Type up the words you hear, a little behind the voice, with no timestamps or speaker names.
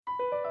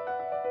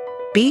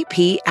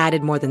BP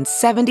added more than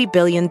 $70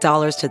 billion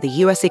to the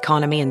U.S.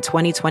 economy in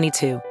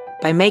 2022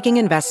 by making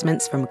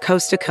investments from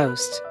coast to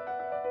coast.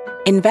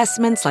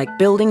 Investments like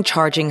building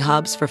charging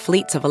hubs for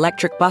fleets of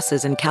electric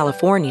buses in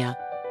California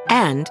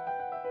and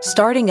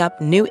starting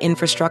up new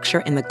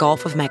infrastructure in the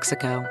Gulf of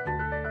Mexico.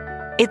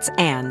 It's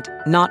and,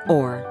 not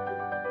or.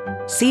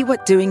 See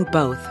what doing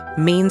both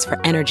means for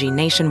energy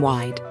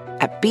nationwide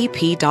at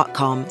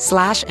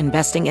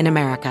bp.com/investing in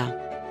America.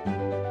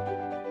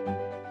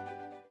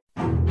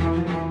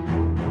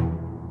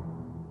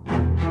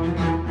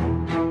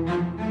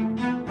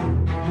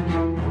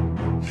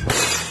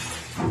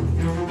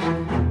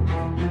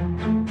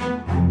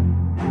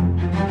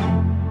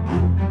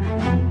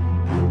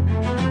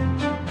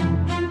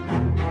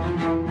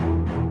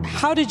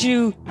 How did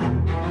you...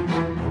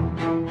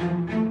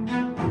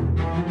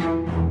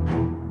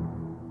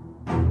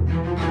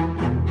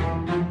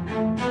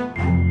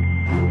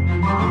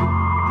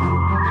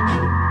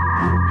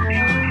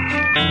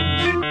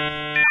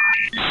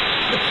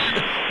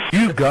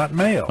 You've got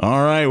mail.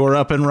 All right, we're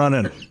up and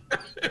running.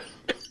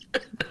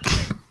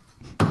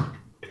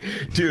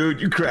 Dude,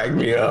 you cracked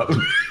me up.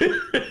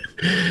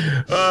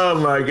 Oh,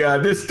 my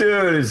God. This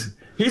dude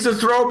he's a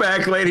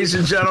throwback, ladies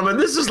and gentlemen.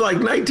 This is like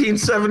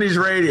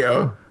 1970s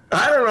radio.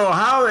 I don't know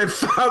how it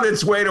found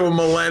its way to a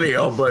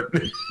millennial, but...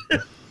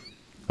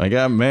 I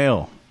got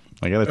mail.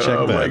 I got to check that.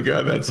 Oh, my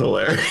God, that's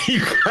hilarious.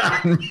 You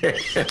got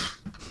mail.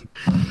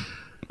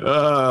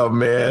 Oh,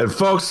 man.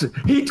 Folks,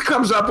 he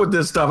comes up with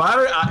this stuff.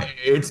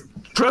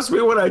 Trust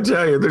me when I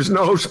tell you, there's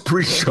no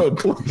pre-show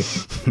plan.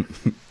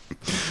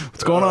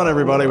 What's going on,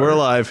 everybody? We're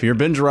live. Your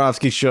Ben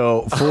Joravsky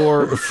Show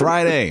for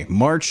Friday,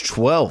 March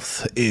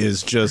 12th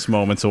is just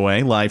moments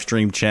away. Live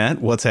stream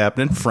chat. What's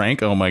happening?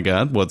 Frank, oh my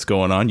God, what's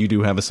going on? You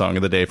do have a song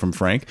of the day from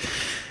Frank.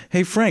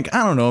 Hey, Frank,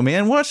 I don't know,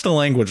 man. Watch the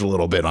language a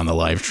little bit on the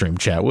live stream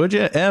chat, would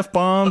you?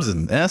 F-bombs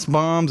and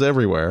S-bombs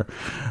everywhere.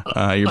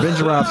 Your Ben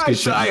Joravsky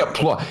Show. I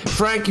applaud.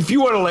 Frank, if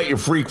you want to let your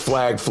freak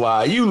flag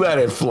fly, you let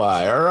it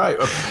fly, all right?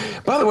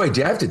 By the way,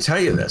 do I have to tell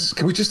you this?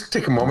 Can we just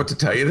take a moment to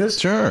tell you this?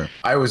 Sure.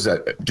 I was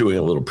doing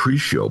a little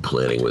pre-show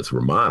planning with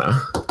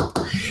Rummana,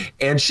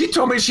 and she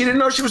told me she didn't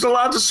know she was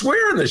allowed to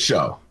swear in the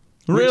show.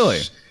 Really?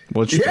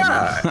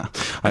 Yeah.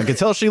 I can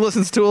tell she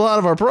listens to a lot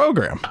of our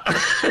program.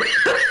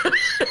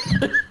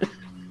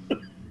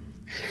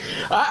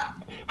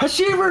 Has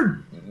she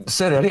ever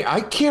said any?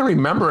 I can't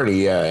remember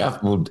any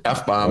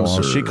F-bombs.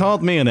 Well, she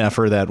called me an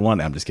F-er that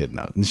one. I'm just kidding.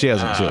 No, she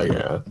hasn't.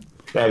 Yeah.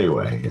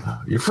 Anyway,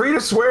 you're free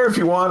to swear if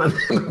you want on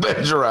the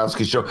Ben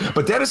Joravsky Show.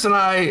 But Dennis and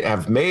I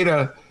have made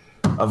a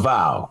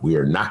vow. We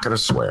are not going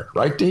to swear.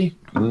 Right, D?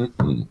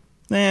 Mm-mm.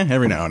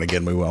 Every now and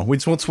again we will. We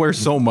just won't swear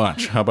so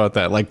much. How about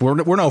that? Like, we're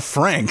no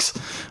Franks.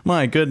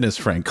 My goodness,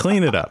 Frank.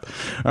 Clean it up.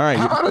 All right.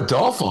 How about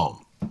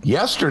Adolfo?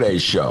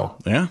 Yesterday's show.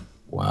 Yeah.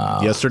 Wow.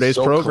 Yesterday's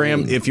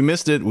program. Clean. If you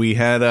missed it, we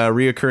had a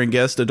reoccurring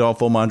guest,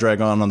 Adolfo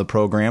Mondragon, on the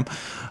program.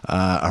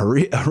 A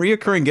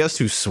reoccurring guest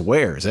who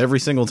swears every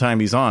single time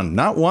he's on.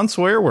 Not one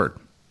swear word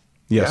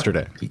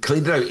yesterday. Yeah, he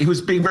cleaned it up. He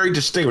was being very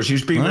distinguished. He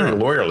was being very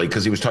lawyerly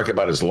because he was talking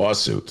about his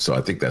lawsuit. So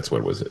I think that's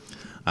what was it.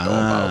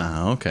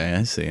 Okay.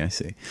 I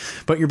see.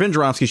 But your Ben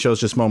Joravsky Show is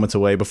just moments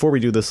away. Before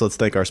we do this, let's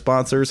thank our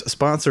sponsors.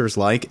 Sponsors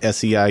like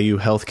SEIU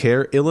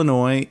Healthcare,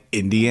 Illinois,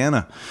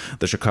 Indiana.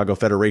 The Chicago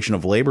Federation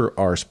of Labor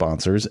are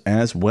sponsors,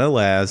 as well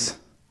as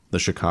the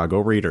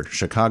Chicago Reader.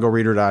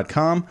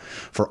 ChicagoReader.com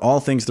for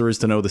all things there is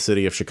to know the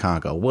city of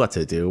Chicago. What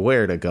to do,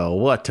 where to go,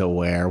 what to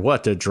wear,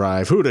 what to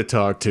drive, who to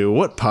talk to,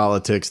 what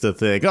politics to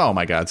think. Oh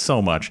my God, so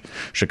much.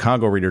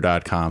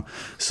 ChicagoReader.com.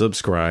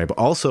 Subscribe.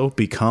 Also,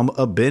 become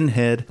a bin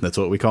head. That's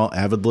what we call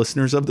avid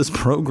listeners of this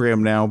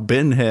program now,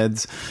 bin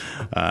heads.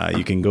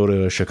 You can go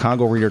to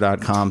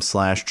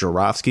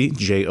ChicagoReader.com/Joravsky,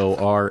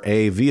 Jorav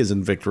as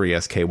in Victory,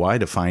 SKY,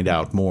 to find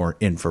out more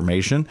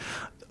information.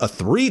 A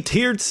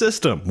 3-tiered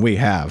system we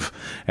have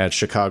at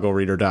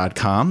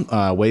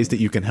ChicagoReader.com, ways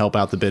that you can help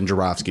out the Ben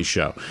Joravsky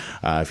Show.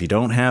 If you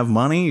don't have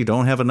money, you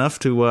don't have enough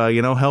to,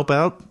 help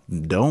out,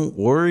 don't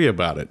worry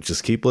about it.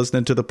 Just keep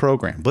listening to the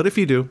program. But if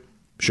you do,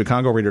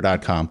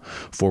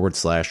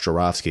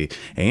 ChicagoReader.com/Joravsky.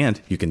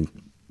 And you can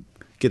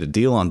get a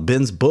deal on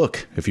Ben's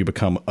book if you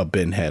become a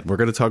Ben head. We're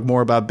going to talk more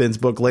about Ben's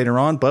book later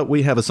on, but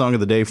we have a song of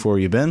the day for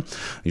you, Ben.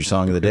 Your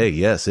song of the day,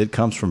 yes, it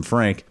comes from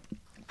Frank.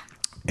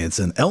 It's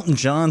an Elton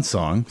John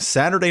song.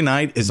 Saturday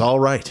Night is All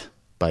Right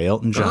by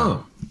Elton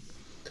John. Oh.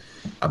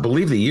 I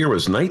believe the year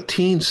was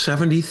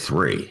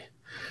 1973.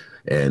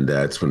 And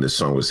that's when this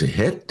song was a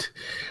hit.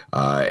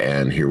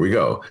 And here we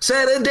go.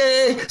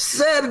 Saturday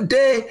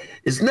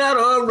is not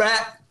all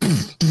right.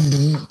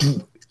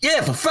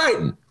 Yeah, for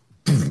fighting.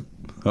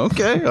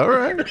 Okay, all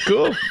right,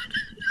 cool.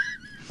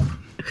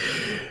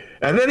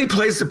 And then he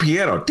plays the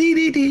piano.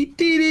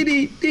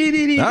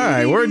 All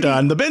right, we're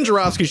done. The Ben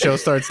Joravsky Show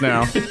starts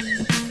now.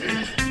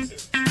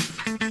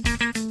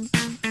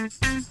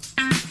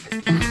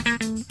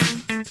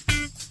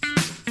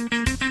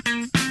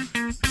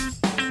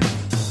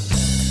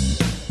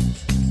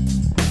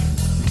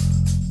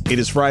 It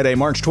is Friday,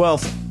 March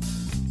 12th,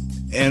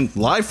 and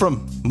live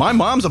from my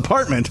mom's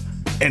apartment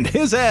and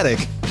his attic,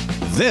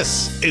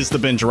 This is the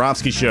Ben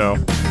Joravsky Show.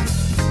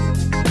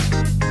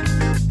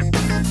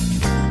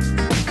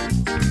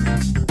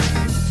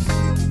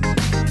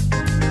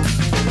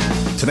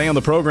 Today on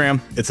the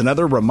program, it's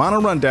another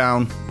Rummana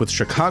Rundown with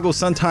Chicago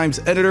Sun-Times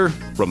editor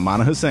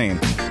Rummana Hussain.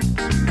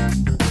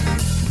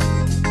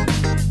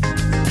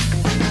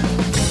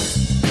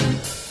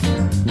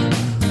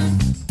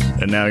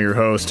 And now your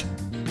host,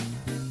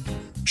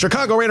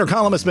 Chicago Raider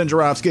columnist Ben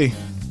Joravsky.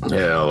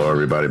 Yeah, hello,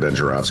 everybody. Ben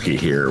Joravsky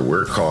here.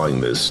 We're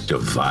calling this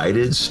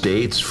Divided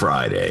States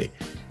Friday,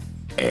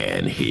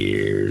 and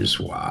here's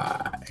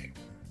why.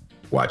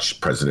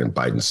 Watched President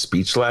Biden's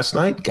speech last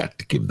night. Got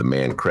to give the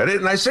man credit.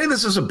 And I say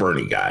this as a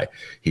Bernie guy.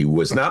 He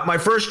was not my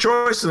first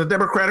choice in the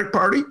Democratic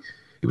Party.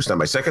 He was not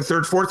my second,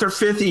 third, fourth, or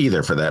fifth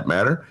either, for that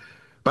matter.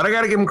 But I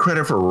got to give him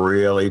credit for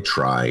really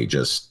trying.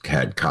 Just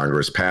had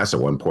Congress pass a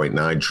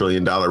 $1.9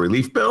 trillion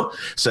relief bill,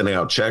 sending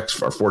out checks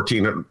for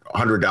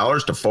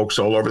 $1,400 to folks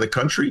all over the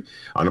country,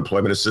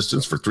 unemployment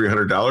assistance for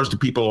 $300 to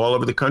people all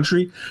over the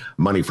country,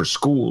 money for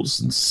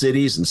schools and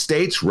cities and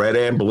states, red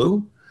and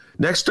blue.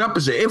 Next up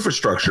is an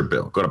infrastructure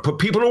bill, going to put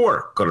people to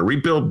work, going to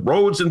rebuild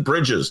roads and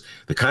bridges,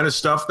 the kind of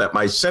stuff that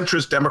my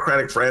centrist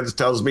Democratic friends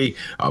tells me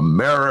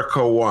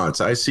America wants.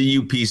 I see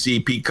you,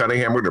 PC, Pete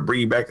Cunningham. We're going to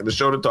bring you back to the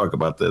show to talk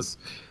about this.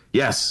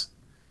 Yes,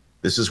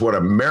 this is what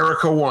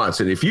America wants.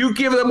 And if you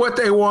give them what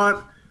they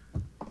want,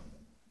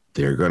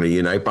 they're going to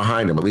unite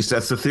behind them. At least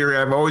that's the theory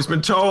I've always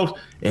been told.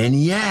 And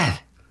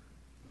yet,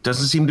 it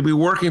doesn't seem to be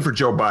working for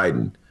Joe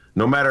Biden.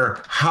 No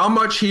matter how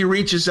much he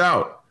reaches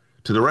out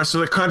to the rest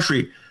of the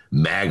country,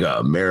 MAGA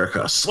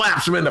America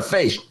slaps him in the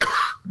face.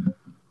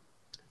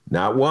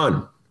 Not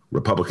one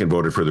Republican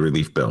voted for the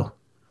relief bill.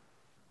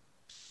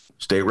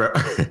 State rep.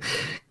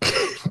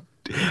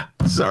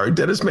 Sorry,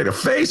 Dennis made a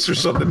face or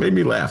something, made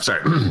me laugh.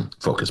 Sorry.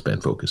 Focus,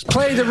 Ben, focus.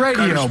 Play the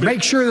radio.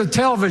 Make sure the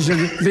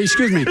television,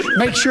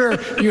 make sure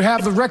you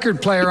have the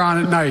record player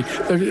on at night.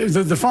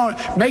 The phone.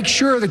 Make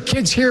sure the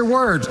kids hear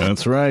words.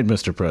 That's right,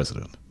 Mr.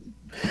 President.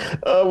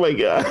 Oh, my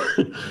God.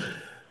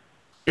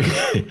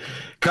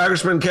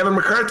 Congressman Kevin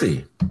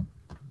McCarthy,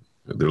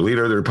 the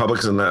leader of the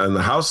Republicans in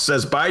the House,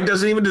 says Biden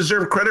doesn't even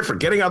deserve credit for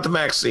getting out the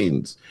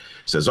vaccines.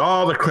 Says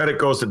all the credit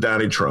goes to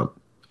Donald Trump.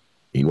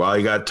 Meanwhile,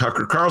 you got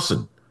Tucker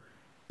Carlson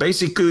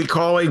basically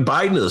calling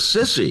Biden a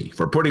sissy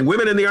for putting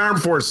women in the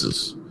armed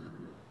forces.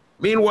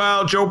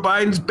 Meanwhile, Joe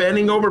Biden's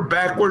bending over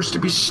backwards to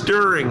be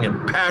stirring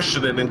and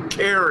passionate and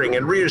caring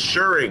and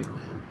reassuring,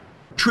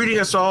 treating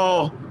us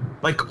all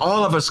like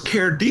all of us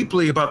care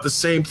deeply about the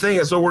same thing,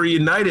 as though we're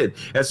united,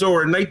 as though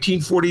we're in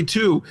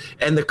 1942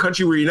 and the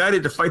country were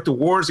united to fight the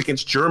wars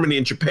against Germany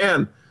and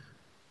Japan.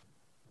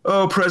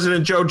 Oh,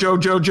 President Joe,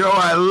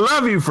 I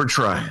love you for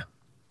trying.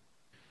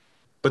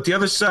 But the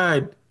other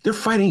side, they're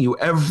fighting you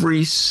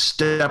every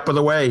step of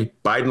the way.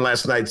 Biden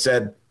last night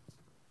said,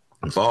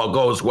 if all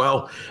goes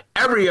well,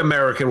 every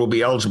American will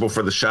be eligible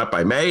for the shot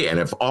by May. And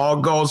if all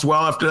goes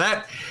well after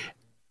that,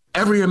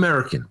 every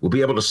American will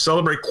be able to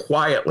celebrate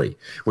quietly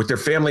with their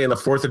family on the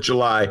 4th of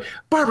July,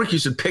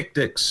 barbecues and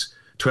picnics,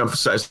 to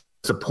emphasize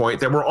the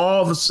point that we're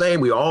all the same.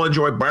 We all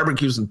enjoy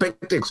barbecues and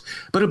picnics,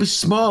 but it'll be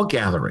small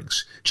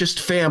gatherings, just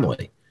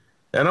family.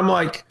 And I'm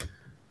like,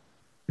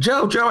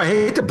 Joe, I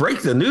hate to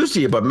break the news to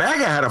you, but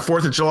MAGA had a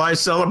 4th of July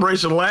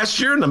celebration last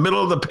year in the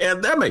middle of the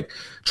pandemic.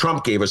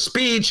 Trump gave a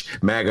speech,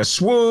 MAGA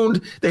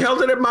swooned. They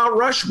held it at Mount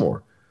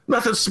Rushmore.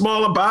 Nothing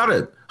small about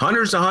it.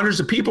 Hundreds and hundreds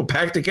of people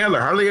packed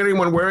together, hardly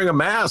anyone wearing a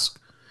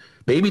mask.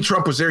 Baby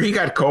Trump was there. He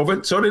got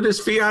COVID. So did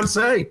his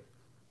fiancée.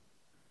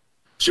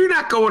 So you're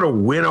not going to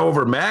win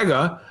over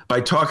MAGA by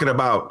talking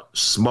about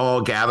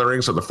small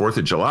gatherings on the 4th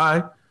of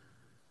July.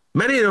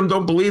 Many of them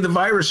don't believe the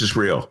virus is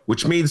real,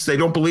 which means they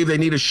don't believe they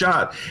need a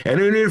shot. And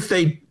even if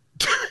they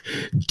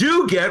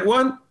do get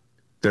one,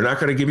 they're not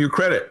going to give you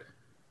credit,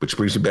 which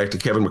brings me back to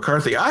Kevin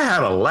McCarthy. I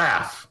had a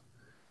laugh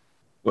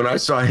when I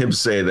saw him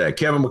say that.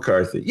 Kevin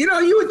McCarthy. You know,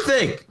 you would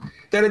think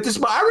that at this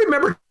point, I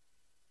remember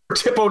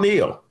Tip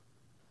O'Neill,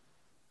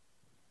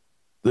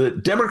 the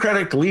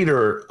Democratic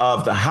leader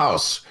of the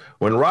House,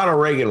 when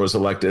Ronald Reagan was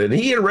elected, and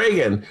he and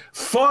Reagan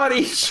fought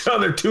each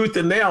other tooth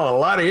and nail on a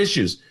lot of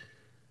issues.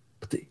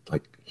 But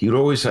he'd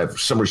always have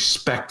some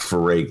respect for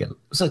Reagan. It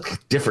was like a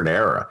different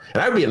era.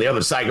 And I'd be on the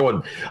other side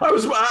going, I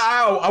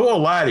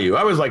won't lie to you.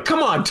 I was like,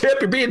 come on, Tip,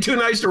 you're being too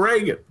nice to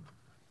Reagan.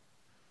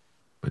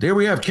 But there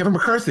we have Kevin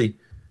McCarthy.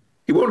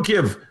 He won't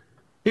give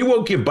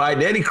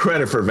Biden any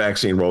credit for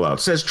vaccine rollout.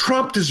 Says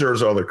Trump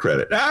deserves all the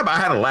credit. I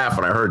had a laugh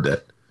when I heard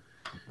that,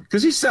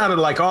 because he sounded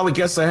like all the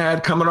guests I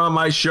had coming on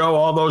my show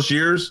all those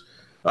years.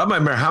 I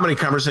remember how many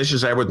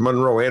conversations I had with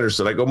Monroe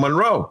Anderson. I go,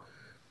 Monroe,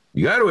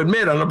 you got to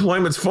admit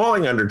unemployment's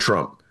falling under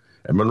Trump.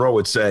 And Monroe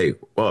would say,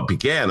 well, it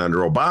began under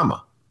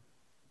Obama.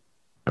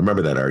 I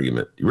remember that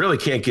argument. You really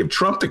can't give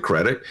Trump the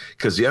credit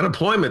because the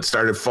unemployment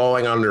started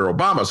falling under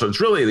Obama. So it's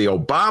really the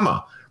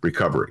Obama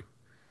recovery.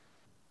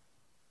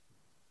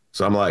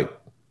 So I'm like,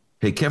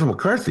 hey, Kevin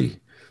McCarthy,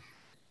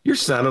 you're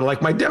sounding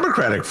like my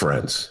Democratic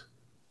friends.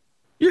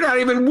 You're not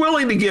even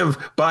willing to give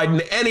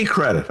Biden any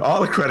credit.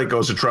 All the credit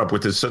goes to Trump,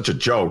 which is such a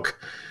joke,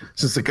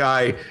 since the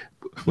guy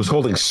was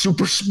holding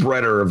super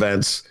spreader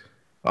events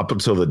up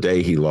until the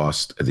day he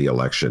lost the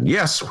election.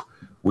 Yes,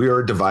 we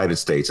are divided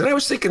states. And I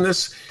was thinking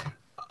this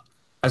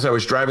as I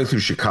was driving through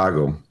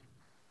Chicago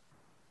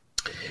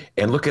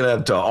and looking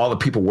at all the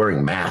people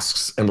wearing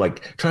masks and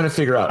like trying to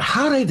figure out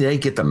how did they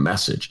get the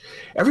message.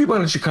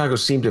 Everyone in Chicago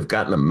seemed to have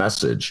gotten a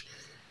message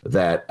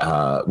that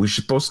we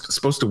should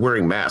supposed to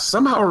wearing masks.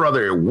 Somehow or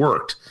other, it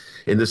worked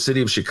in the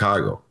city of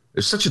Chicago.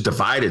 It's such a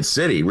divided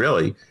city,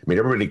 really. I mean,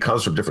 everybody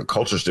comes from different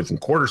cultures,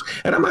 different quarters.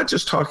 And I'm not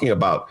just talking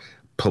about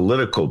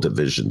political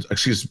divisions,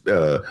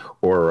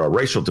 or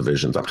racial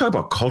divisions. I'm talking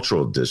about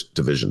cultural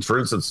divisions. For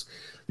instance,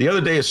 the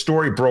other day, a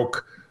story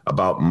broke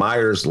about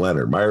Myers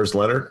Leonard. Myers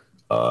Leonard,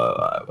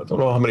 I don't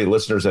know how many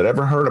listeners had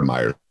ever heard of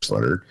Myers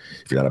Leonard.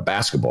 If you're not a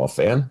basketball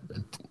fan,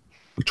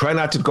 we try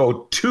not to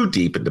go too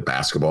deep into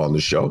basketball on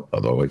the show,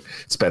 although we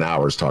spent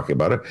hours talking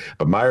about it.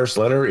 But Myers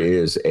Leonard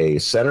is a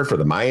center for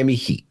the Miami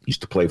Heat. He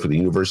used to play for the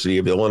University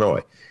of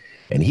Illinois.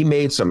 And he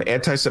made some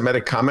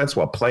anti-Semitic comments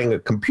while playing a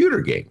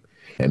computer game.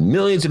 And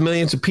millions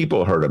of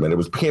people heard him. And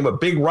it became a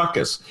big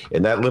ruckus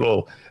in that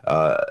little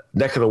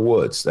neck of the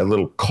woods, that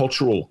little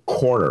cultural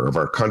corner of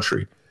our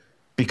country.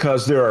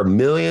 Because there are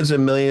millions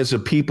and millions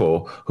of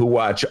people who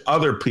watch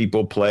other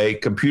people play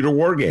computer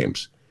war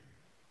games.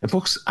 And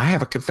folks, I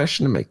have a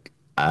confession to make.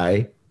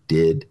 I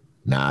did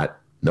not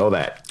know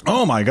that.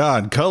 Oh, my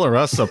God. Color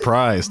us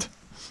surprised.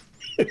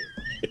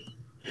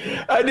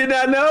 I did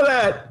not know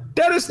that.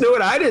 Dennis knew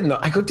it. I didn't know.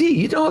 I go, D,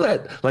 you know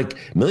that? Like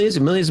millions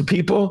and millions of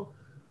people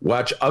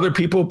watch other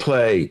people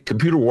play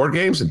computer war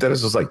games? And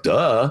Dennis was like,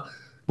 duh.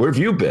 Where have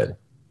you been?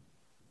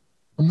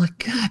 I'm like,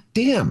 God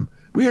damn.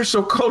 We are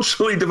so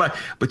culturally divided.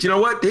 But you know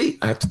what, D?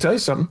 I have to tell you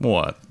something.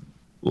 What?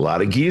 A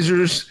lot of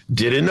geezers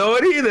didn't know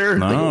it either.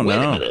 No, like, wait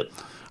no. a minute.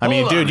 I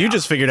mean, dude, you now.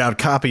 just figured out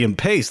copy and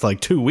paste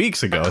like 2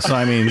 weeks ago. So,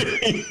 I mean,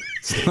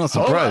 it's not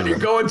surprising. You're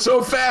going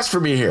so fast for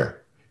me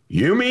here.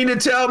 You mean to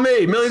tell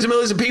me millions and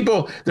millions of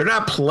people, they're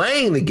not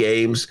playing the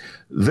games.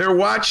 They're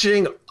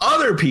watching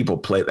other people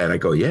play. And I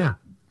go, yeah.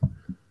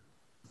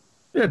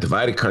 Yeah,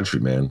 divided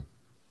country, man.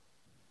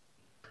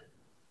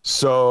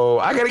 So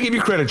I got to give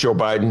you credit, Joe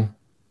Biden.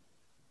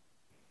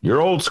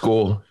 You're old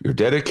school. You're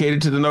dedicated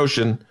to the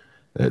notion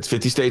that it's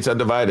 50 states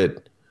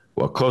undivided.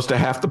 Well, close to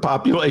half the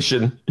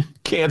population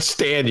can't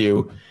stand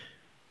you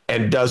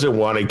and doesn't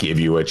want to give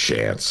you a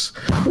chance.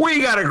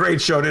 We got a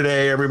great show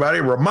today, everybody.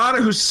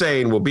 Rummana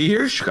Hussain will be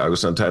here, Chicago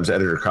Sun-Times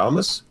editor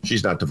columnist.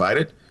 She's not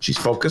divided. She's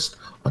focused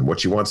on what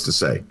she wants to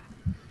say.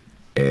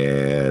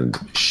 And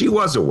she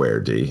was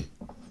aware, D,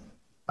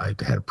 I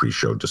had a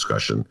pre-show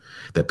discussion,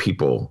 that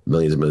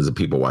millions and millions of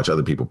people watch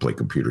other people play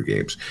computer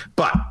games.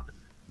 But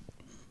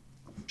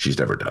she's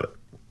never done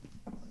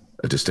it.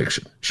 A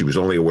distinction. She was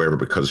only aware of it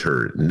because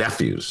her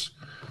nephews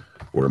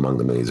were among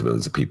the millions and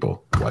millions of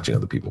people watching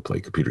other people play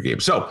computer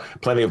games. So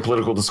plenty of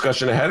political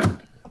discussion ahead,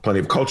 plenty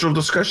of cultural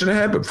discussion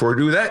ahead. But before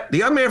we do that, the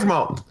young man from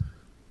Alton,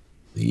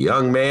 the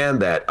young man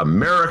that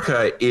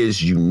America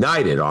is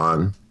united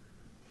on,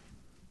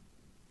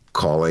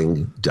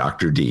 calling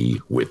Dr.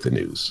 D with the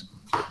news.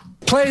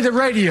 Play the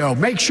radio.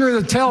 Make sure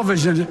the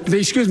television,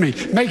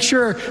 make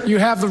sure you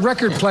have the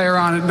record player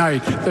on at night.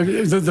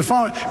 The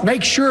phone.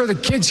 Make sure the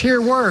kids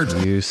hear words.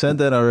 You said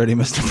that already,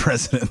 Mr.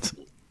 President.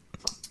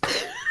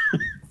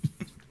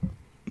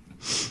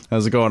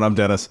 How's it going? I'm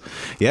Dennis.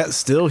 Yeah,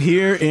 still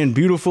here in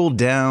beautiful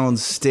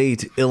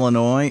downstate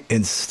Illinois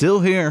and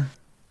still here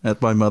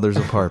at my mother's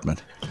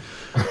apartment.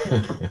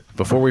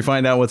 Before we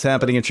find out what's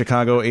happening in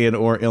Chicago and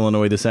or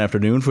Illinois this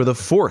afternoon, for the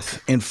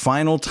fourth and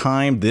final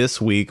time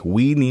this week,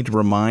 we need to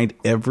remind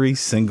every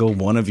single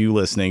one of you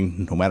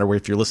listening, no matter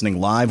if you're listening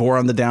live or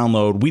on the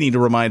download, we need to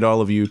remind all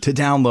of you to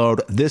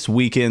download this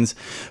weekend's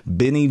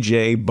Benny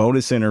J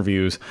bonus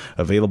interviews,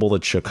 available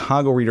at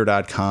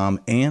chicagoreader.com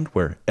and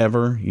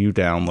wherever you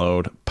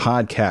download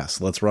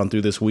podcasts. Let's run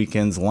through this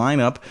weekend's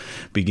lineup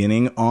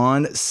beginning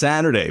on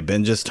Saturday.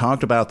 Ben just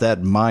talked about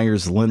that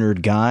Myers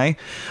Leonard guy.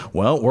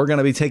 Well, we're going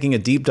to be taking a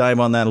deep dive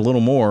on that a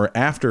little more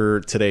after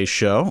today's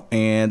show.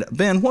 And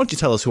Ben, why don't you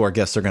tell us who our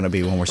guests are going to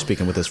be when we're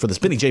speaking with us for this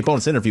Benny J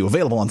bonus interview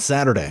available on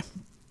Saturday?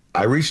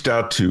 I reached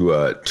out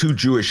to two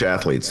Jewish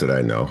athletes that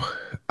I know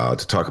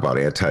to talk about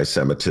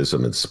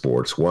anti-Semitism in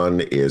sports.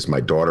 One is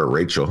my daughter,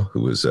 Rachel,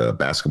 who was a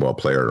basketball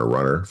player and a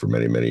runner for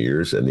many, many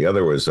years. And the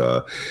other was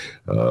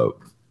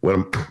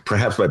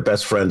perhaps my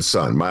best friend's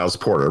son, Miles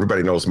Porter.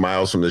 Everybody knows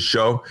Miles from this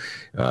show.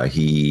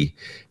 He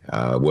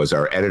was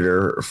our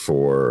editor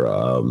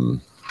for,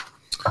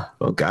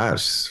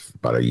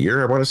 about a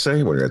year, I want to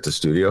say, when we were at the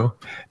studio.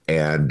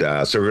 And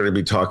so we're going to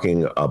be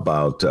talking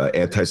about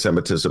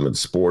anti-Semitism in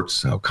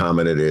sports, how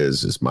common it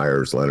is. Is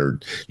Myers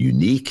Leonard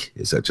unique?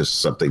 Is that just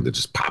something that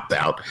just popped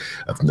out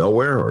of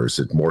nowhere, or is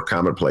it more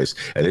commonplace?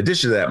 In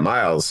addition to that,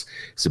 Miles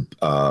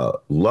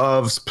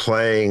loves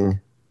playing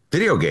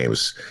video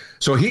games.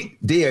 So I'm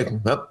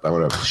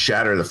going to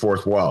shatter the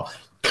fourth wall.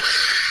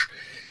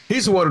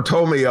 He's the one who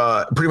told me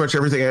pretty much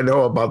everything I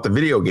know about the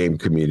video game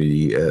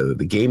community,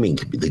 the gaming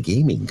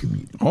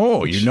community.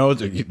 Oh,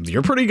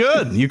 you're pretty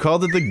good. You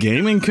called it the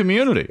gaming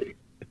community.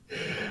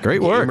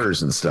 Great work.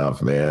 Gamers and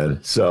stuff, man.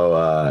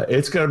 So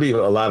it's going to be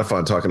a lot of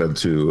fun talking to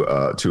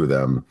two of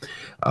them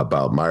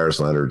about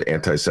Myers-Leonard,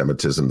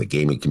 anti-Semitism, the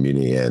gaming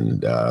community,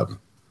 and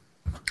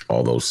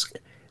all those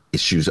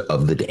issues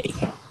of the day.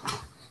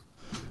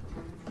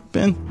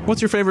 Ben,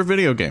 what's your favorite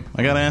video game?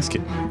 I got to ask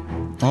you.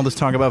 All this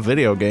talk about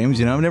video games,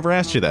 you know, I've never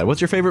asked you that.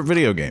 What's your favorite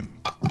video game?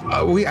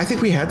 I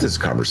think we had this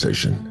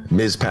conversation.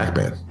 Ms.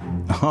 Pac-Man.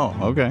 Oh,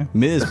 okay.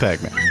 Ms.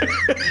 Pac-Man.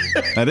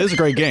 That is a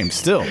great game.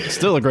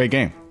 Still a great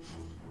game.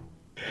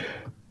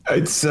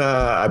 It's,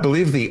 I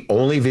believe, the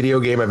only video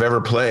game I've ever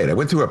played. I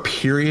went through a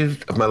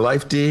period of my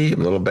life, D,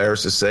 I'm a little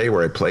embarrassed to say,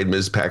 where I played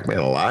Ms. Pac-Man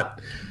a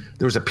lot.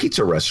 There was a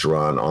pizza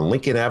restaurant on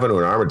Lincoln Avenue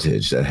in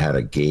Armitage that had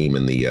a game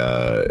in the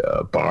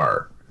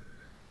bar.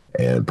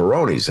 And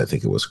Baroni's, I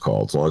think it was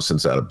called. It's long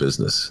since out of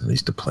business. I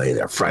used to play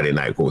there Friday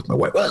night, go with my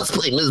wife. Well, let's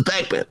play Ms.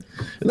 Pac-Man.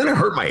 And then I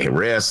hurt my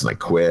wrist and I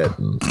quit.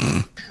 And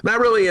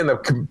not really in the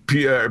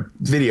computer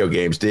video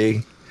games,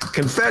 D.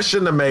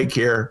 Confession to make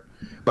here.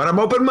 But I'm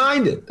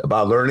open-minded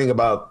about learning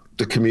about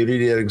the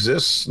community that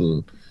exists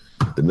and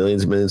the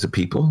millions and millions of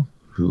people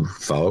who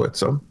follow it.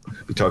 So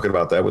I'll be talking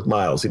about that with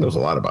Miles. He knows a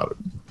lot about it.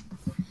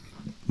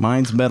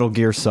 Mine's Metal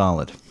Gear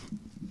Solid.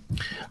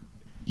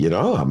 You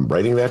know, I'm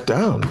writing that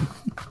down.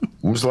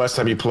 When was the last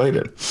time you played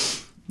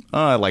it?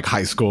 Like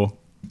high school.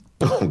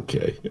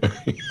 Okay.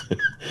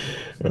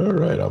 All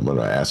right. I'm going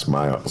to ask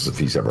Miles if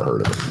he's ever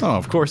heard of it. Oh,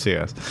 of course he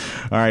has.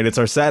 All right. It's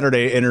our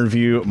Saturday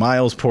interview.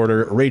 Miles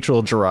Porter,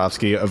 Rachel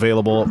Jarofsky,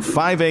 available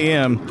 5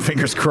 a.m.,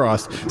 fingers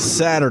crossed,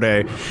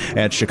 Saturday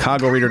at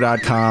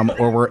chicagoreader.com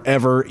or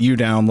wherever you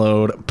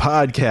download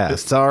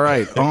podcasts. All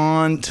right.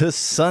 On to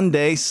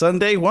Sunday.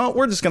 Sunday, well,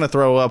 we're just going to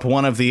throw up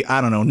one of the,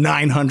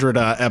 900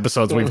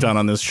 episodes we've done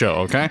on this show,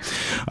 okay?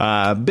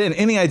 Ben,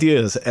 any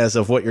ideas as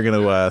of what you're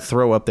going to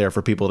throw up there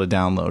for people to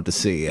download to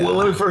see? Well,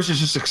 let me first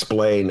just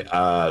explain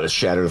the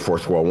shatter the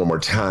fourth wall one more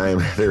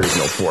time. There is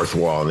no fourth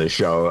wall in this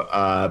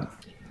show.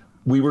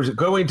 We were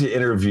going to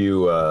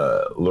interview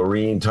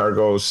Lorene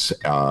Targos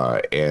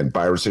and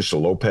Byron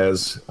Sichel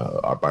Lopez,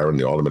 Byron,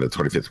 the alderman of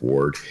 25th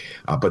Ward.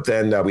 But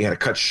then we had to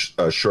cut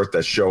short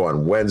that show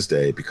on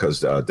Wednesday because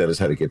Dennis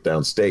had to get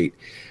downstate.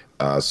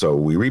 So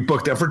we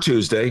rebooked that for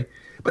Tuesday.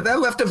 But that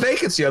left a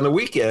vacancy on the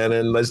weekend.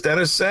 And as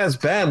Dennis says,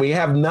 Ben, we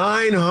have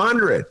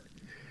 900.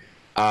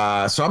 So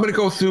I'm going to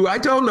go through. I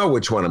don't know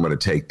which one I'm going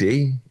to take,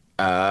 D.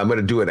 I'm going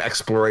to do an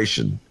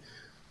exploration.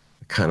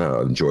 I kind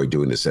of enjoy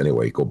doing this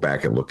anyway. Go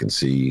back and look and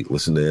see,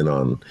 listen in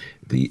on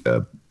the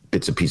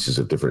bits and pieces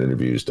of different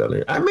interviews down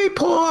there. I may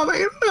pull off. I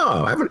don't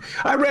know.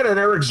 I read an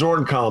Eric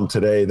Zorn column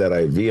today that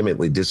I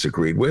vehemently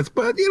disagreed with,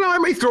 but I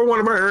may throw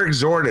one of our Eric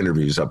Zorn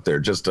interviews up there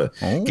just to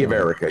give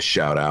Eric a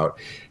shout out.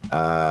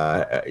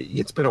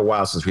 It's been a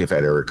while since we've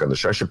had Eric on the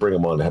show. I should bring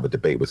him on to have a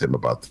debate with him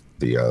about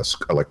the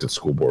elected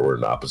school board. We're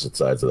on opposite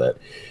sides of that.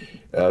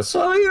 I'm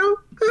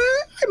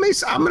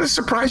going to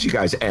surprise you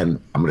guys, and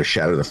I'm going to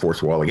shatter the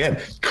fourth wall again.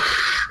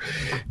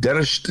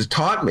 Dennis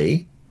taught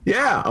me,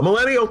 a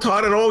millennial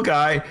taught an old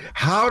guy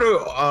how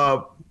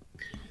to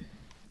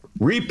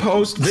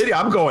repost video.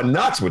 I'm going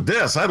nuts with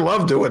this. I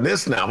love doing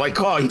this now. I'm like,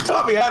 he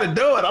taught me how to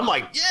do it. I'm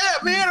like, yeah,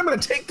 man, I'm going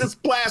to take this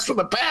blast from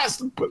the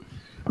past.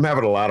 I'm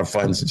having a lot of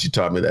fun since you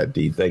taught me that,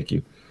 D. Thank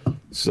you.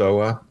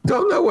 So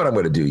don't know what I'm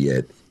going to do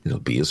yet. It'll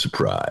be a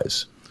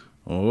surprise.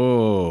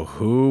 Oh,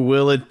 who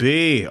will it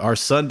be? Our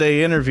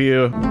Sunday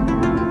interview.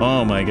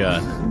 Oh, my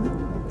God.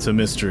 It's a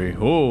mystery.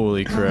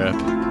 Holy crap.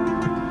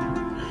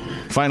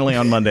 Finally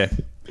on Monday.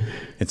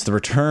 It's the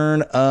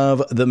return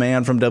of the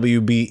man from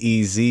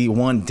WBEZ,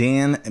 one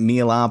Dan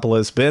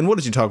Mihalopoulos. Ben, what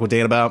did you talk with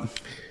Dan about?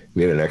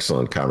 We had an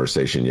excellent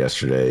conversation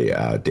yesterday.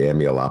 Dan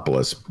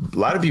Mihalopoulos. A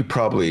lot of you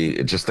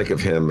probably just think of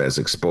him as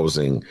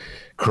exposing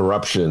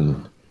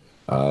corruption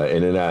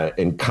and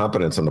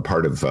incompetence on the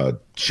part of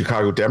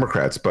Chicago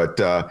Democrats. But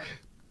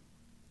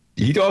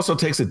he also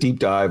takes a deep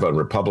dive on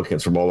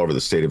Republicans from all over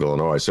the state of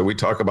Illinois. So we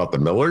talk about the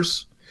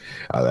Millers.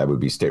 That would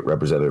be State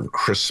Representative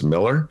Chris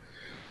Miller,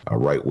 a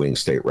right-wing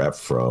state rep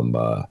from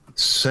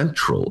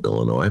Central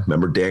Illinois.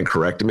 Remember Dan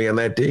corrected me on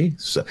that, D?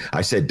 So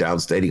I said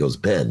downstate. He goes,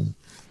 Ben,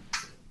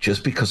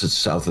 just because it's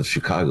south of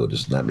Chicago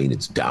does not mean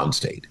it's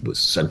downstate. It was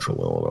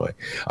Central Illinois.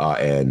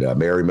 And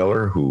Mary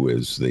Miller, who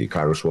is the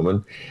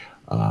congresswoman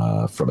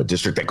from a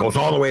district that goes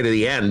all the way to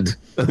the end,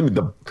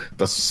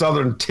 the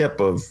southern tip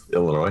of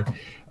Illinois,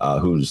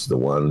 who's the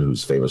one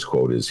whose famous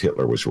quote is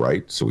Hitler was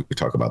right. So we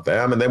talk about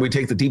them. And then we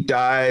take the deep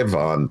dive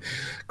on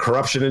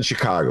corruption in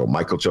Chicago.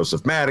 Michael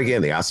Joseph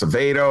Madigan, the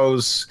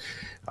Acevedos.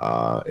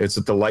 It's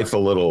a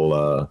delightful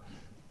little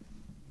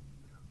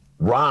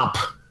romp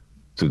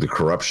through the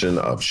corruption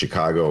of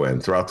Chicago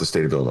and throughout the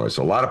state of Illinois.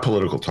 So a lot of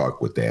political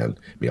talk with Dan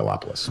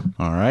Mihalopoulos.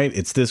 All right.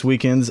 It's this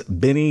weekend's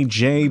Benny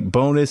J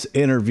bonus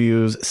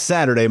interviews.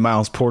 Saturday,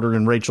 Miles Porter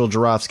and Rachel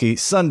Jarofsky.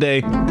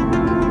 Sunday,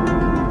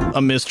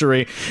 a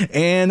mystery.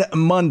 And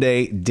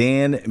Monday,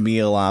 Dan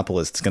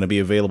Mihalopoulos. It's going to be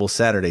available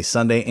Saturday,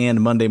 Sunday,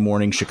 and Monday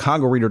morning.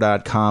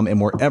 ChicagoReader.com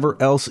and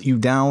wherever else you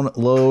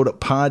download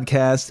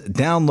podcasts.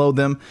 Download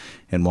them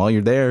And while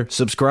you're there,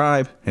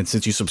 subscribe. And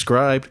since you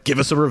subscribed, give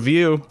us a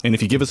review. And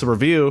if you give us a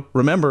review,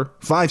 remember,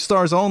 5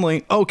 stars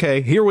only.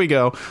 Okay, here we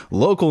go.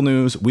 Local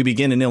news. We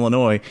begin in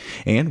Illinois.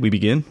 And we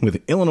begin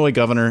with Illinois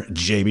Governor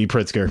J.B.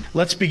 Pritzker.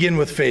 Let's begin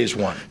with phase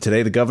 1.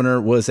 Today, the governor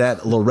was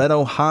at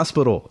Loretto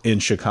Hospital in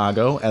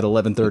Chicago at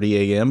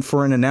 11:30 a.m.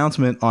 for an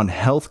announcement on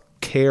health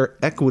care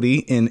equity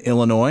in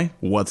Illinois.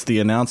 What's the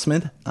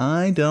announcement?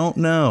 I don't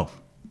know.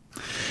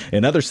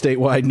 In other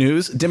statewide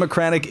news,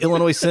 Democratic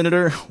Illinois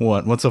Senator...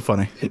 What? What's so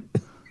funny?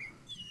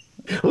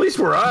 At least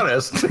we're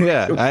honest.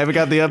 Yeah, I haven't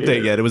got the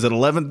update yet. It was at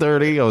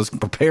 11:30. I was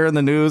preparing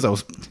the news. I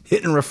was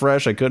hitting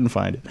refresh. I couldn't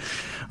find it.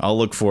 I'll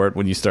look for it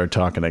when you start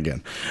talking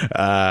again.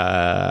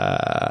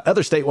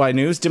 Other statewide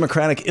news,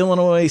 Democratic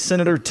Illinois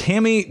Senator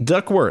Tammy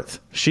Duckworth.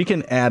 She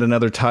can add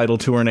another title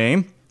to her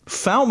name.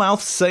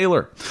 Foul-mouthed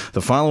sailor.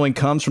 The following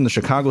comes from the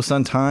Chicago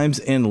Sun-Times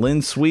and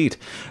Lynn Sweet.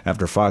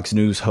 After Fox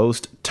News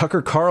host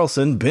Tucker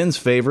Carlson, Ben's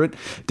favorite,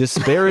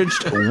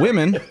 disparaged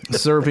women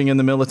serving in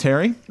the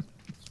military,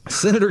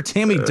 Senator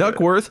Tammy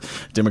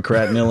Duckworth,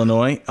 Democrat in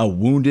Illinois, a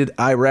wounded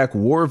Iraq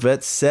war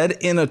vet, said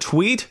in a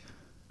tweet,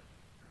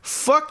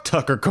 "Fuck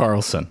Tucker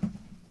Carlson."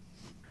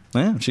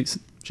 Yeah, she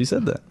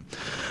said that.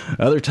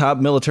 Other top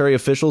military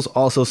officials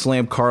also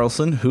slammed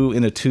Carlson, who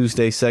in a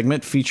Tuesday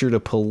segment featured a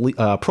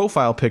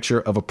profile picture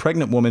of a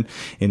pregnant woman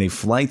in a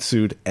flight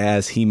suit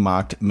as he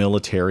mocked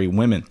military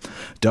women.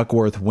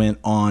 Duckworth went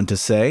on to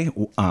say,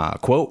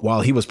 quote,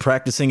 while he was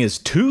practicing his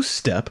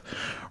two-step,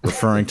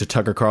 referring to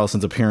Tucker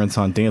Carlson's appearance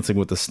on Dancing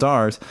with the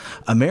Stars,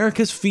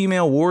 America's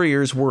female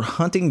warriors were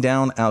hunting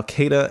down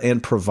Al-Qaeda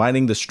and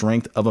providing the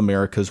strength of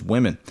America's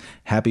women.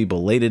 Happy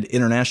belated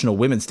International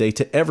Women's Day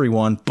to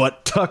everyone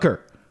but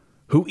Tucker,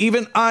 who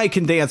even I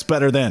can dance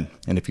better than.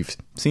 And if you've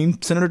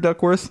seen Senator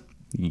Duckworth,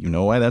 you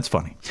know why that's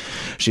funny.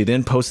 She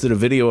then posted a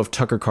video of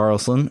Tucker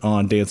Carlson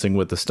on Dancing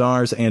with the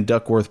Stars, and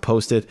Duckworth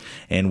posted,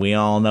 and we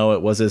all know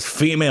it was his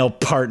female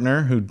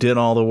partner who did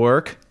all the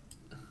work.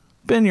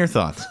 Ben, your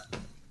thoughts?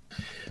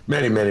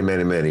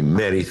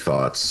 Many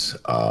thoughts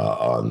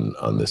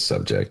on this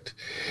subject.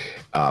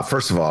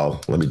 First of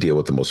all, let me deal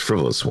with the most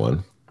frivolous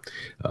one.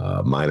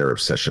 Minor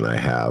obsession I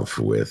have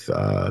with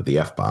the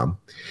F-bomb.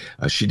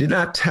 She did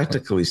not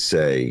technically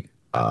say,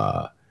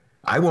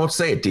 I won't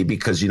say it, D,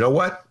 because you know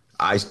what?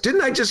 I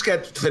just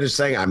get finished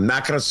saying I'm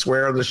not going to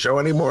swear on the show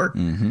anymore?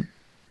 Mm-hmm.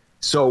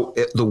 So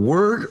the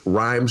word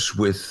rhymes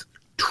with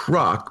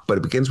truck, but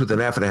it begins with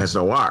an F and it has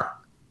no R.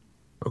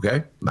 Okay?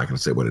 I'm not going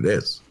to say what it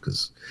is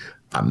because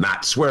I'm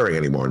not swearing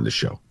anymore in the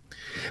show.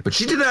 But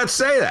she did not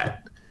say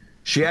that.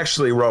 She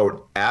actually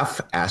wrote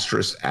F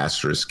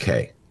 ***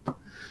 K.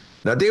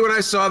 Now, Dave, when I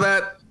saw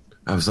that,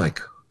 I was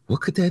like,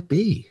 what could that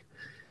be?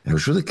 And I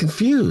was really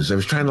confused. I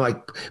was trying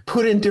to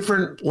put in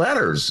different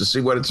letters to see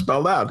what it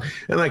spelled out.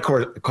 And I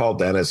called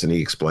Dennis and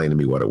he explained to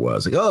me what it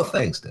was. Like, oh,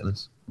 thanks,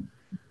 Dennis.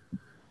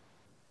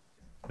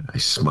 I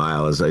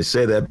smile as I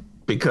say that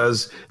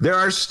because there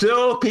are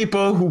still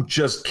people who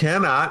just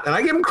cannot, and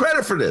I give them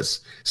credit for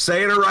this,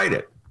 say it or write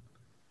it.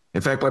 In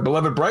fact, my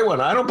beloved Bright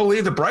One, I don't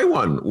believe the Bright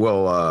One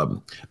will.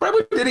 Bright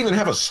One didn't even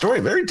have a story.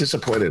 Very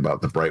disappointed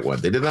about the Bright One.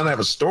 They did not have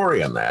a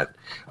story on that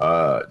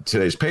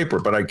today's paper,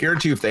 but I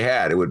guarantee you if they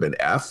had, it would have been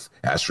F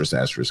 ***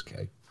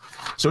 K.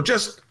 So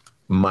just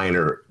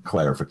minor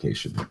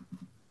clarification.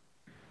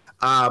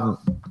 Tucker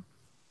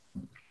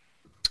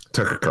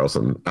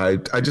Carlson, I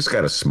just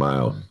got to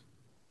smile.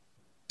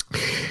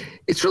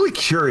 It's really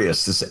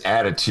curious, this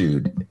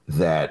attitude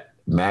that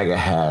MAGA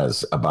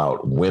has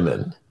about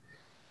women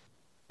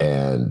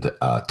and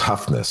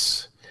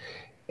toughness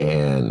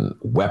and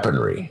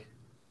weaponry.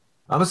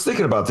 I was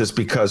thinking about this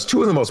because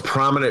two of the most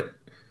prominent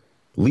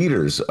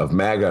leaders of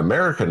MAGA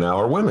America now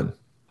are women.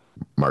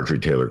 Marjorie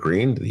Taylor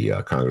Greene, the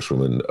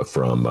congresswoman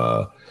from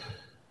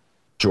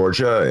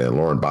Georgia, and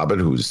Lauren Bobbitt,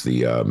 who's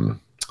the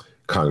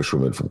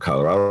congresswoman from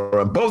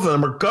Colorado. And both of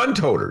them are gun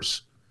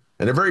toters.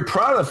 And they're very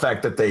proud of the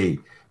fact that they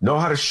know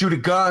how to shoot a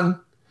gun,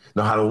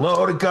 know how to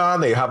load a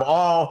gun. They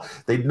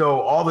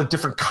know all the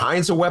different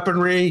kinds of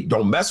weaponry.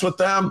 Don't mess with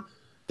them.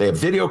 They have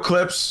video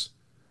clips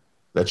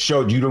that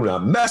showed you do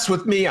not mess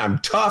with me. I'm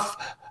tough.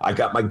 I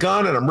got my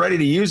gun and I'm ready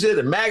to use it.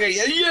 And MAGA,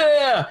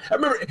 yeah. I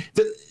remember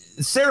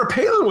Sarah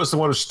Palin was the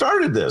one who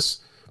started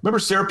this. Remember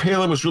Sarah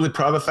Palin was really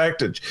proud of the fact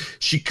that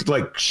she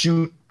could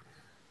shoot,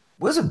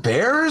 was it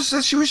bears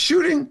that she was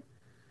shooting?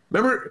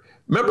 Remember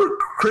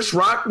Chris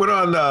Rock went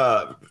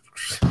on,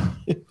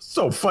 it's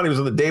so funny. He was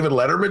on the David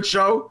Letterman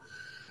show.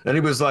 And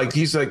it was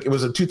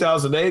in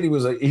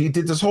 2008. He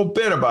did this whole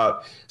bit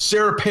about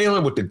Sarah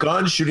Palin with the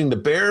gun shooting the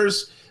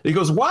bears. He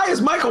goes, why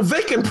is Michael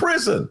Vick in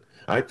prison?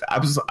 I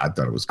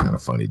thought it was kind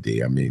of funny,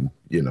 D. I mean,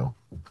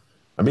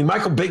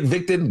 Michael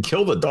Vick didn't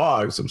kill the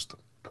dogs. That was the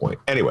point.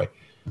 Anyway,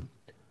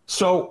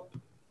 so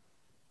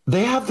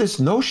they have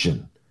this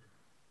notion,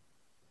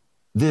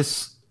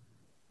 this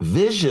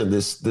vision,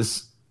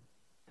 this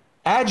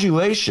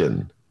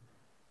adulation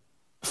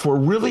for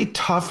really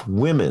tough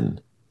women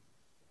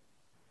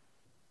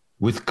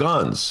with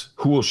guns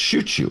who will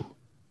shoot you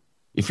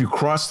if you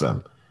cross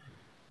them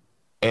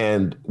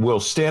and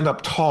will stand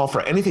up tall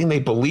for anything they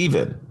believe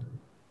in.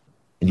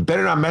 and you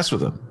better not mess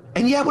with them.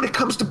 And yeah, when it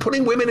comes to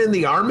putting women in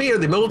the army or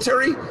the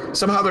military,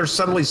 somehow they're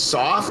suddenly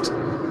soft.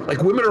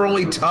 Like women are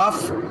only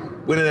tough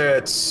when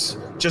it's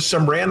just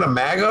some random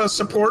MAGA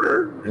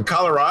supporter in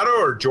Colorado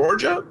or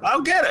Georgia.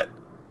 I'll get it.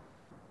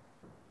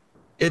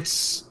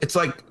 It's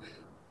like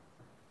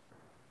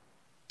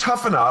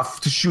tough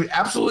enough to shoot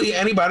absolutely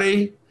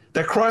anybody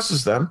that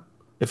crosses them.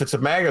 If it's a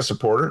MAGA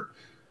supporter,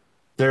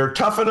 they're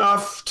tough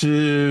enough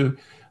to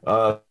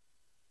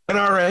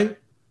NRA.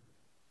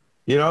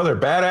 You know, they're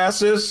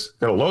badasses.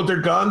 They'll load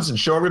their guns and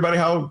show everybody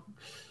how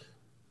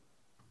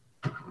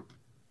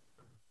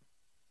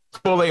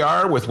cool they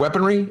are with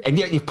weaponry. And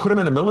yet you put them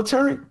in the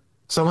military?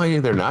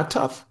 Somehow they're not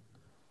tough?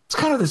 It's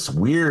kind of this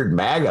weird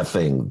MAGA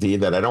thing,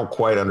 that I don't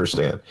quite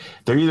understand.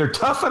 They're either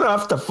tough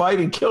enough to fight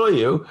and kill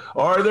you,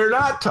 or they're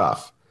not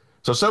tough.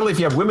 So suddenly if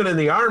you have women in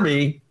the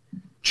army,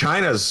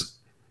 China's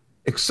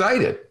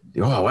excited.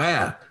 Oh,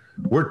 yeah.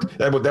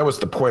 That was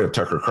the point of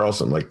Tucker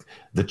Carlson. Like,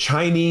 the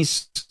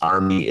Chinese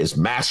army is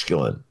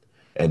masculine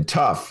and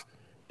tough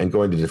and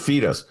going to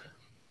defeat us.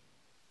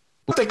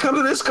 But they come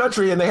to this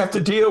country and they have to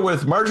deal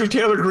with Marjorie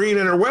Taylor Greene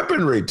and her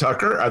weaponry,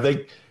 Tucker. Are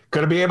they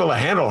going to be able to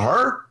handle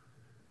her?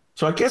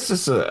 So I guess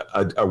it's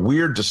a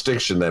weird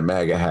distinction that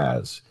MAGA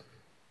has.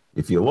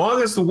 As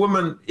long as the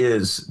woman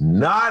is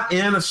not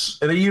in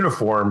a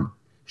uniform,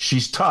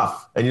 she's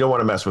tough and you don't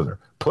want to mess with her.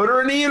 Put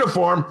her in a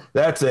uniform.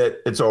 That's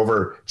it. It's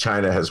over.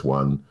 China has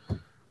won.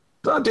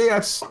 So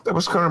that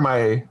was kind of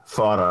my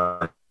thought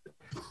on it.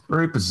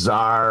 Very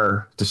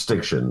bizarre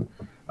distinction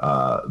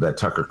that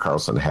Tucker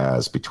Carlson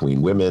has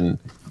between women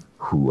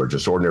who are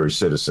just ordinary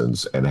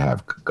citizens and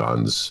have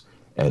guns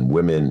and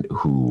women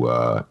who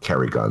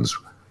carry guns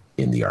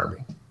in the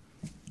army.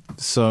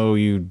 So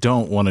you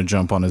don't want to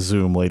jump on a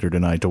Zoom later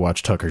tonight to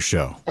watch Tucker's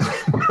show?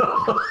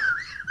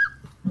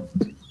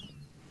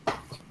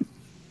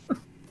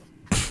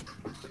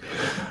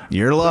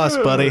 You're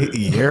lost, buddy.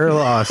 You're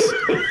lost.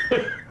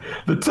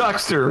 The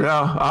Tuckster.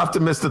 I'll have to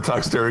miss the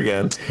Tuckster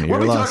again. We'll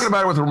be talking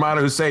about it with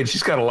Rummana Hussain.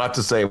 She's got a lot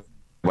to say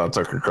about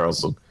Tucker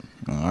Carlson.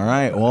 All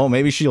right. Well,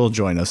 maybe she'll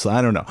join us.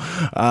 I don't know.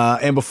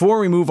 And before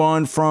we move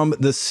on from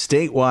the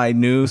statewide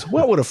news,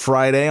 what would a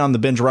Friday on the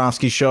Ben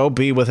Joravsky Show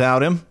be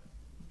without him?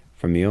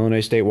 From the Illinois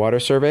State Water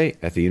Survey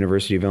at the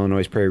University of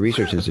Illinois Prairie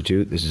Research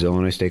Institute, this is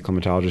Illinois State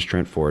climatologist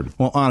Trent Ford.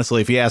 Well,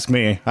 honestly, if you ask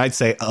me, I'd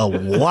say a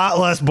lot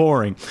less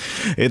boring.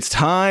 It's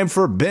time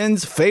for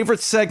Ben's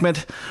favorite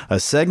segment, a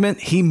segment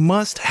he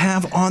must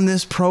have on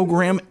this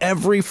program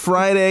every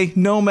Friday,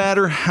 no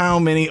matter how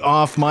many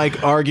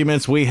off-mic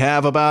arguments we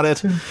have about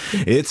it.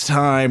 It's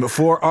time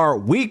for our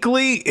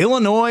weekly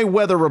Illinois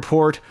weather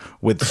report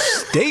with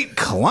state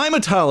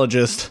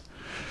climatologist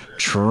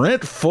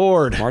Trent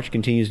Ford. March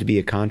continues to be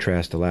a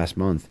contrast to last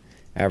month.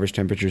 Average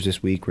temperatures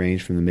this week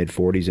range from the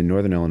mid-40s in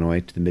northern Illinois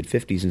to the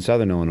mid-50s in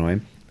southern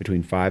Illinois,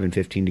 between 5 and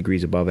 15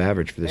 degrees above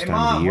average for this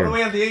time of the year. What do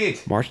we have to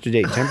eat?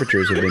 March-to-date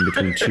temperatures have been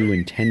between 2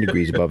 and 10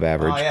 degrees above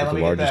average, with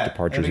the largest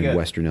departures in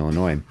western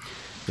Illinois.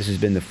 This has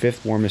been the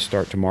fifth warmest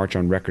start to March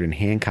on record in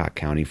Hancock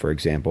County, for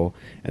example,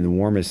 and the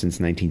warmest since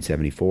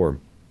 1974.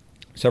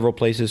 Several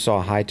places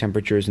saw high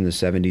temperatures in the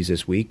 70s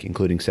this week,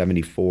 including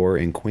 74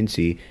 in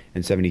Quincy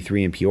and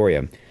 73 in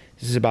Peoria.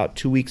 This is about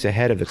 2 weeks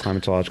ahead of the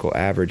climatological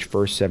average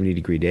first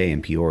 70-degree day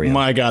in Peoria.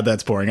 My God,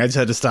 that's boring. I just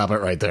had to stop it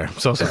right there.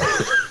 So sorry.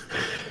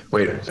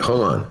 Wait,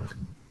 hold on.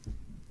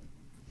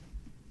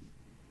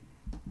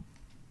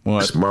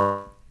 What?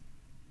 Smart.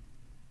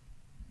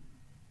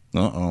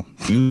 Uh-oh.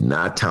 You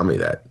not tell me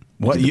that.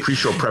 What? The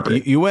pre-show prep.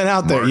 You went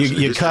out there.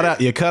 You cut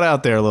out. You cut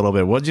out there a little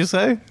bit. What'd you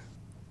say?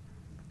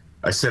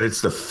 I said it's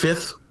the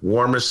fifth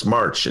warmest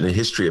March in the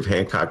history of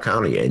Hancock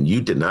County, and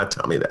you did not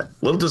tell me that. A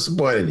little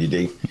disappointed, you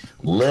D.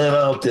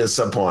 Little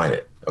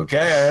disappointed. Okay,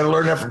 I had to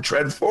learn that from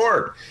Trent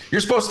Ford. You're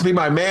supposed to be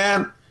my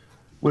man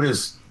with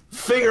his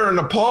finger on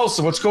the pulse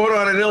of what's going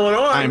on in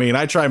Illinois. I mean,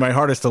 I try my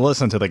hardest to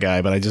listen to the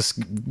guy, but I just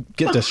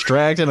get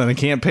distracted and I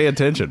can't pay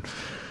attention.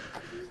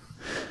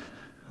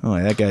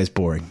 Oh, that guy's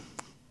boring.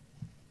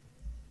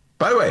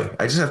 By the way,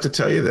 I just have to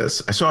tell you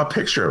this. I saw a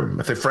picture of him.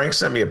 I think Frank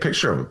sent me a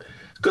picture of him.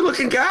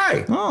 Good-looking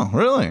guy. Oh,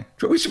 really?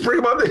 We should bring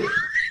him on the.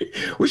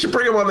 We should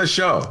bring him on the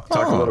show.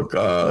 Talk a little.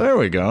 There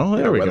we go.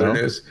 There we go.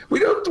 News. We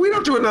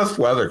don't do enough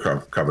weather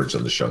coverage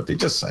on the show. They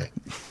just say.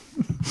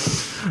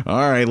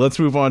 All right, let's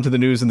move on to the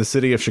news in the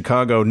city of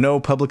Chicago.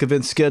 No public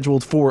events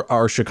scheduled for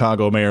our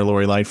Chicago Mayor,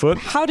 Lori Lightfoot.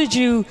 How did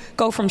you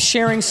go from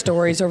sharing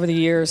stories over the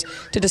years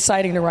to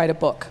deciding to write a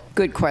book?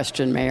 Good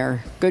question,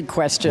 Mayor. Good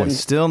question. Well,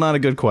 still not a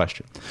good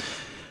question.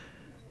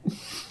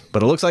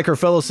 But it looks like her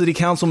fellow city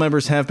council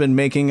members have been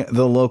making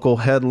the local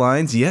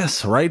headlines.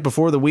 Yes, right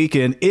before the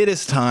weekend, it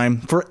is time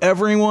for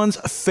everyone's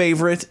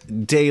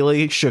favorite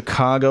daily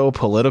Chicago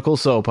political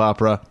soap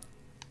opera.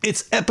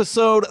 It's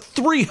episode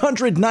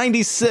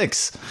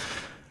 396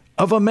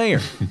 of A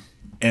Mayor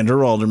and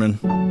Her Alderman.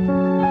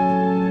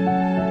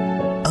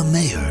 A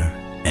mayor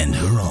and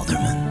her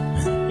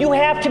alderman. You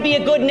have to be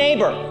a good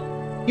neighbor.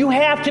 You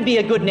have to be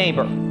a good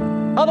neighbor.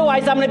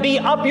 Otherwise, I'm going to be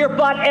up your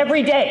butt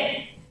every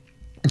day.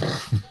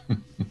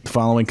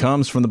 following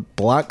comes from the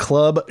Block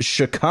Club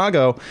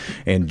Chicago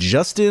and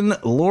Justin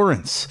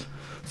Lawrence.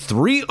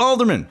 3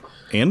 aldermen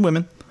and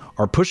women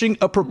are pushing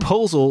a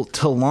proposal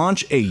to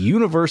launch a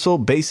universal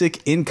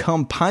basic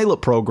income pilot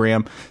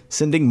program,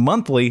 sending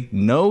monthly,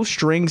 no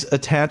strings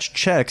attached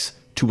checks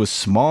to a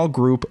small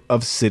group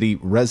of city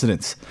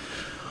residents.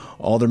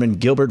 Alderman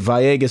Gilbert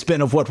Villegas,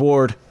 Ben of what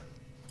ward?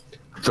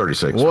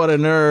 36. What a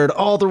nerd.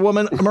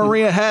 Alderwoman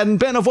Maria Haddon,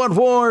 Ben of what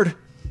ward?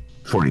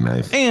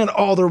 49th. And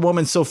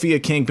Alderwoman Sophia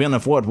King, Ben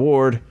of what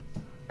ward?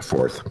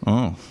 4th.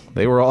 Oh,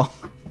 they were all...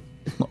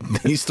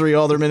 These 3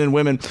 aldermen and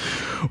women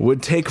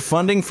would take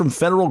funding from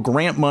federal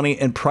grant money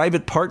and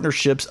private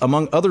partnerships,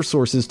 among other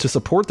sources, to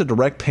support the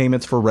direct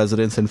payments for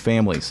residents and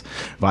families.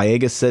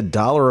 Villegas said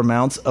dollar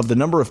amounts of the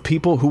number of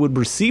people who would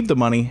receive the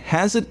money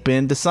hasn't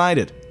been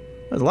decided.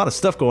 There's a lot of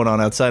stuff going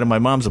on outside of my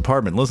mom's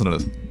apartment. Listen to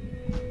this.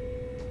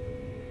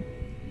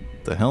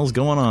 What the hell's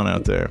going on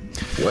out there?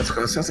 It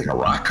sounds like a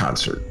rock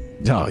concert.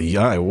 Oh,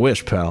 yeah, I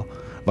wish, pal.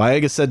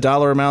 Villegas said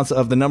dollar amounts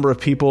of the number of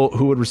people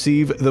who would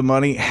receive the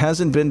money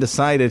hasn't been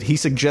decided. He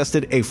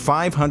suggested a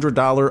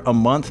 $500 a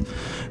month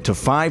to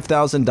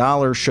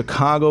 $5,000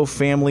 Chicago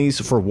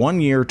families for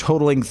 1 year,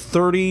 totaling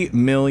 $30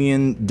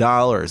 million.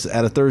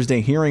 At a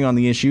Thursday hearing on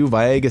the issue,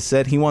 Villegas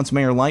said he wants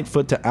Mayor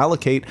Lightfoot to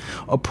allocate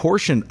a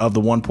portion of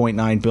the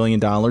 $1.9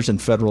 billion in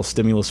federal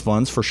stimulus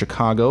funds for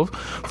Chicago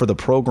for the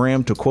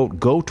program to, quote,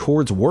 go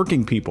towards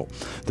working people,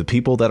 the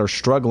people that are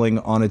struggling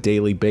on a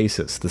daily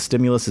basis. The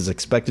stimulus is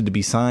expected to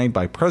be signed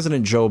by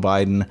President Joe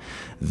Biden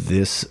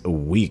this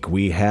week.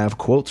 We have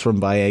quotes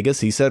from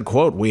Villegas. He said,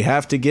 quote, we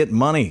have to get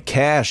money,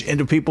 cash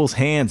into people's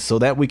hands so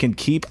that we can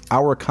keep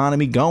our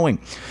economy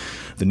going.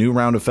 The new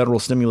round of federal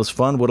stimulus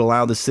fund would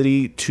allow the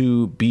city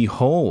to be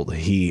bold,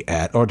 he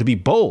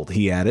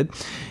added.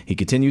 He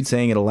continued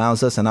saying it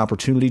allows us an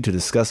opportunity to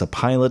discuss a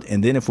pilot,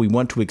 and then if we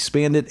want to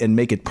expand it and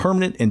make it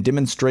permanent and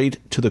demonstrate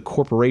to the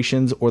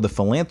corporations or the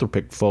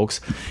philanthropic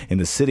folks in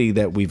the city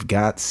that we've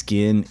got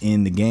skin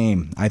in the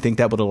game. I think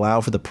that would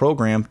allow for the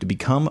program to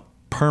become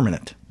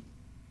permanent.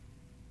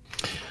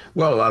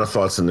 Well, a lot of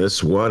thoughts on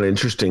this. One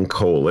interesting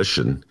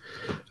coalition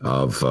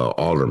of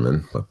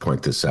aldermen. I'll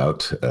point this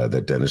out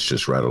that Dennis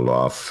just rattled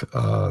off.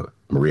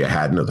 Maria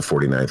Haddon of the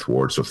 49th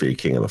Ward, Sophia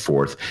King of the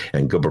 4th,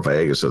 and Gilbert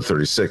Villegas of the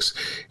 36th.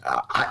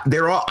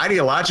 They're all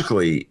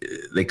ideologically,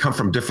 they come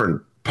from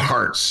different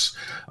parts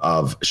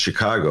of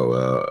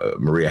Chicago.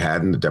 Maria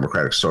Haddon, the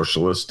Democratic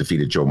Socialist,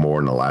 defeated Joe Moore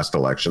in the last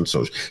election,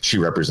 so she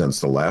represents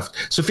the left.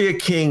 Sophia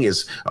King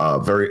is I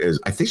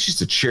think she's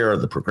the chair of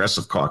the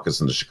Progressive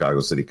Caucus in the Chicago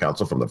City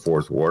Council from the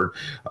 4th Ward,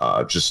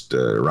 just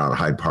around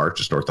Hyde Park,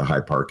 just north of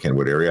Hyde Park,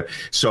 Kenwood area.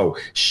 So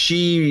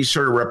she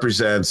sort of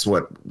represents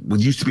what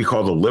used to be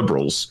called the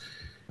liberals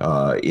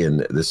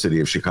in the city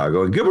of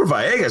Chicago. And Gilbert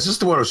Villegas, this is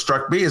the one who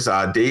struck me as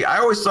odd. I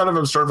always thought of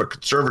him sort of a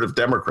conservative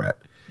Democrat.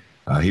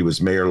 He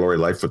was Mayor Lori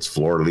Lightfoot's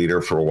floor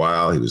leader for a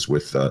while. He was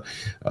with,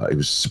 he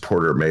was a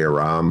supporter of Mayor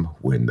Rahm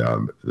when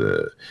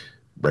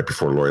right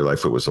before Lori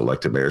Lightfoot was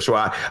elected mayor. So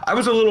I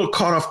was a little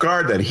caught off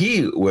guard that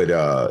he would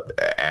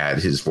add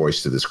his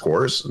voice to this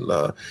chorus. And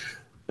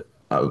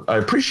I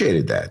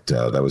appreciated that.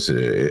 That was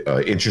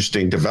an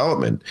interesting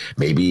development.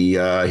 Maybe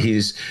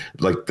he's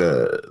like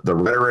the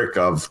rhetoric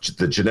of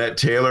the Jeanette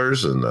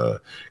Taylors and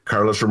the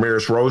Carlos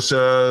Ramirez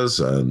Rosas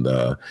and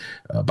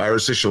Byron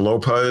Sisha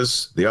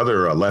Lopez, the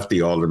other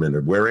lefty aldermen,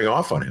 are wearing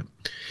off on him.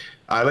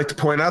 I'd like to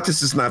point out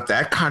this is not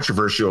that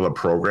controversial a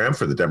program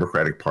for the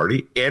Democratic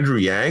Party. Andrew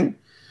Yang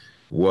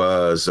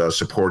was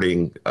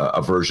supporting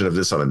a version of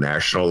this on a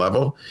national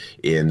level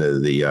in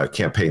the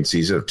campaign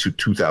season of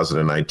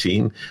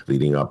 2019,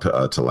 leading up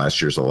to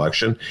last year's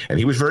election. And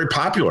he was very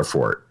popular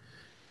for it.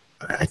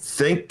 I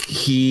think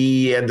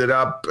he ended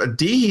up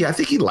I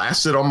think he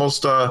lasted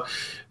almost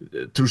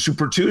through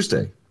Super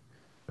Tuesday.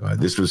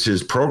 This was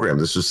his program.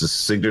 This was his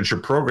signature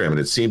program. And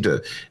it seemed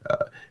to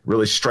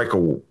really strike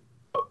a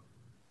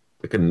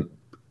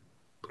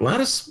lot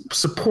of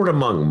support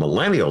among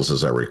millennials,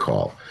 as I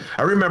recall.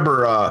 I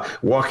remember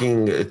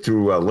walking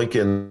through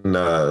Lincoln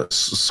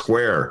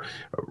Square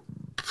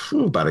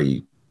about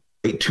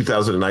late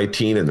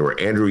 2019, and there were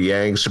Andrew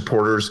Yang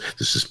supporters.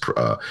 This is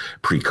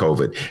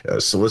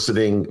pre-COVID,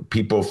 soliciting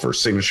people for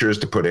signatures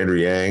to put Andrew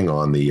Yang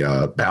on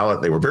the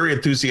ballot. They were very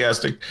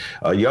enthusiastic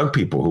young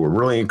people who were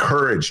really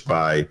encouraged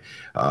by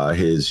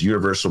his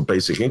universal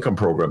basic income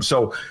program.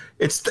 So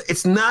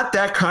it's not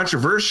that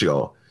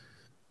controversial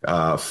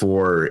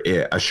for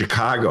a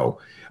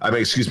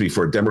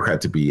for a Democrat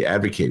to be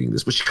advocating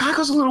this. But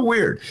Chicago's a little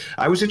weird.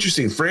 I was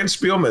interested. Fran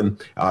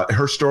Spielman,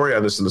 her story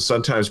on this in the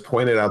Sun-Times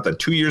pointed out that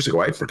 2 years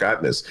ago, I'd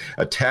forgotten this,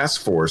 a task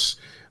force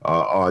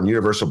on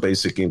universal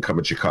basic income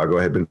in Chicago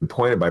had been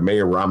appointed by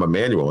Mayor Rahm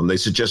Emanuel, and they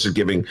suggested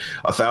giving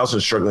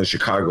 1,000 struggling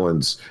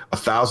Chicagoans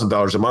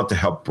 $1,000 a month to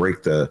help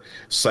break the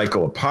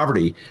cycle of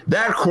poverty.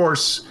 That, of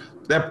course,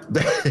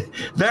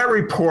 that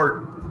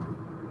report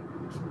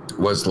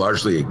was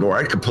largely ignored.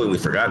 I'd completely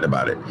forgotten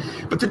about it.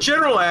 But the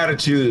general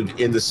attitude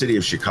in the city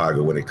of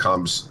Chicago when it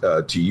comes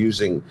to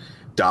using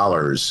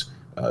dollars,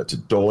 to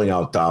doling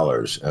out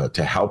dollars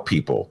to help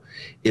people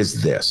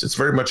is this. It's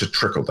very much a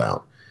trickle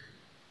down.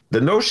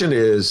 the notion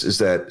is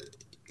that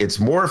it's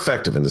more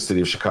effective in the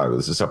city of Chicago.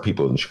 This is how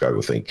people in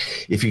Chicago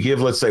think. If you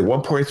give, let's say,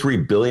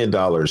 $1.3 billion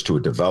to a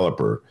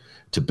developer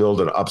to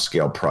build an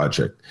upscale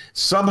project,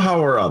 somehow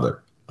or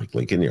other, like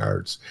Lincoln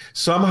Yards,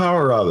 somehow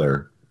or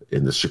other,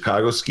 in the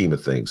Chicago scheme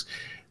of things,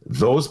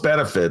 those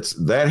benefits,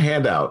 that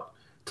handout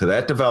to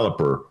that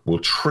developer will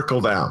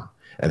trickle down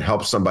and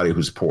help somebody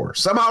who's poor.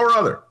 Somehow or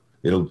other,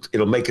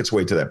 it'll make its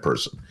way to that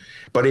person.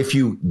 But if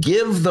you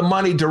give the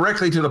money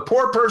directly to the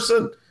poor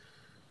person,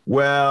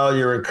 well,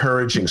 you're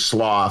encouraging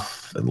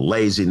sloth and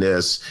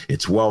laziness.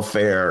 It's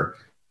welfare.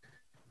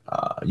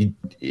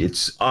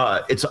 It's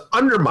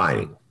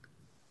undermining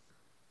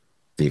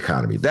the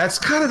economy. That's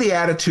kind of the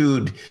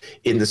attitude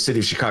in the city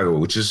of Chicago,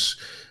 which is,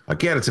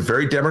 again, it's a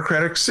very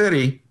Democratic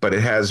city, but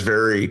it has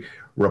very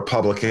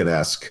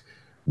Republican-esque,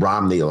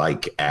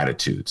 Romney-like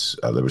attitudes.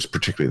 That was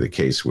particularly the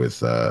case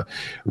with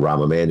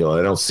Rahm Emanuel.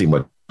 I don't see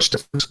much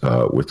difference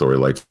with Lori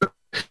Lightfoot.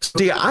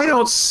 See, I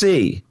don't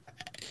see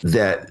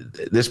that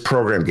this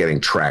program getting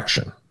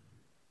traction,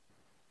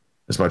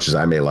 as much as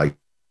I may like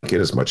it,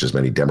 as much as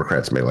many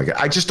Democrats may like it.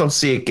 I just don't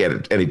see it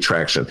get any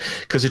traction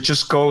because it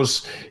just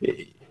goes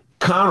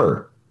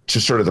counter to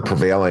sort of the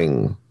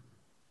prevailing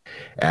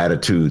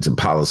attitudes and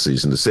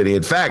policies in the city.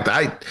 In fact,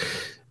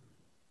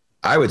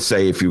 I would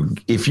say if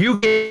you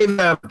gave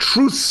them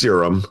truth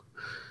serum,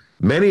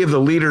 many of the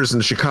leaders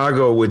in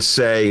Chicago would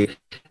say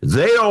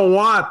they don't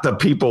want the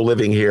people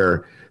living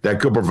here that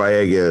Cooper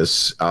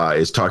Villegas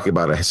is talking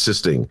about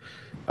assisting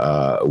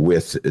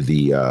with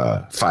the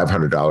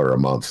 $500 a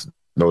month,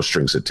 no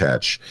strings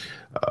attached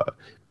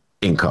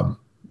income.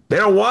 They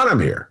don't want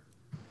them here.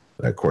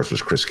 That, of course,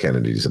 was Chris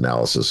Kennedy's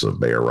analysis of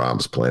Mayor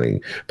Rahm's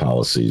planning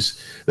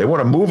policies. They want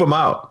to move them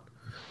out.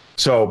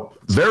 So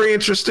very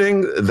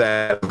interesting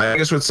that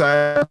Villegas would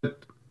say,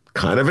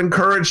 kind of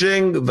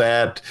encouraging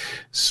that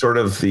sort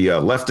of the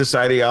leftist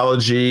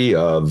ideology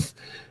of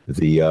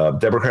the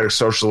Democratic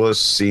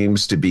Socialists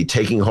seems to be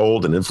taking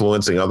hold and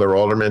influencing other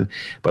aldermen.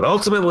 But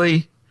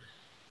ultimately,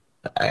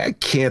 I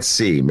can't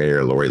see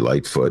Mayor Lori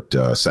Lightfoot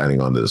signing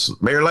on this.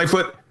 Mayor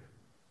Lightfoot,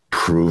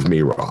 prove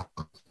me wrong.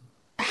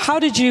 How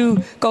did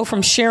you go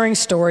from sharing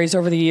stories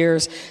over the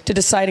years to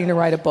deciding to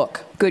write a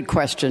book? Good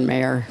question,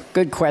 Mayor.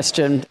 Good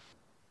question.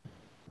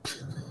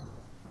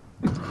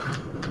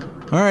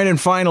 All right,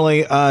 and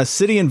finally,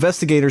 city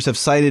investigators have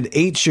cited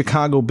 8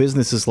 Chicago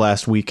businesses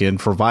last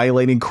weekend for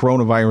violating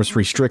coronavirus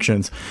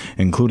restrictions,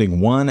 including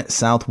one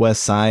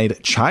Southwest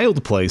Side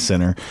child play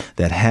center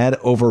that had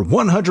over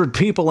 100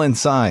 people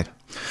inside.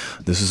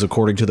 This is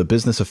according to the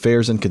Business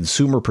Affairs and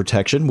Consumer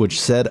Protection, which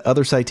said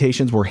other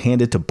citations were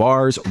handed to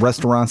bars,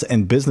 restaurants,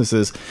 and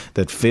businesses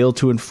that failed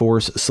to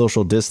enforce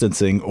social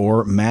distancing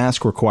or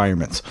mask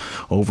requirements.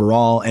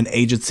 Overall, an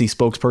agency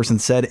spokesperson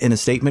said in a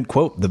statement,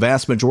 quote, "The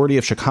vast majority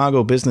of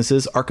Chicago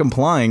businesses are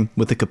complying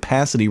with the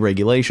capacity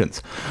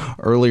regulations."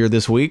 Earlier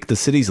this week, the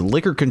city's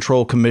liquor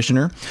control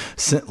commissioner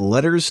sent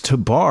letters to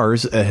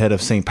bars ahead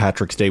of St.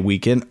 Patrick's Day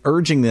weekend,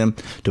 urging them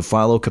to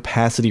follow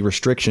capacity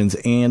restrictions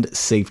and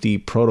safety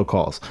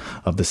protocols.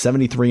 Of the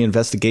 73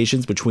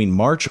 investigations between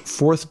March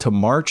 4th to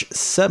March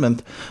 7th,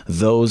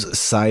 those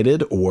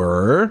cited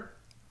were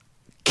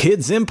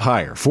Kids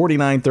Empire,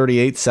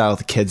 4938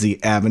 South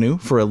Kedzie Avenue,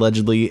 for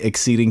allegedly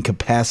exceeding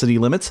capacity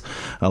limits,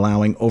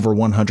 allowing over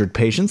 100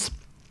 patients.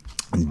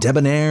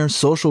 Debonair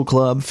Social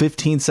Club,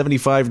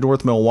 1575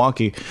 North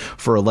Milwaukee,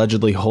 for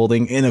allegedly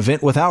holding an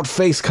event without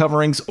face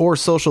coverings or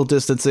social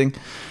distancing.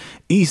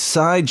 East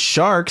Side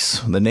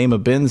Sharks, the name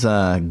of Ben's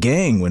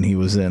gang when he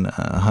was in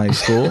high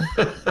school.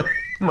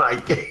 My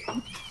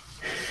gang.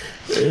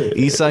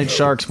 East Side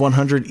Sharks,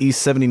 100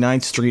 East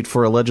 79th Street,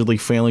 for allegedly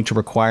failing to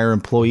require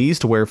employees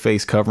to wear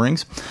face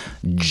coverings.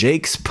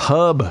 Jake's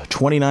Pub,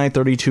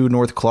 2932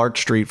 North Clark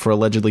Street, for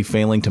allegedly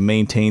failing to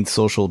maintain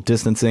social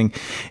distancing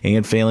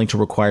and failing to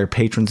require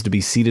patrons to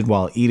be seated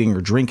while eating or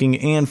drinking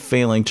and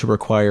failing to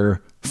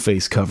require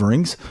face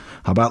coverings.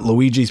 How about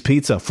Luigi's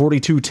Pizza,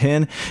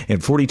 4210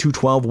 and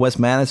 4212 West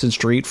Madison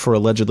Street, for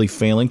allegedly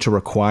failing to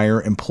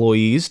require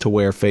employees to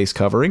wear face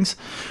coverings.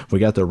 We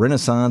got the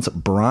Renaissance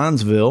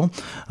Bronzeville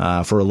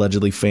for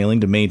allegedly failing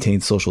to maintain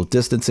social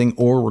distancing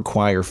or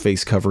require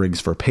face coverings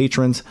for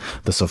patrons.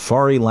 The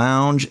Safari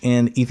Lounge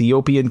and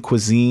Ethiopian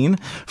Cuisine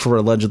for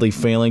allegedly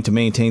failing to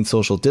maintain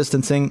social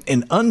distancing.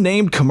 An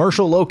unnamed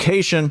commercial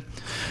location,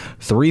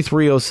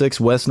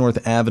 3306 West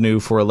North Avenue,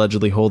 for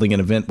allegedly holding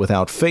an event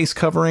without face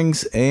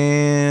coverings.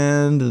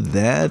 And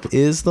that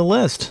is the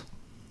list.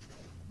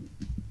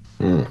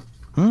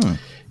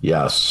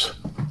 Yes.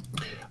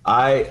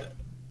 I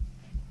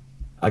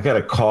got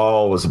a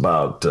call, was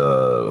about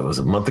was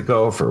a month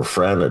ago, for a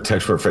friend, a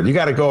text from a friend. You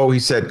got to go. He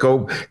said,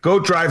 go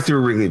drive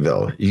through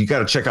Wrigleyville. You got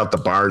to check out the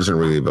bars in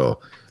Wrigleyville.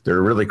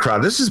 They're really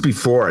crowded. This is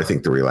before, I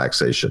think, the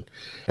relaxation.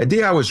 And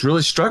I was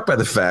really struck by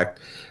the fact,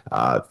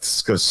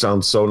 it's going to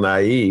sound so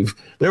naive,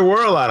 there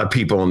were a lot of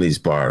people in these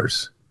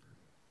bars.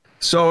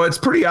 So it's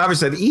pretty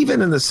obvious that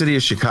even in the city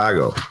of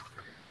Chicago,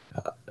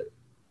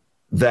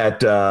 that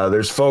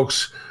there's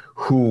folks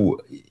who,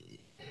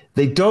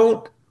 they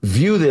don't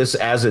view this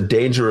as a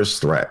dangerous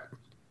threat.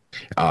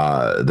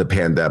 the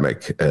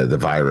pandemic, the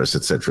virus,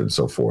 et cetera, and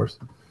so forth.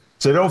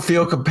 So they don't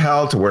feel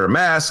compelled to wear a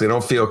mask. They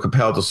don't feel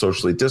compelled to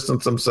socially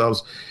distance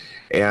themselves.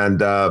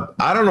 And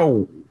I don't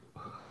know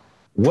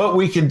what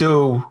we can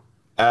do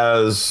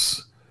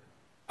as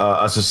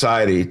a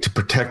society to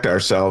protect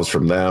ourselves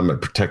from them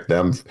and protect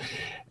them.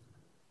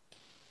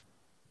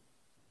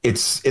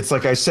 It's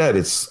like I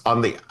said,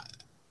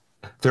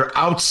 they're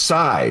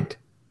outside.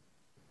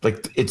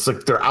 It's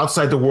like they're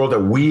outside the world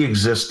that we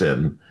exist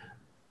in.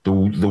 The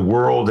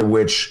world in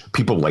which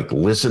people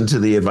listen to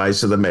the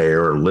advice of the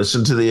mayor or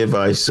listen to the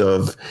advice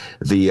of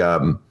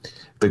the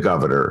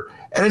governor.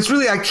 And it's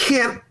really, I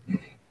can't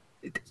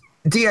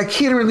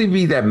really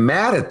be that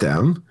mad at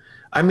them.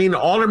 I mean,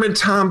 Alderman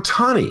Tom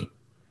Tunney,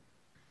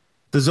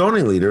 the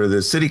zoning leader of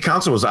the city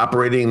council, was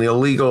operating the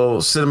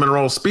illegal cinnamon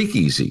roll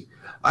speakeasy.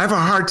 I have a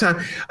hard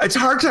time. It's a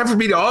hard time for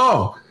me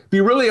to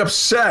be really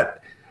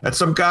upset at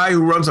some guy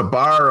who runs a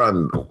bar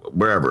on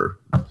wherever,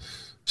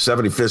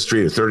 75th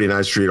Street or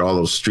 39th Street, all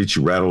those streets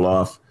you rattled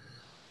off,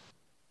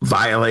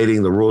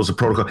 violating the rules of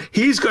protocol.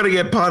 He's going to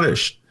get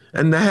punished.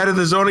 And the head of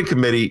the zoning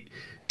committee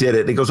did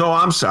it. And he goes, "Oh,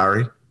 I'm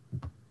sorry."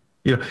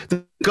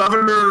 The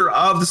governor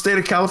of the state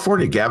of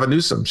California, Gavin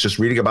Newsom, just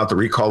reading about the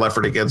recall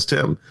effort against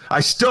him.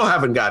 I still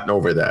haven't gotten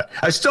over that.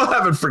 I still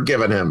haven't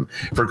forgiven him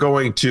for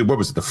going to,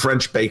 the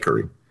French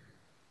bakery.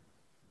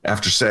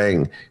 After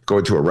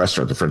going to a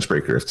restaurant, the French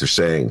bakery, after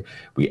saying,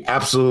 we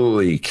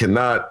absolutely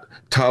cannot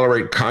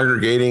tolerate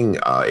congregating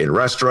in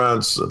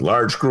restaurants, in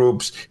large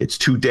groups. It's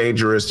too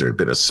dangerous. There had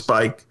been a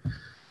spike.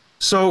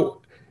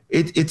 So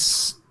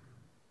it's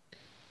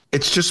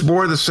just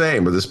more of the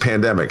same with this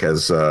pandemic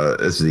as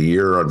the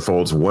year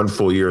unfolds. One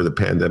full year of the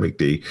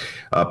pandemic,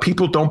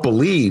 people don't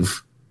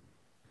believe.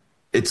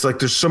 It's like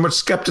there's so much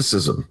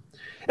skepticism.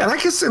 And I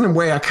guess in a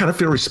way, I kind of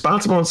feel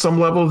responsible on some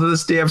level to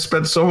this day. I've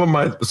spent so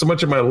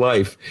much of my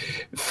life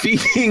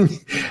feeding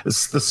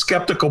the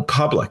skeptical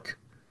public.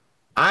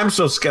 I'm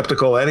so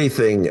skeptical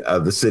anything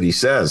the city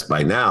says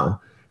by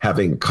now,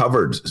 having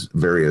covered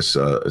various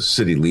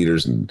city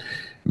leaders and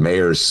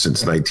mayors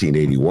since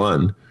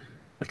 1981.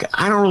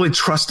 I don't really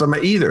trust them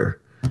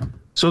either.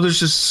 So there's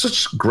just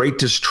such great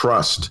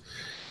distrust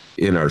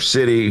in our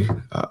city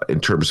in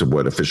terms of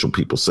what official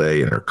people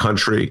say in our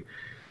country.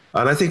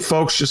 And I think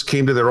folks just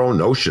came to their own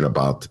notion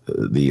about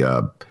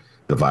the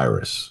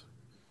virus.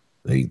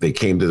 They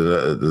came to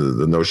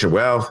the notion,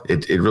 well,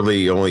 it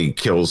really only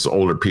kills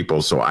older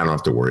people, so I don't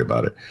have to worry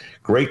about it.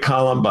 Great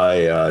column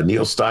by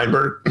Neil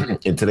Steinberg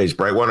in today's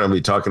Bright One. I'm going to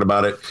be talking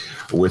about it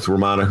with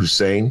Rummana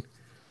Hussain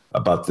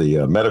about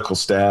the medical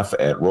staff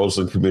at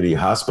Roseland Community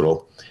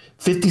Hospital.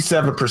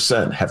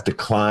 57% have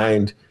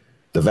declined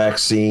the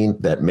vaccine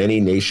that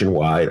many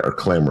nationwide are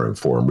clamoring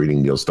for. I'm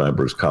reading Neil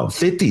Steinberg's column.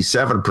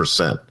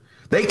 57%.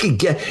 They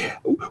could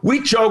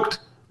we joked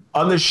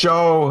on the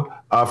show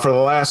for the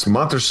last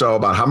month or so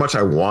about how much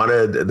I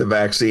wanted the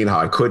vaccine, how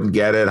I couldn't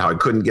get it, how I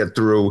couldn't get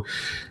through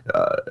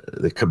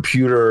the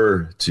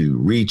computer to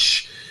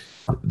reach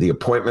the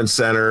appointment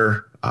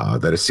center,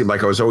 that it seemed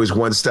like I was always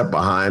one step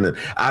behind. And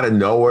out of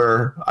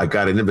nowhere, I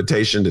got an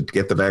invitation to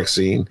get the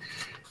vaccine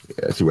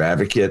through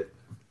Advocate,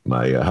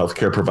 my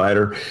healthcare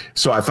provider.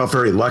 So I felt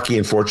very lucky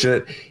and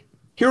fortunate.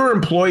 Here are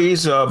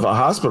employees of a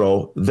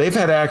hospital. They've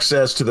had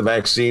access to the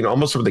vaccine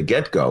almost from the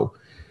get-go.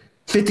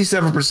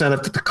 57%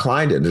 have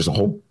declined it. There's a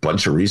whole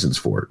bunch of reasons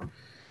for it.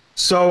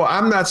 So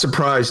I'm not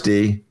surprised,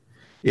 D.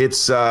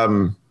 It's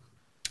a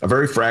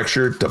very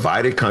fractured,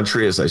 divided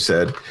country, as I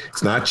said.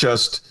 It's not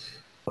just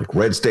like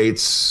red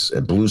states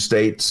and blue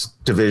states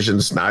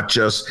divisions, not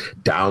just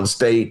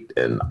downstate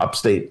and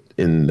upstate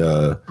in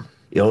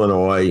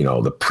Illinois,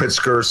 the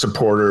Pritzker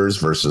supporters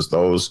versus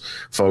those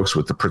folks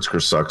with the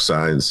Pritzker suck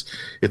signs.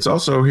 It's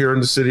also here in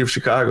the city of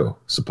Chicago,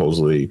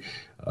 supposedly,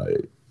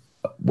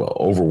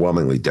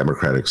 overwhelmingly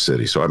Democratic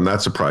city. So I'm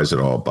not surprised at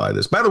all by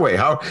this. By the way,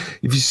 have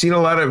you seen a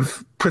lot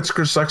of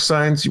Pritzker suck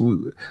signs?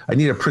 I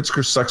need a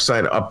Pritzker suck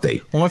sign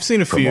update. Well, I've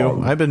seen a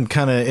few. I've been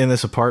kind of in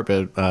this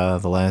apartment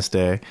the last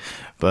day,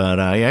 but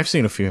yeah, I've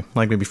seen a few,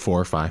 like maybe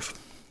 4 or 5.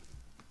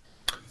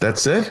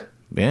 That's it?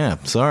 Yeah,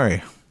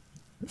 sorry.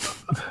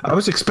 I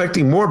was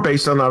expecting more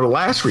based on our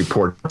last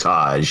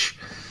reportage.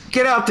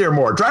 Get out there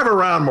more. Drive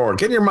around more.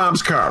 Get in your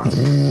mom's car.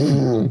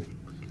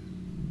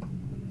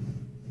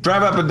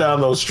 Drive up and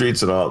down those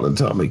streets and all, and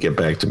tell me, get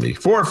back to me.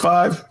 4 or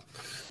 5?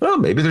 Well,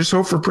 maybe there's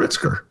hope for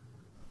Pritzker.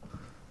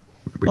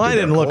 Well, I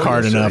didn't look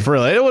hard enough,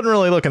 really. It wasn't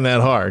really looking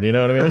that hard, you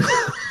know what I mean?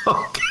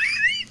 Okay.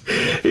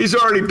 He's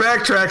already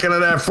backtracking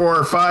on that 4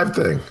 or 5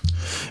 thing.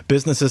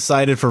 Businesses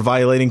cited for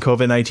violating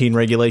COVID-19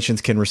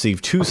 regulations can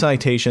receive 2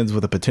 citations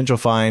with a potential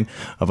fine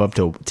of up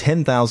to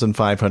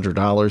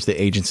 $10,500,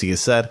 the agency has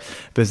said.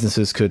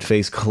 Businesses could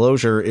face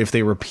closure if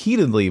they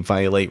repeatedly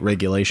violate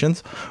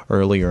regulations.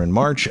 Earlier in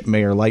March,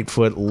 Mayor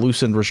Lightfoot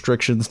loosened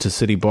restrictions to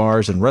city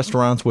bars and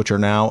restaurants, which are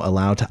now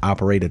allowed to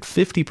operate at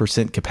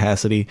 50%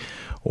 capacity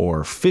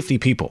or 50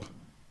 people,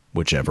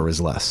 whichever is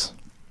less.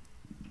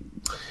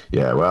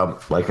 Yeah, well,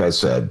 like I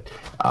said,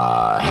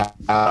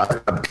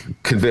 I'm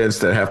convinced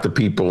that half the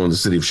people in the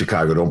city of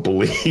Chicago don't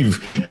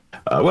believe,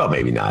 well,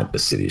 maybe not the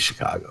city of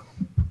Chicago,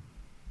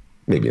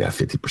 maybe not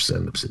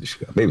 50% of the city of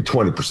Chicago, maybe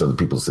 20% of the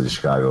people in the city of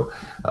Chicago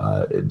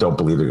don't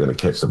believe they're going to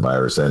catch the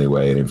virus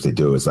anyway. And if they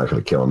do, it's not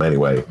going to kill them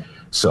anyway.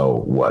 So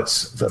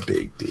what's the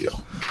big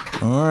deal?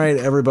 All right,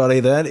 everybody,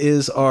 that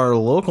is our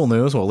local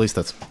news. Well, at least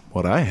that's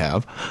what I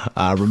have.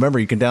 Remember,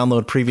 you can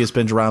download previous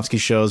Ben Joravsky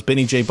shows,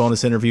 Benny J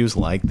bonus interviews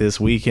like this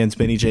weekend's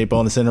Benny J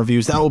bonus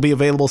interviews. That will be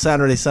available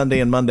Saturday,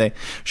 Sunday, and Monday,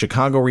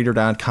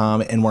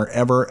 chicagoreader.com, and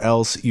wherever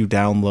else you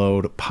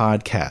download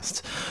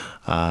podcasts.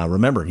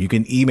 Remember, you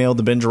can email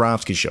the Ben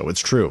Joravsky Show.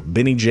 It's true.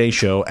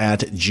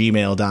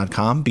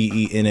 BennyJShow@gmail.com.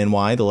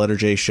 BENNY, the letter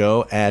J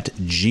Show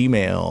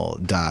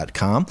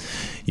 @gmail.com.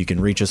 You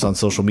can reach us on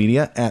social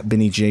media at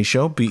Benny J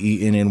Show,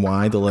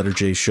 BENNY, the letter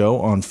J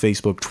Show, on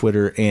Facebook,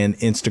 Twitter, and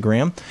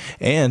Instagram.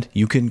 And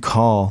you can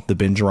call the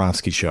Ben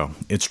Joravsky Show.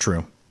 It's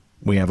true.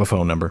 We have a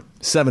phone number,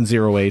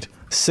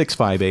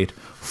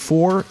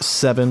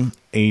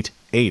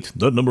 708-658-4788.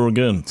 That number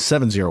again,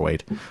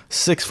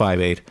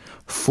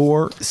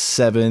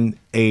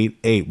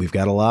 708-658-4788. We've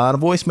got a lot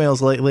of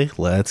voicemails lately.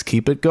 Let's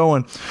keep it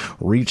going.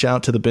 Reach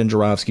out to the Ben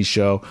Joravsky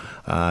Show.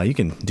 You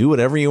can do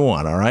whatever you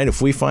want, all right? If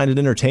we find it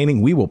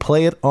entertaining, we will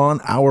play it on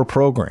our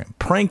program.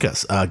 Prank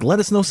us. Let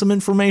us know some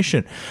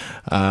information.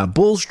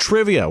 Bulls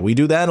Trivia. We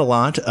do that a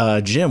lot.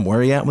 Jim, where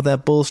are you at with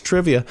that Bulls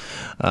Trivia?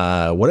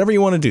 Whatever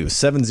you want to do,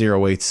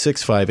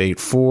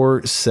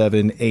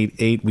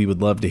 708-658-4788. We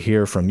would love to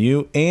hear from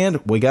you.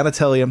 And we got to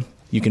tell you,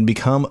 you can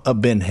become a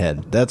Ben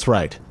head. That's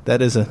right.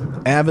 That is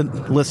an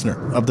avid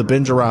listener of the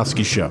Ben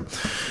Joravsky Show.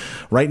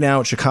 Right now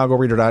at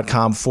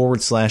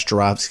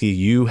chicagoreader.com/Joravsky,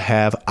 you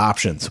have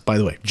options. By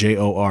the way,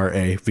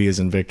 JORA, V as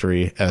in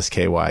victory,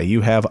 SKY.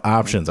 You have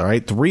options, all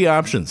right? 3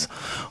 options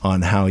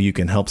on how you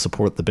can help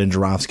support the Ben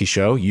Joravsky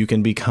Show. You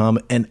can become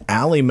an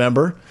Alley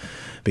member.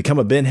 Become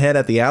a Ben head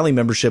at the Alley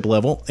membership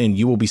level, and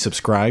you will be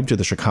subscribed to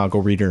the Chicago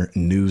Reader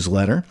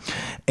newsletter.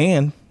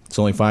 And it's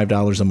only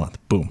 $5 a month.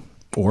 Boom.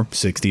 Or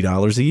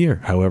 $60 a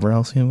year, however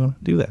else you want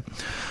to do that.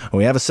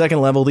 We have a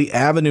second level, the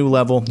Avenue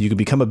level. You can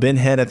become a Ben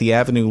head at the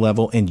Avenue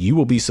level, and you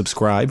will be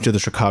subscribed to the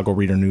Chicago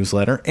Reader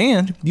newsletter,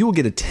 and you will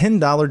get a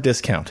 $10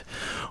 discount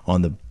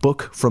on the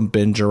book from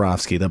Ben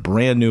Joravsky, the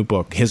brand new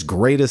book, his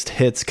greatest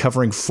hits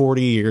covering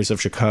 40 years of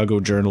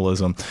Chicago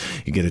journalism.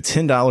 You get a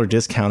 $10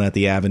 discount at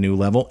the Avenue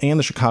level and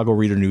the Chicago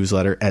Reader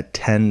newsletter at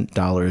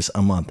 $10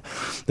 a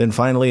month. Then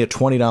finally, at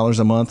 $20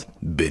 a month,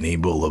 Benny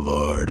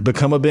Boulevard.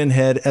 Become a Ben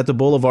head at the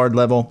Boulevard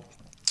level,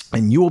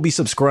 and you will be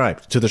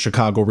subscribed to the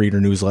Chicago Reader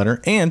newsletter,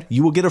 and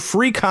you will get a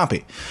free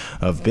copy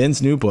of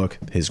Ben's new book,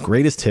 his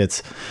greatest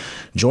hits.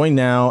 Join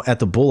now at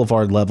the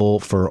Boulevard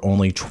level for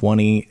only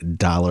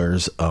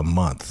 $20 a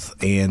month.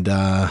 And,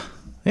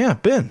 yeah,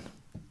 Ben,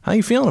 how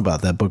you feeling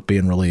about that book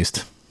being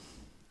released?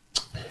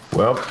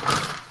 Well,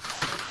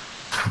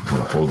 I'm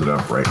going to hold it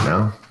up right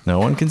now. No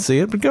one can see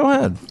it, but go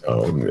ahead.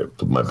 Oh,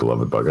 my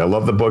beloved book. I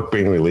love the book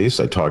being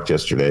released. I talked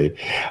yesterday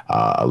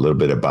a little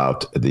bit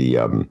about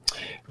the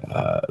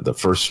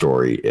first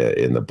story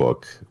in the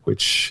book,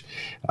 which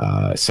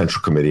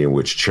Central Committee in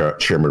which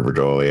Chairman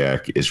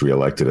Verdoliak is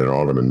reelected and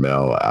Alderman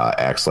Mell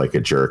acts like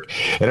a jerk.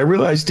 And I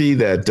realized, Dee,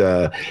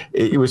 that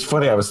it was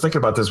funny. I was thinking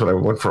about this when I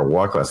went for a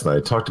walk last night. I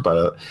talked about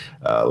it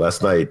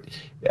last night.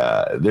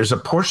 There's a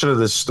portion of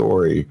this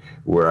story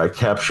where I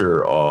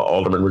capture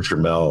Alderman Richard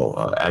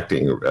Mell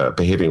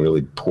behaving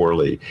really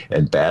poorly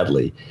and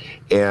badly.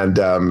 And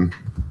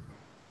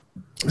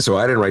so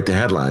I didn't write the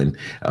headline,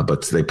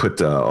 but they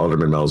put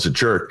Alderman Mell as a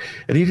jerk.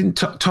 And he didn't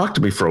talk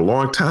to me for a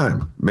long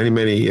time.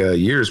 Many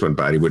years went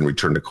by. He wouldn't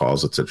return the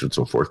calls, et cetera, and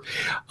so forth.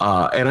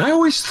 And I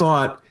always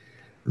thought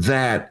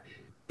that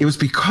it was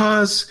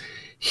because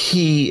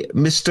he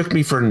mistook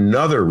me for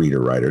another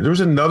reader writer. There was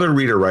another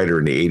reader writer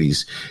in the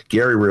 80s,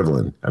 Gary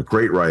Rivlin, a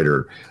great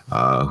writer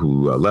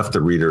who left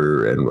the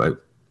Reader, and I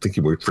think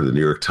he worked for the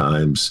New York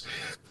Times.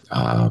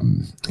 I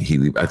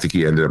think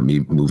he ended up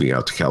moving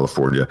out to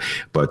California,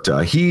 but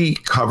he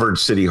covered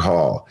City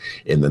Hall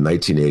in the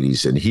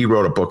 1980s, and he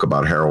wrote a book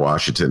about Harold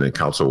Washington and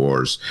Council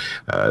Wars.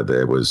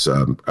 There was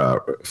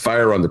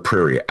Fire on the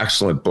Prairie,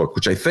 excellent book,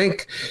 which I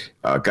think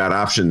got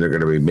optioned. They're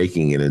going to be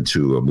making it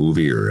into a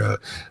movie or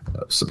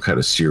some kind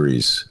of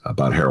series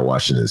about Harold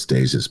Washington's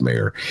days as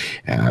mayor.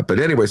 But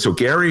anyway, so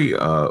Gary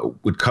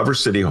would cover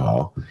City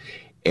Hall,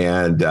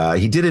 and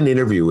he did an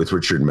interview with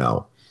Richard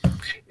Mell,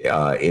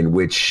 in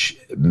which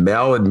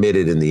Mell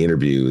admitted in the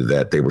interview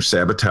that they were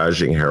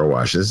sabotaging Harold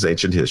Washington. This is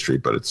ancient history,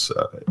 but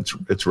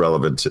it's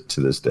relevant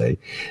to this day.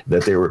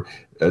 That they were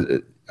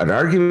an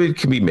argument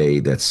can be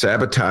made that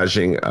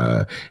sabotaging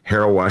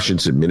Harold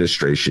Washington's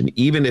administration,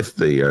 even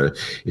if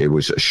it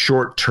was a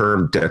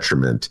short-term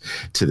detriment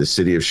to the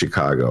city of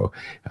Chicago.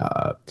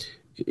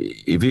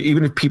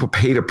 Even if people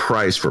paid a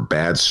price for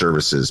bad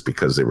services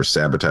because they were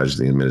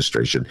sabotaging the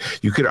administration,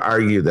 you could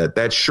argue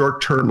that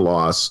short-term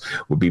loss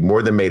would be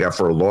more than made up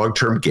for a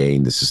long-term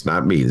gain. This is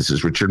not me. This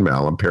is Richard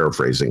Mell. I'm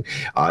paraphrasing.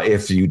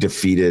 If you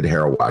defeated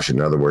Harold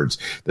Washington. In other words,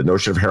 the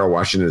notion of Harold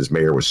Washington as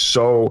mayor was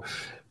so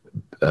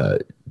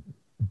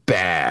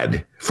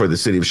bad for the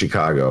city of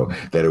Chicago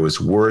that it was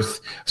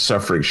worth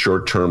suffering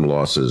short-term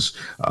losses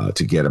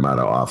to get him out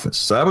of office.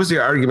 So that was the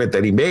argument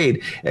that he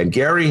made, and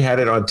Gary had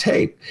it on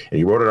tape, and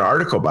he wrote an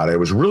article about it. It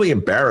was really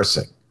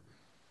embarrassing.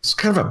 It's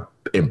kind of an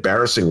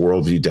embarrassing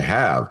worldview to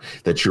have,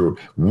 that you're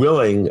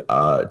willing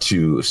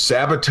to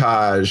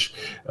sabotage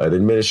an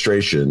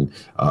administration,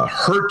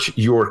 hurt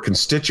your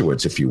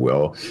constituents, if you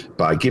will,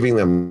 by giving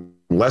them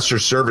lesser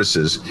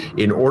services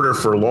in order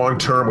for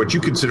long-term, what you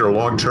consider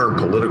long-term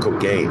political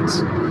gains.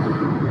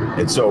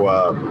 And so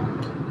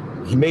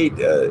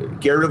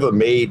Gary Rivlin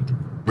made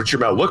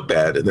Richard Mell look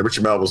bad, and then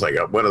Richard Mell was like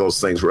one of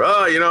those things where,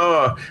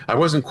 I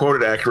wasn't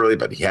quoted accurately,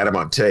 but he had him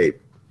on tape.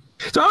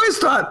 So I always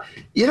thought,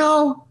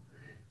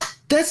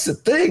 that's the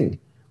thing.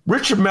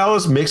 Richard Mell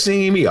is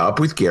mixing me up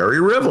with Gary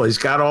Rivlin. He's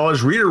got all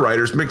his reader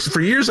writers mixed.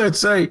 For years, I'd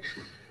say,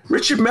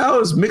 Richard Mell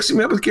is mixing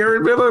me up with Gary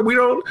Rivlin. We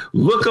don't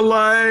look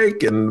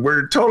alike, and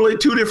we're totally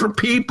two different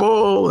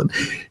people. And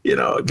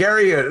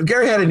Gary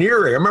had an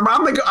earring. I remember,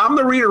 I'm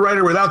the reader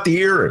writer without the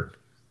earring.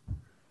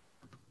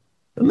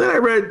 And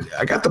then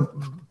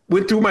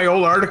went through my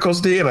old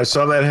articles today, and I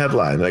saw that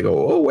headline. And I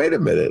go, oh, wait a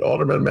minute,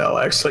 Alderman Mell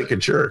acts like a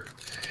jerk.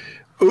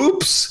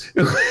 Oops.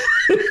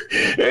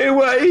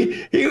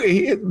 Anyway,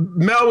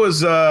 Mel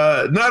was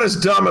not as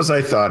dumb as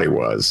I thought he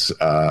was.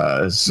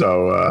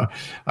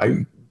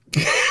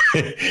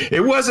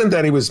 It wasn't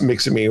that he was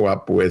mixing me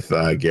up with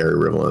Gary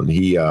Rivlin.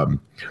 He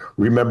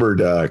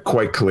remembered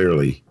quite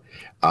clearly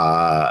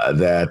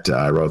that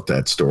I wrote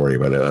that story.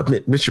 But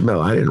Mr.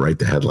 Mel, I didn't write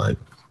the headline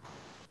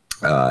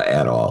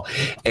at all.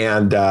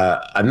 And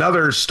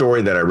another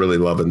story that I really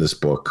love in this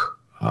book,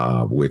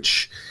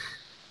 which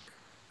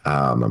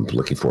I'm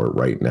looking for it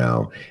right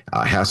now,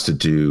 has to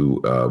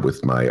do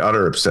with my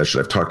utter obsession.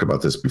 I've talked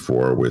about this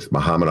before with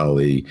Muhammad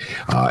Ali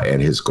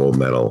and his gold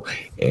medal.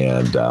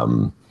 And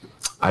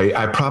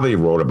I probably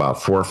wrote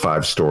about 4 or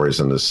 5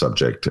 stories on this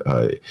subject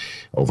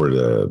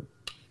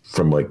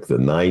from like the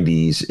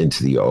 90s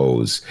into the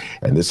O's.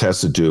 And this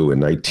has to do in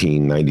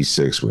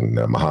 1996 when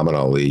Muhammad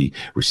Ali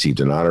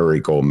received an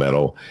honorary gold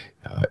medal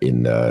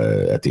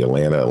at the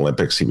Atlanta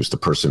Olympics. He was the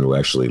person who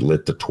actually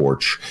lit the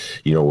torch,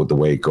 with the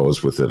way it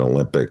goes with an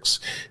Olympics.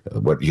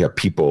 What you have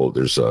people,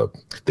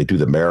 they do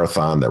the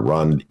marathon that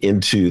run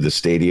into the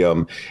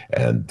stadium,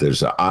 and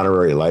there's an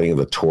honorary lighting of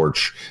the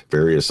torch.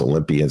 Various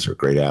Olympians or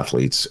great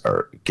athletes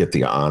get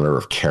the honor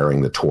of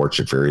carrying the torch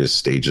at various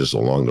stages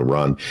along the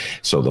run.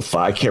 So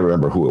I can't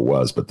remember who it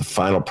was, but the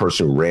final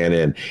person who ran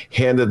in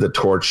handed the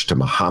torch to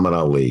Muhammad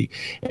Ali,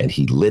 and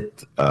he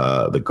lit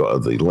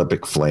the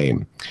Olympic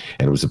flame.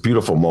 And it was a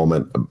beautiful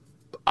moment.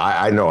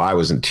 I know I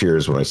was in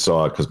tears when I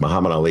saw it because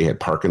Muhammad Ali had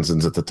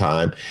Parkinson's at the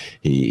time.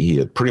 He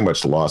had pretty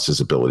much lost his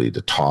ability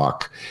to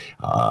talk,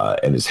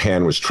 and his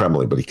hand was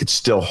trembling, but he could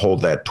still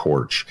hold that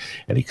torch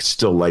and he could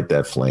still light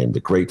that flame.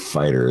 The great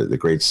fighter, the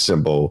great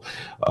symbol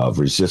of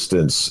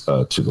resistance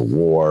to the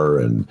war,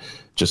 and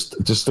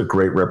just a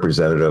great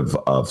representative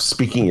of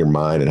speaking your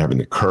mind and having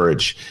the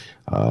courage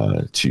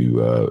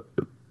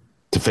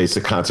to face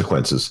the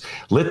consequences,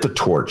 lit the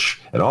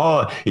torch. And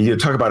you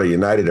talk about a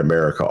united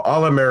America.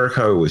 All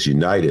America was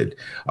united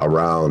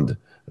around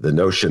the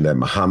notion that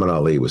Muhammad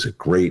Ali was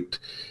was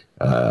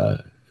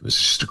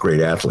just a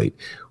great athlete.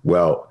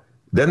 Well,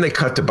 then they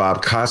cut to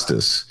Bob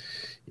Costas,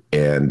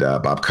 and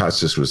Bob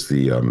Costas was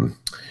he was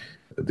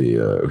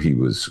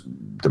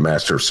the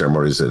master of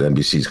ceremonies at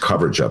NBC's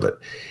coverage of it.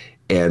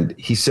 And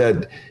he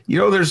said,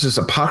 there's this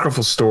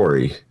apocryphal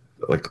story,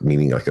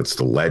 meaning it's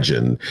the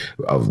legend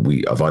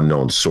of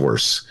unknown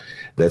source,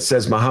 that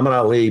says Muhammad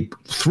Ali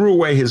threw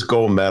away his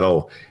gold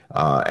medal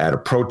at a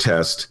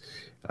protest.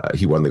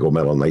 He won the gold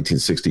medal in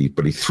 1960,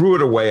 but he threw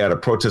it away at a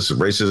protest of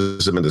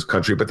racism in this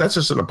country. But that's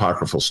just an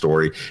apocryphal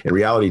story. In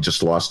reality, he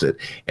just lost it.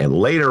 And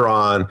later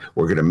on,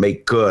 we're going to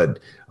make good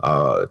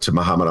to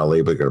Muhammad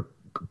Ali. We're going to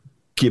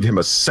give him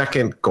a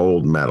second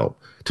gold medal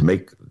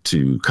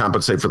to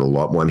compensate for the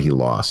one he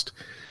lost.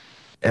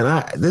 And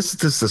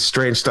this is the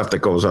strange stuff that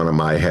goes on in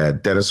my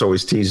head. Dennis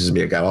always teases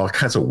me. I got all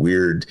kinds of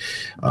weird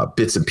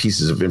bits and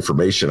pieces of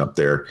information up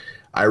there.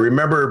 I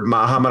remember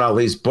Muhammad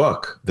Ali's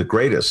book, The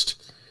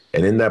Greatest.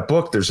 And in that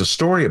book, there's a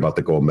story about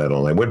the gold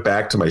medal. And I went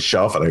back to my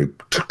shelf and I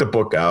took the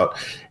book out.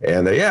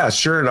 And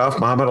sure enough,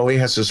 Muhammad Ali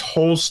has this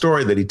whole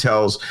story that he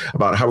tells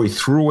about how he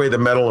threw away the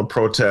medal in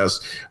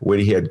protest when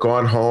he had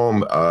gone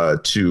home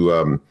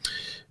to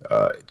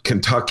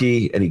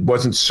Kentucky, and he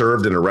wasn't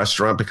served in a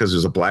restaurant because he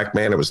was a black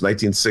man. It was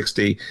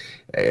 1960,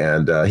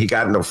 and he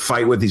got in a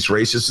fight with these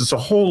racists. It's a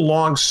whole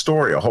long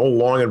story, a whole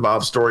long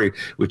involved story,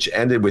 which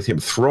ended with him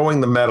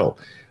throwing the medal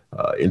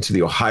into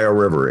the Ohio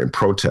River in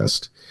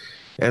protest.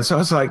 And so I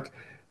was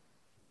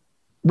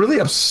really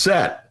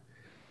upset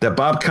that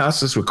Bob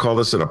Costas would call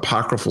this an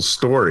apocryphal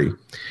story,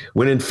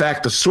 when in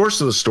fact the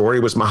source of the story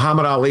was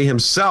Muhammad Ali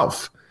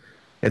himself.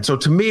 And so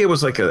to me, it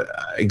was like an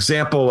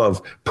example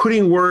of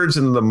putting words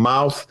in the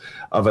mouth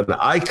of an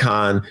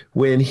icon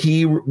when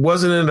he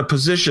wasn't in a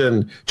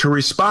position to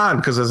respond.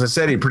 Because as I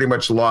said, he pretty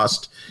much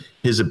lost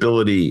his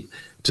ability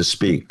to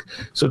speak.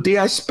 So, Dee,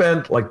 I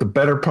spent like the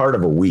better part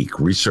of a week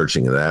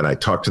researching that. I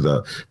talked to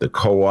the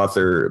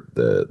co-author,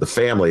 the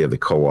family of the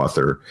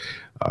co-author,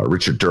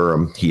 Richard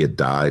Durham. He had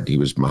died. He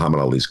was Muhammad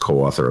Ali's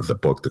co-author of the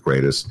book, The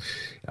Greatest.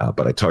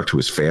 But I talked to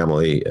his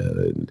family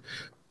and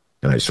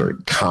I sort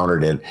of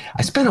countered it.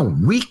 I spent a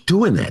week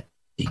doing that.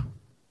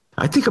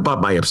 I think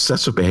about my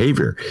obsessive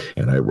behavior,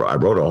 and I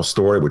wrote a whole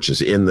story, which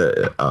is in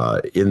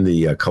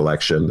the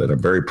collection that I'm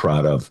very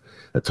proud of,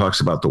 that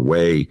talks about the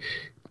way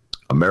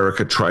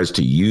America tries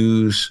to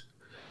use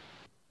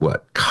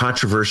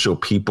controversial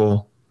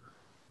people,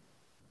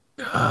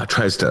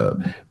 tries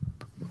to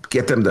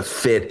get them to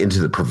fit into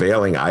the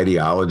prevailing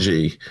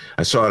ideology.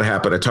 I saw it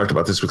happen. I talked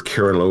about this with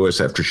Karen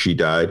Lewis after she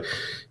died,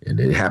 and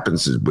it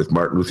happens with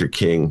Martin Luther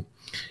King.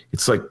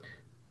 It's like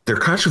they're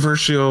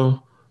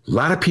controversial. A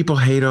lot of people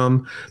hate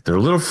them. They're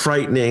a little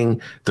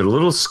frightening. They're a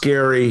little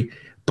scary,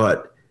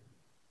 but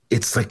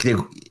it's like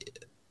the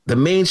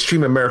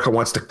mainstream America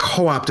wants to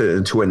co-opt it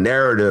into a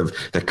narrative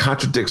that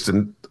contradicts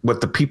what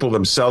the people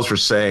themselves were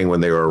saying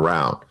when they were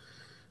around.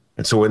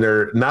 And so when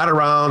they're not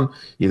around,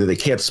 either they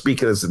can't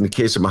speak, as in the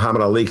case of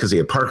Muhammad Ali because he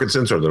had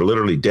Parkinson's, or they're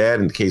literally dead.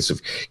 In the case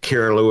of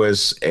Karen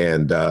Lewis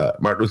and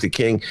Martin Luther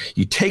King,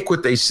 you take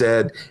what they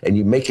said and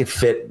you make it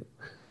fit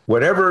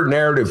whatever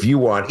narrative you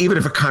want, even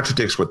if it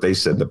contradicts what they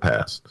said in the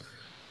past.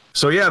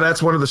 So, yeah,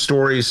 that's one of the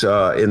stories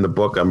in the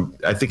book.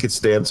 I think it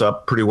stands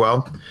up pretty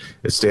well.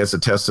 It stands the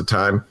test of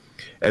time.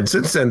 And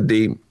since then,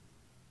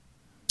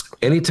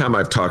 anytime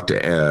I've talked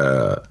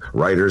to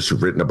writers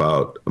who've written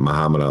about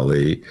Muhammad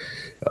Ali,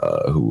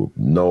 who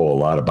know a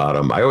lot about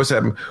him, I always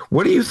have them,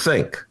 what do you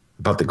think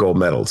about the gold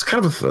medal? It's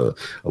kind of a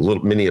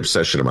little mini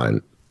obsession of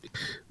mine.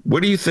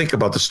 What do you think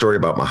about the story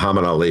about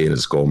Muhammad Ali and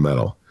his gold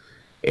medal?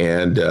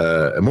 And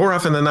more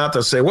often than not,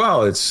 they'll say,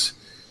 well, it's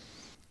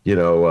a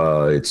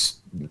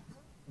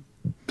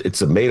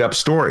made up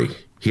story.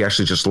 He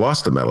actually just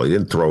lost the medal. He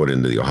didn't throw it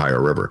into the Ohio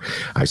River.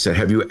 I said,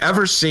 have you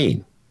ever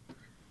seen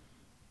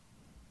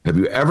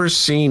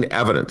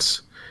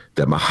evidence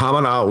that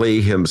Muhammad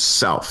Ali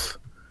himself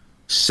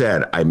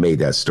said, I made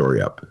that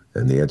story up?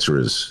 And the answer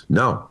is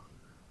no.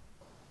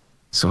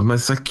 So I'm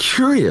like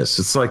curious.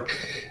 It's like,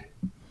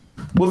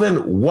 well,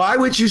 then why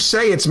would you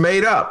say it's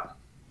made up?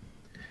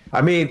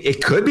 I mean,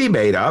 it could be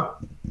made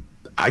up.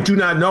 I do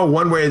not know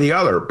one way or the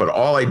other, but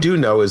all I do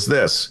know is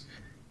this.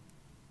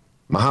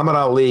 Muhammad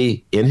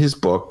Ali, in his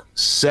book,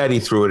 said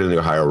he threw it in the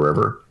Ohio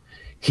River.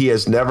 He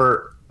has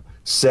never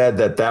said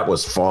that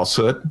was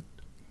falsehood.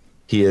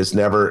 He has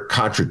never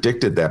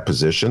contradicted that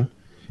position.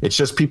 It's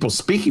just people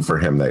speaking for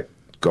him that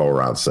go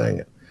around saying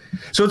it.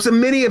 So it's a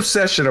mini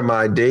obsession of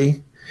mine,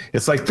 D.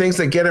 It's like things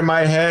that get in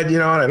my head,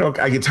 and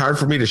it's hard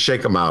for me to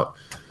shake them out.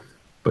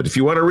 But if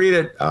you want to read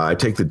it, I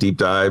take the deep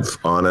dive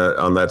on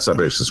that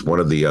subject. It's one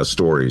of the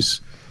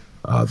stories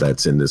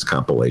that's in this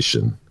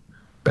compilation,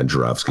 Ben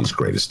Joravsky's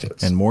Greatest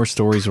Hits. And more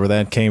stories where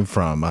that came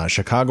from.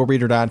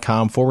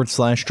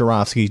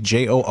 ChicagoReader.com/Joravsky,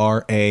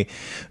 JORA,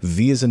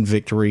 V as in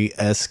Victory,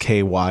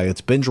 SKY.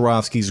 It's Ben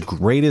Joravsky's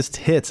Greatest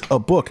Hits, a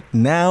book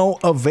now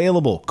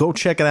available. Go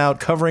check it out,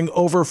 covering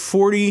over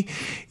 40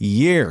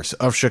 years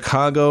of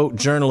Chicago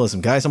journalism.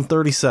 Guys, I'm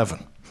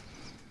 37.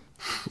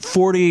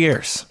 40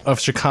 years of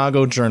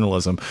Chicago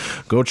journalism.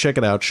 Go check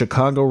it out,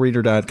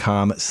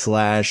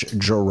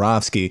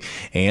 chicagoreader.com/Joravsky.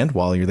 And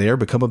while you're there,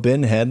 become a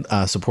Ben head,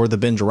 support the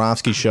Ben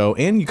Joravsky Show,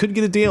 and you could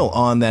get a deal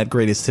on that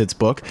Greatest Hits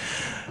book.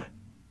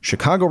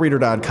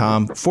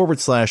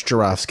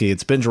 chicagoreader.com/Joravsky.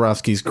 It's Ben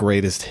Joravsky's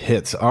Greatest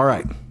Hits. All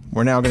right,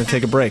 we're now going to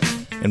take a break.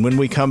 And when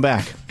we come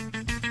back,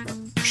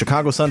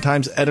 Chicago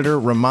Sun-Times editor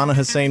Rummana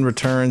Hussain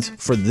returns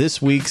for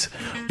this week's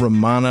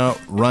Rummana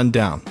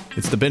Rundown.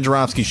 It's the Ben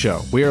Joravsky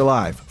Show. We are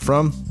live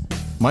from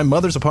my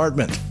mother's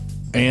apartment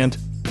and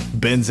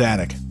Ben's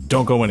attic.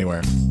 Don't go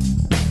anywhere.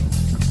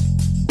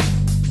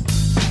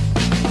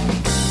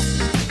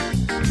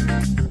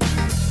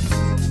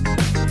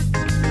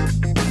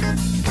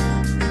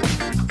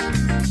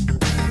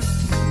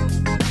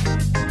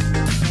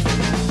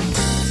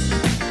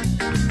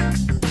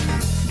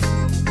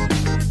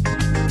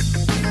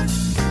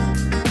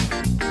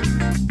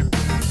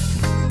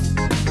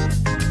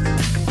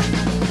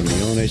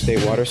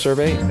 State Water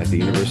Survey at the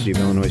University of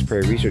Illinois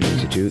Prairie Research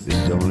Institute. This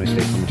is Illinois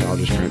State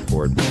climatologist Trent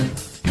Ford.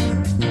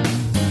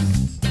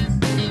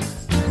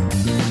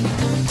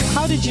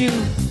 How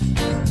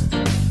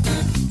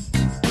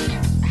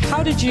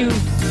did you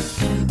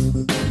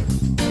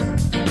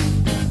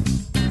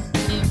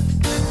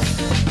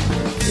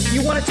if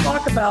you want to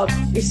talk about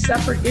a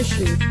separate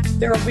issue,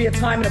 there will be a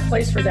time and a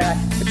place for that,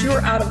 but you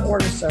are out of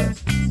order, sir.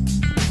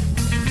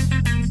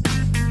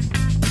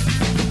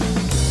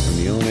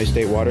 Illinois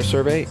State Water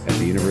Survey at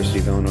the University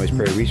of Illinois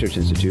Prairie Research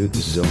Institute.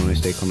 This is Illinois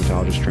State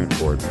climatologist Trent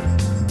Ford.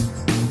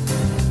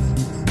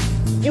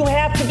 You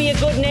have to be a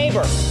good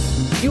neighbor.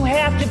 You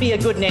have to be a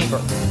good neighbor.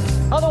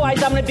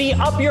 Otherwise, I'm going to be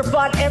up your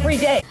butt every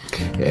day.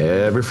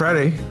 Every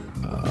Friday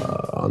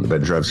on On the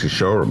Ben Drevsky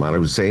Show, Rummana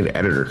Hussain,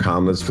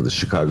 editor-columnist for the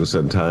Chicago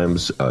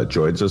Sun-Times,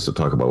 joins us to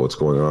talk about what's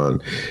going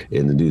on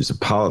in the news of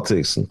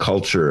politics and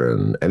culture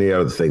and any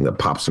other thing that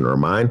pops into our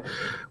mind.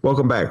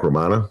 Welcome back,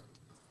 Rummana.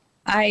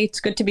 Hi,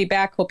 it's good to be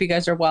back. Hope you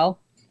guys are well.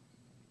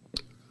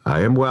 I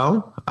am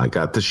well. I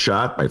got the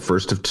shot, my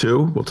first of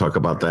two. We'll talk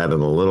about that in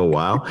a little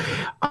while.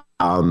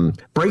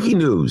 Breaking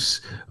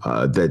news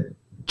that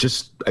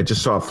I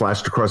just saw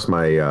flashed across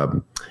my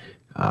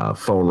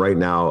phone right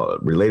now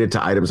related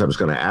to items I was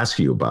going to ask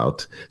you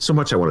about. So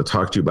much I want to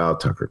talk to you about: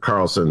 Tucker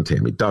Carlson,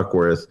 Tammy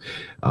Duckworth,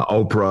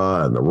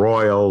 Oprah and the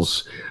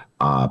Royals,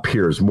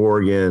 Piers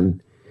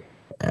Morgan,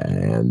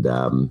 and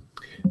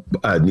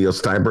Neil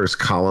Steinberg's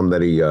column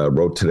that he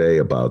wrote today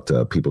about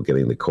people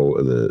getting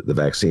the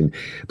vaccine.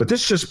 But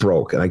this just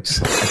broke, and I got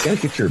to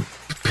get your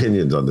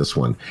opinions on this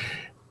one.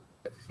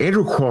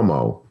 Andrew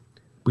Cuomo,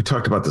 we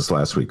talked about this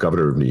last week,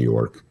 governor of New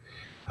York,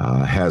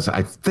 has,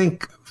 I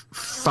think,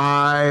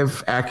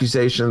 5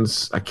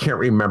 accusations. I can't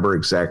remember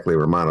exactly,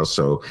 Rummana,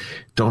 so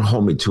don't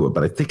hold me to it,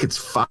 but I think it's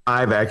 5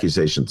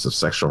 accusations of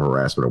sexual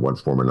harassment in one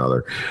form or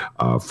another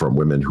from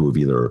women who have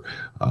either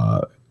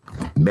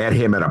met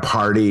him at a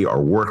party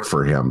or worked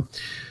for him.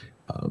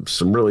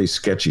 Some really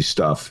sketchy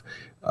stuff.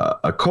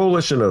 A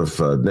coalition of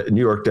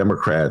New York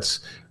Democrats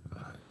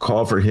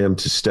called for him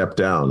to step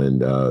down,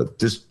 and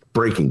this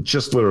breaking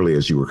just literally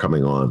as you were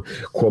coming on,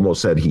 Cuomo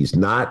said he's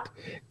not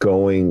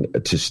going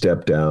to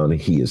step down.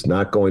 He is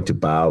not going to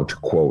bow to,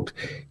 quote,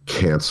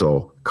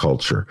 cancel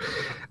culture.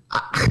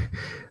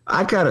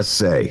 I gotta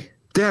say,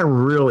 that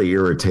really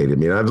irritated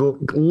me, and I'd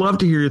love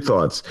to hear your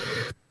thoughts.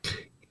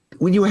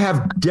 When you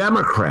have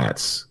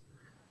Democrats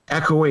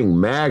echoing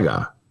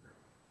MAGA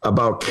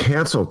about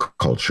cancel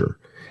culture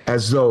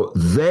as though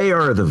they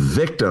are the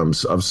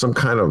victims of some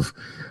kind of,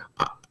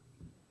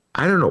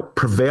 I don't know,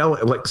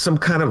 like some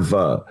kind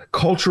of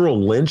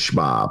cultural lynch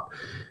mob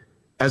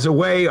as a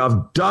way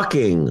of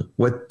ducking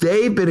what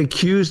they've been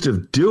accused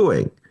of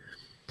doing.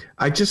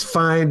 I just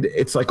find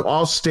it's like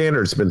all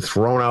standards been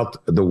thrown out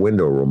the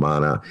window,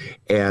 Rummana,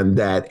 and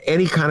that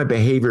any kind of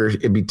behavior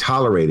can be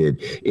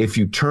tolerated if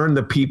you turn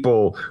the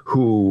people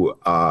who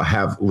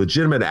have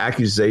legitimate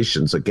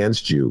accusations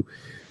against you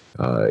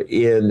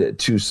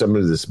into some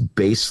of this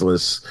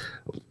baseless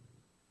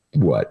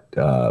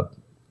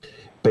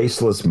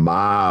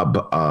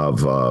mob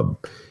of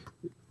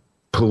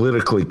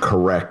politically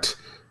correct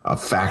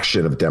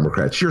faction of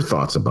Democrats. Your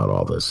thoughts about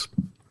all this?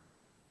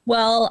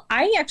 Well,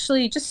 I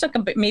actually just took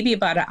maybe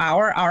about an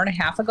hour and a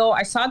half ago,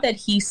 I saw that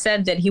he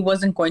said that he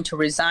wasn't going to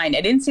resign.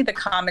 I didn't see the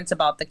comments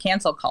about the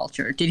cancel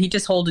culture. Did he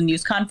just hold a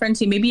news conference?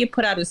 He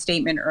put out a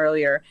statement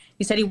earlier.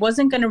 He said he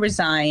wasn't going to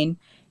resign.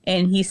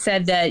 And he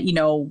said that,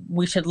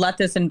 we should let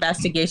this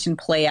investigation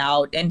play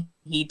out. And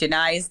he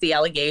denies the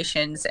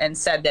allegations and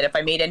said that if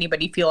I made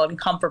anybody feel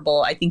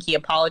uncomfortable, I think he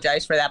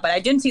apologized for that. But I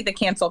didn't see the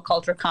cancel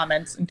culture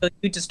comments until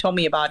you just told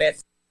me about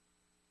it.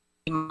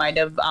 He might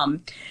have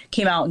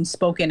came out and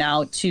spoken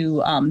out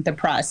to the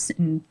press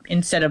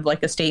instead of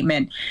like a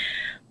statement.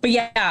 But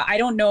yeah, I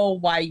don't know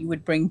why you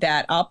would bring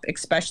that up,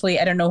 especially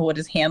I don't know what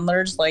his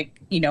handlers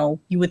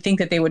you would think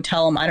that they would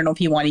tell him. I don't know if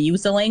you want to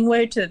use the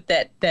language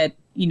that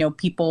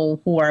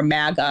people who are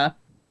MAGA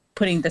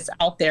putting this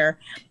out there.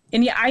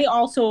 And yeah, I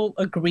also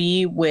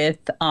agree with,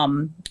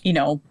 the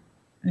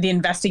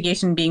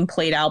investigation being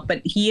played out,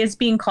 but he is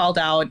being called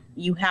out.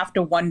 You have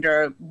to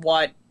wonder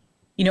what,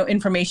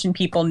 information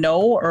people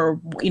know, or,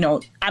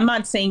 I'm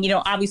not saying,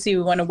 obviously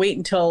we want to wait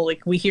until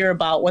we hear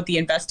about what the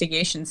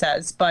investigation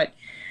says, but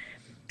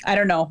I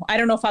don't know. I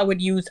don't know if I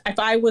would use, if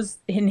I was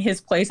in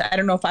his place, I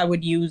don't know if I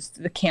would use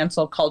the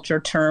cancel culture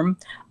term.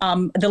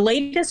 The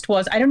latest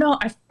was, I don't know,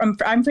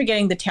 I'm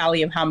forgetting the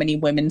tally of how many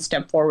women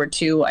stepped forward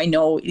too. I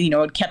know,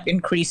 it kept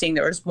increasing.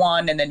 There was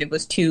 1, and then it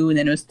was 2, and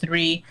then it was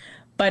 3.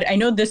 But I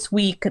know this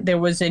week there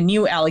was a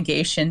new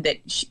allegation that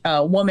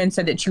a woman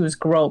said that she was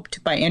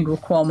groped by Andrew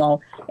Cuomo.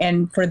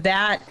 And for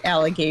that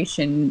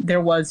allegation,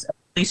 there was a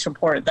police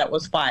report that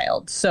was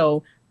filed.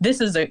 So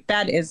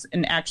that is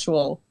an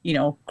actual,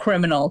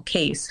 criminal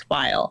case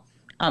file.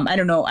 I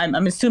don't know.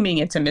 I'm assuming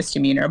it's a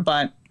misdemeanor,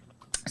 but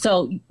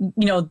so,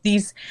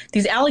 these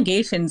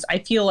allegations, I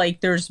feel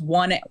like there's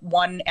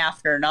one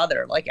after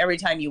another. Like every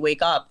time you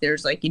wake up,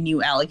 there's a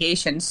new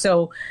allegation.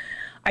 So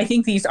I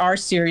think these are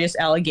serious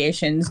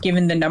allegations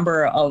given the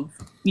number of,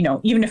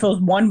 even if it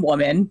was one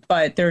woman,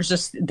 but there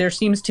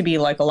seems to be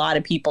a lot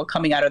of people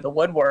coming out of the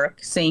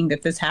woodwork saying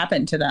that this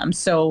happened to them.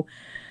 So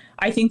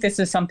I think this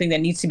is something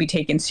that needs to be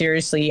taken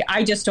seriously.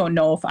 I just don't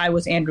know if I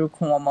was Andrew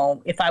Cuomo,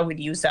 if I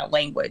would use that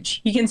language.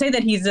 He can say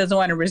that he doesn't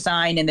want to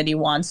resign and that he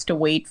wants to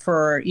wait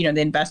for, the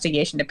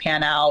investigation to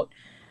pan out.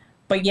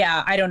 But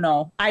yeah, I don't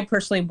know. I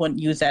personally wouldn't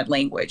use that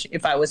language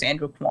if I was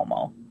Andrew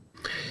Cuomo.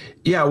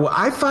 Yeah, well,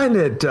 I find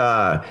that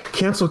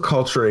cancel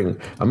culturing,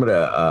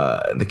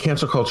 the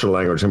cancel culture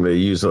language, I'm going to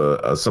use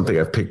something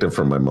I've picked up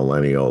from my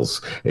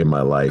millennials in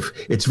my life.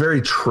 It's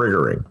very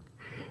triggering.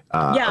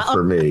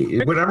 For me,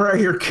 whenever I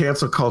hear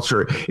cancel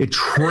culture, it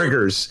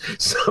triggers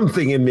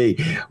something in me.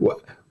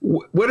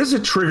 What is a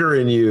trigger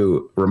in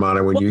you,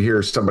 Rummana, when you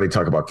hear somebody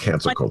talk about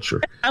cancel culture?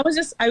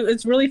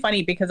 It's really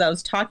funny because I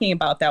was talking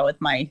about that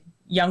with my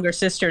younger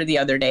sister the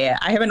other day.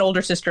 I have an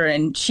older sister,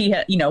 and she,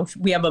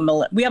 we have a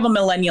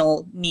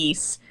millennial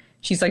niece.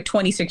 She's like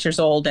 26 years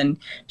old, and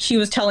she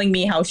was telling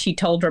me how she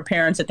told her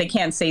parents that they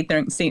can't say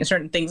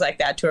certain things like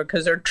that to her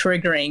because they're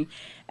triggering.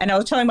 And I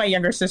was telling my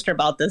younger sister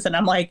about this, and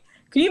I'm like,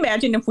 can you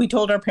imagine if we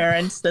told our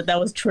parents that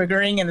was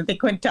triggering and that they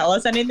couldn't tell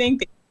us anything?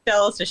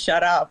 Tell us to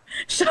shut up.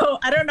 So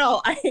I don't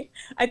know. I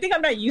think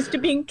I'm not used to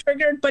being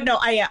triggered, but no,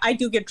 I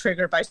do get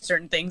triggered by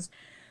certain things.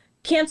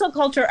 Cancel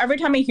culture, every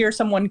time I hear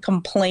someone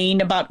complain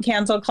about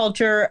cancel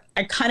culture,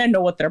 I kind of know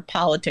what their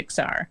politics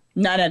are.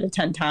 9 out of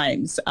 10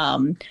 times.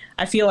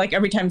 I feel like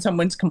every time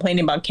someone's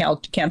complaining about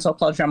cancel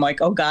culture, I'm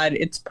like, oh God,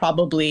 it's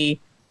probably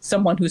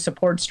someone who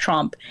supports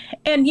Trump.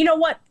 And you know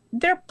what?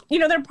 They're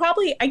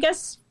probably, I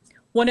guess,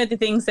 one of the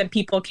things that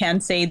people can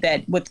say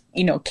that with,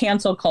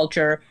 cancel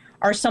culture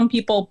are some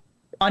people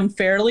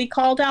unfairly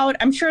called out.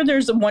 I'm sure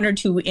there's 1 or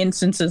 2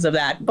 instances of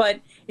that. But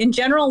in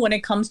general, when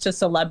it comes to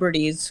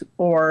celebrities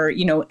or,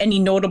 any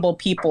notable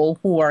people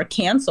who are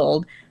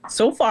canceled,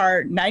 so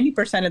far,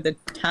 90% of the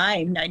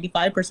time,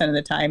 95% of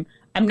the time,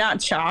 I'm not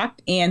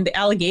shocked. And the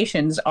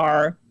allegations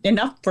are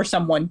enough for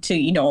someone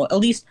to, at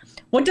least,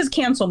 what does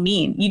cancel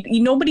mean?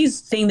 Nobody's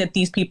saying that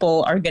these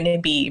people are going to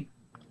be,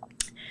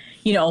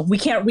 we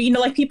can't read,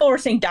 like people were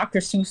saying Dr.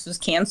 Seuss was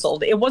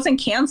canceled. It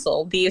wasn't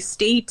canceled. The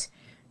estate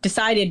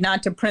decided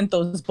not to print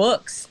those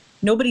books.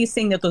 Nobody's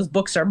saying that those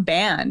books are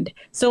banned.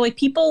 So like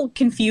people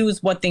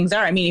confuse what things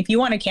are. I mean, if you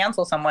want to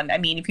cancel someone,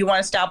 if you want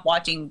to stop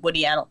watching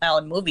Woody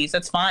Allen movies,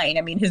 that's fine.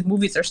 I mean, his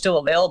movies are still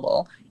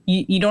available.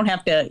 You don't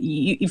have to,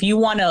 if you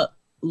want to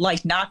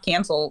not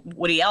cancel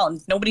Woody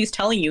Allen, nobody's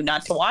telling you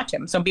not to watch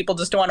him. Some people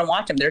just don't want to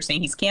watch him. They're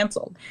saying he's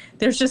canceled.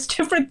 There's just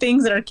different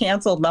things that are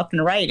canceled left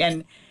and right.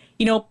 And,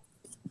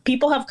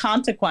 people have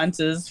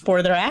consequences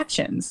for their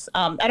actions.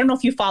 I don't know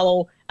if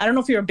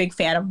you're a big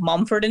fan of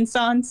Mumford and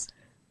Sons.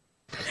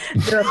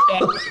 They're a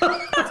band.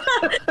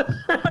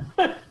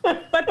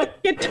 But the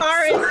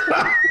guitarist.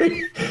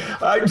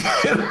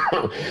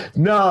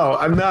 No,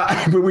 I'm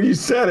not. But when you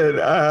said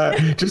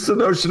it, just the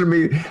notion of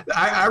me,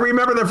 I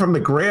remember them from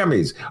the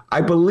Grammys.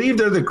 I believe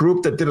they're the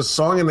group that did a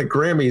song in the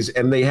Grammys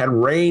and they had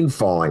rain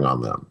falling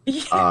on them.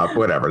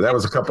 Whatever. That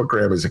was a couple of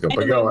Grammys ago.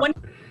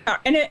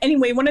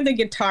 Anyway, one of the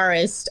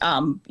guitarists,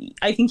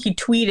 I think he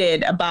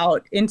tweeted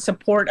about in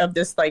support of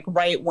this like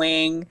right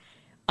wing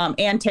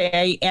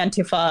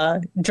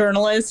anti-Antifa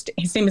journalist.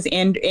 His name is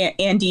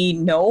Andy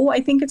No, I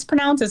think it's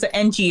pronounced as an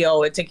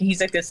NGO. He's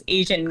like this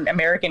Asian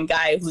American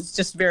guy who's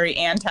just very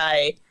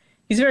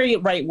he's very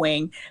right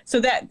wing.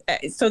 So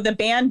the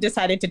band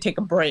decided to take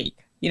a break,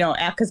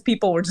 because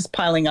people were just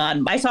piling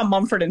on. I saw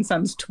Mumford and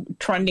Sons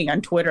trending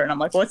on Twitter, and I'm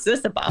like, what's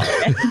this about?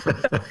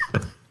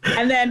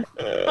 And then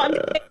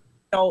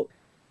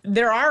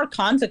there are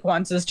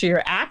consequences to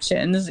your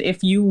actions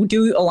if you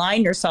do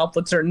align yourself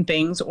with certain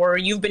things, or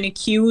you've been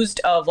accused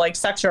of like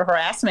sexual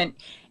harassment.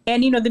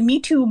 And, the Me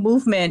Too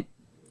movement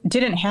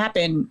didn't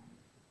happen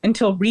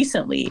until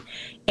recently.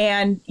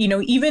 And,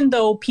 even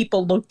though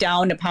people look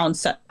down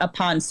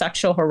upon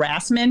sexual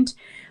harassment,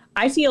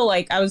 I feel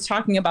like I was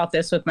talking about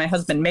this with my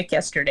husband, Mick,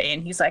 yesterday,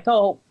 and he's like,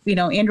 oh,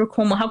 Andrew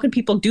Cuomo, how could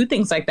people do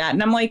things like that?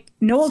 And I'm like,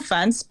 no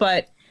offense,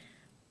 but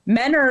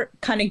men are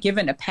kind of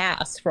given a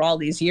pass for all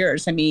these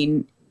years. I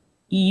mean,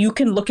 you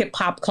can look at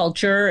pop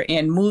culture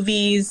and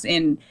movies,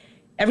 and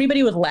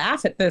everybody would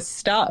laugh this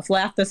stuff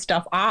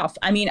off.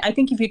 I mean, I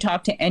think if you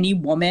talk to any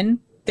woman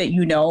that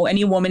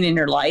any woman in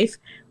your life,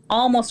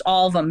 almost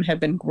all of them have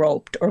been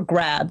groped or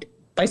grabbed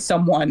by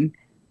someone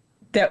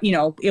that,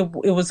 it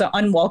was an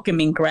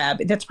unwelcoming grab.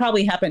 That's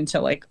probably happened to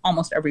like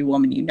almost every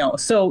woman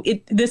So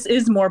this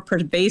is more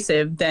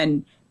pervasive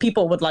than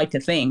people would like to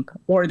think,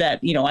 or that,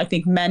 I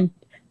think men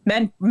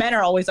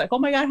are always like, oh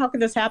my God, how could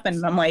this happen?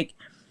 And I'm like,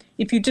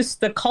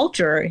 the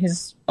culture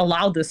has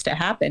allowed this to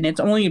happen. It's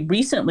only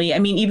recently,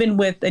 even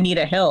with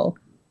Anita Hill,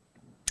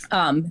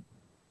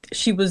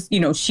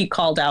 she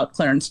called out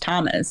Clarence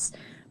Thomas,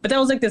 but that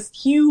was like this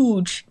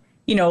huge,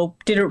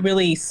 did it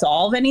really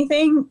solve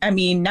anything? I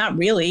mean, not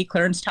really.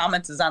 Clarence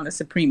Thomas is on the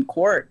Supreme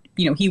Court.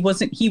 He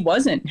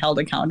wasn't held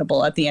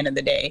accountable at the end of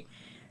the day.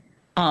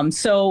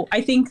 So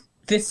I think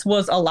this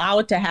was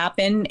allowed to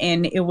happen,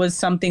 and it was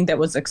something that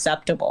was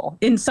acceptable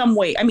in some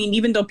way. I mean,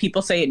 even though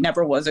people say it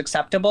never was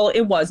acceptable,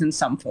 it was in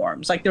some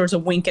forms. Like there was a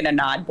wink and a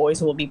nod,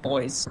 boys will be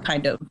boys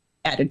kind of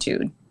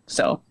attitude.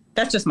 So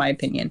that's just my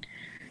opinion.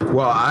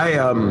 Well,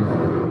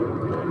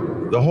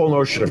 the whole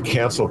notion of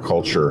cancel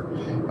culture,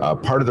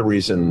 part of the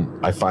reason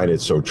I find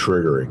it so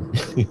triggering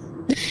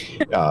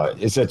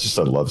is that just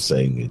I love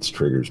saying it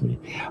triggers me.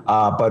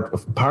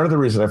 But part of the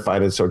reason I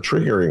find it so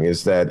triggering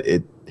is that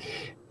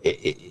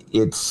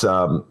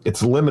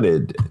it's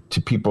limited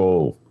to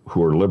people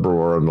who are liberal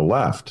or on the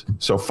left.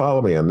 So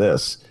follow me on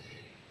this.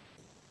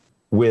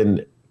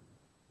 When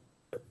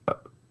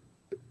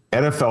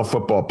NFL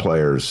football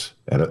players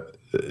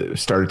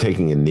started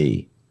taking a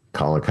knee,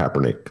 Colin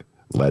Kaepernick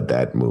led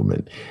that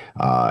movement.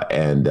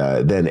 And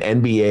then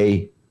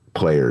NBA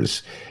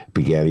players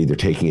began either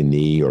taking a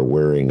knee or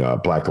wearing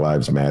Black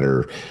Lives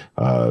Matter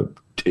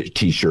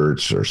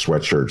T-shirts or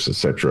sweatshirts,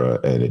 etc.,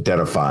 and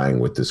identifying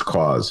with this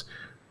cause.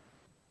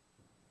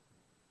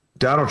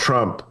 Donald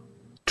Trump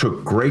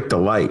took great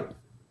delight,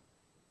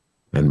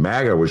 and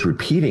MAGA was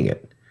repeating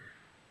it,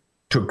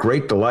 took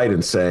great delight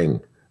in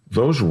saying,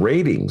 those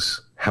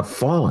ratings have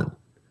fallen.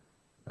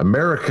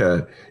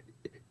 America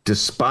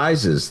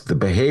despises the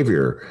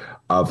behavior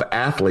of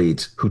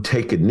athletes who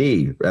take a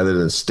knee rather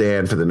than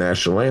stand for the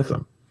national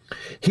anthem.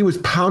 He was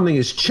pounding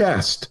his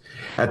chest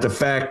at the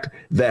fact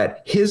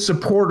that his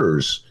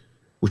supporters,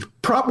 which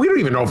we don't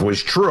even know if it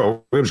was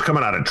true, it was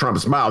coming out of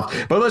Trump's mouth,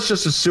 but let's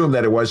just assume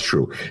that it was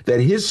true, that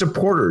his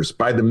supporters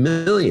by the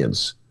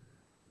millions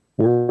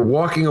were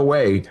walking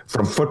away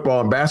from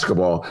football and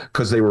basketball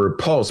because they were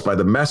repulsed by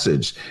the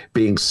message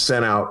being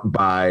sent out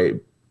by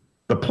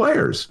the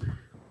players.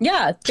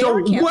 Yeah. So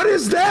what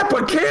is that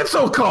but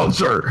cancel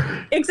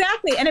culture?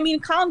 Exactly. And I mean,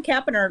 Colin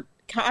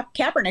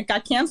Kaepernick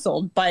got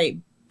canceled by,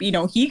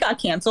 he got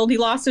canceled. He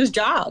lost his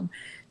job.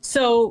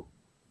 So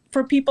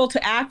for people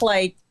to act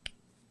like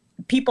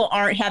people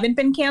haven't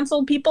been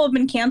canceled, people have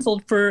been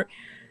canceled for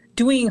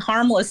doing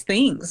harmless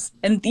things.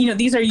 And,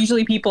 these are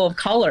usually people of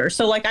color.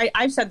 So like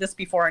I've said this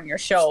before on your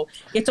show,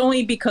 it's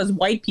only because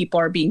white people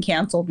are being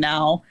canceled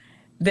now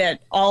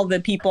that all the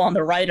people on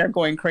the right are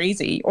going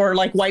crazy, or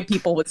like white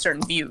people with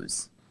certain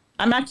views.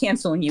 I'm not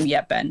canceling you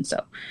yet, Ben.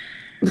 So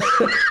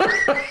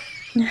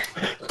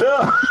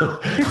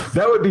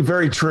that would be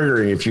very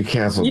triggering if you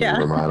canceled me,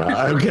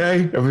 Rummana.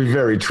 Okay, it would be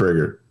very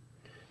triggered.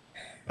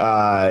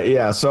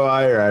 So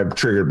I'm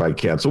triggered by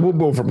cancel. We'll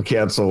move from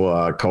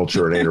cancel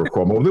culture and Andrew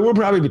Cuomo. We'll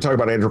probably be talking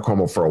about Andrew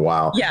Cuomo for a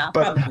while. Yeah,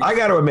 but probably. I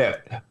got to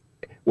admit,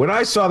 when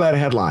I saw that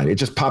headline, it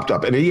just popped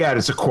up, and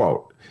it's a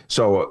quote.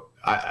 So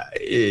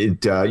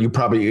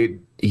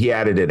he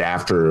added it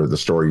after the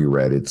story you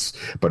read.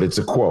 But it's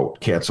a quote,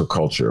 cancel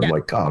culture. Yeah. I'm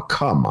like, oh,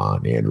 come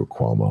on, Andrew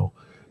Cuomo.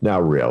 Now,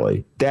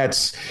 really,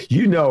 it's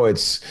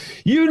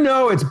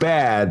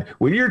bad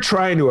when you're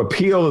trying to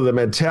appeal to the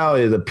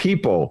mentality of the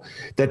people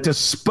that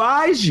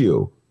despise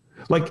you.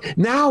 Like,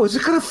 now, is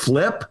it going to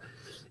flip?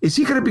 Is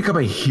he going to become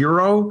a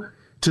hero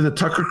to the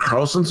Tucker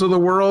Carlsons of the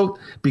world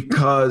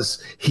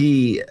because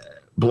he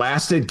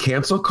blasted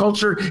cancel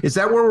culture? Is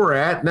that where we're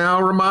at now,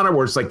 Rummana,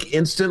 where it's like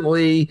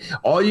instantly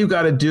all you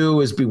got to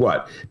do is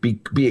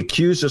be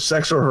accused of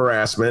sexual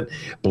harassment,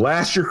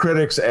 blast your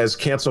critics as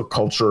cancel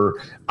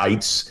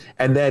culture-ites,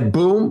 and then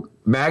boom,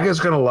 MAGA's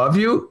going to love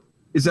you?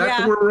 Is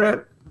that where we're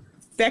at?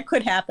 That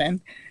could happen.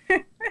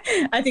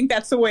 I think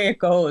that's the way it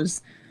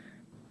goes.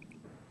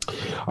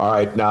 All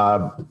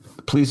right.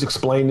 Please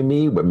explain to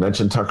me, but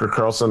mention Tucker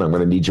Carlson. I'm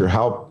going to need your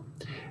help.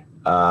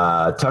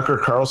 Tucker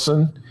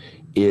Carlson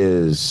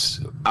is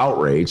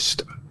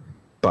outraged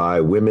by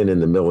women in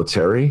the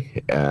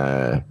military.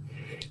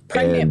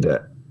 Pregnant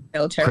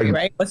military,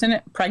 right? Wasn't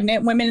it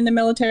pregnant women in the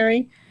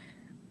military?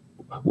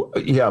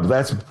 Yeah,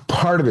 that's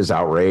part of his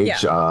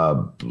outrage.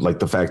 Yeah. Like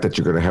the fact that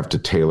you're going to have to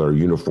tailor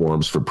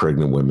uniforms for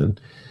pregnant women.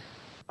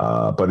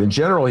 But in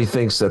general, he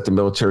thinks that the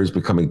military is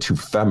becoming too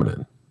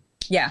feminine.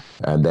 Yeah.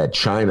 And that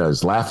China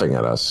is laughing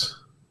at us.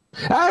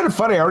 I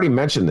already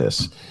mentioned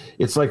this.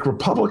 It's like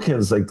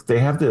Republicans, like they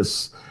have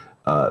this,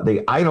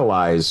 they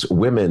idolize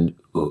women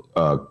who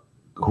are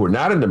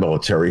not in the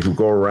military, who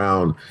go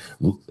around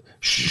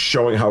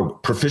showing how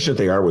proficient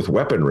they are with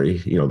weaponry.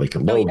 They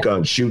can load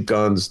guns, shoot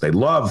guns. They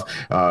love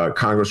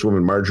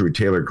Congresswoman Marjorie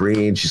Taylor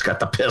Greene. She's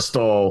got the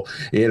pistol,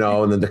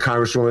 and then the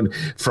Congresswoman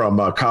from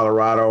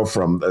Colorado,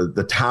 from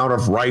the town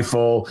of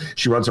Rifle.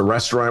 She runs a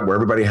restaurant where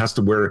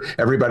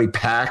everybody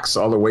packs,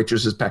 all the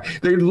waitresses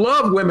pack. They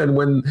love women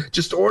when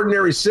just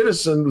ordinary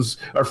citizens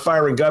are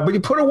firing guns. But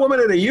you put a woman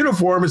in a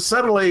uniform and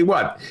suddenly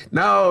what?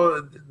 Now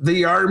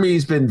the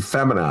Army's been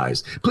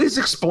feminized. Please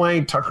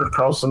explain Tucker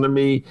Carlson to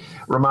me,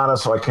 Rummana,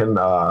 so I can,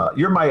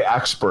 you're my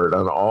expert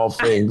on all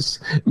things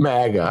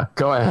MAGA.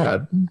 Go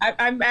ahead.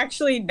 I'm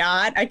actually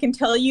not. I can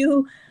tell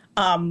you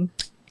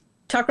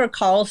Tucker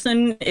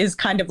Carlson is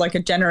kind of like a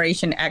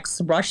Generation X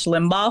Rush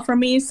Limbaugh for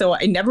me. So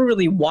I never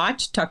really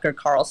watched Tucker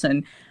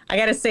Carlson. I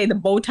got to say the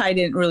bow tie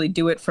didn't really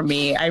do it for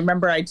me. I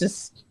remember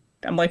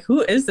I'm like,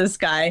 who is this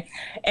guy?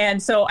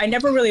 And so I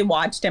never really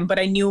watched him, but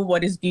I knew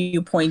what his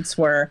viewpoints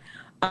were.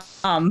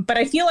 But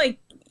I feel like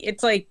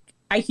it's like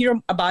I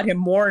hear about him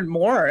more and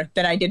more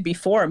than I did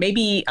before.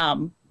 Maybe, I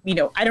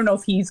don't know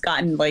if he's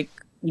gotten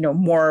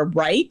more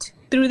right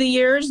through the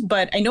years,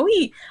 but I know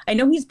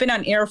he's been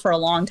on air for a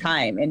long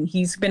time, and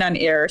he's been on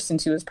air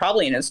since he was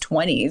probably in his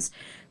 20s.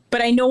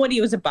 But I know what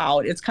he was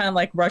about. It's kind of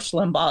like Rush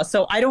Limbaugh.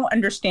 So I don't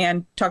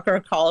understand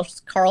Tucker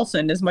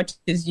Carlson as much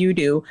as you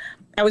do.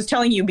 I was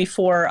telling you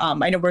before, I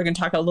know we're going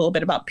to talk a little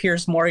bit about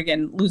Piers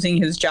Morgan losing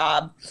his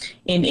job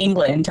in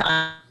England.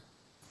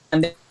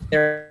 And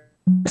there's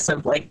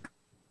some like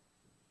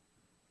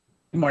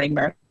morning,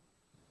 America.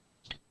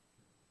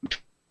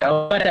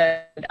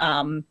 But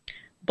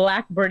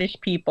Black British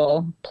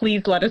people,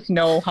 please let us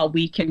know how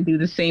we can do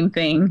the same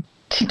thing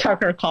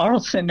Tucker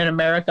Carlson in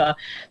America.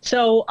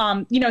 So,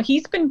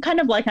 he's been kind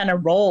of like on a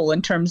roll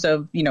in terms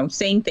of,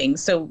 saying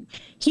things. So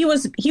he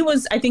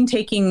was, I think,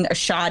 taking a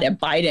shot at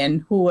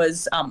Biden, who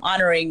was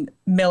honoring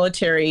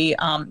military,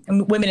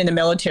 women in the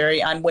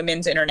military on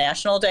Women's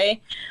International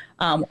Day.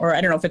 Or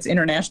I don't know if it's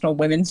International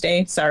Women's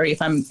Day. Sorry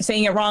if I'm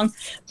saying it wrong.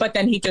 But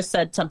then he just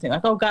said something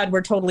like, oh, God,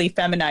 we're totally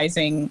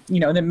feminizing,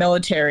 the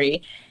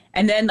military.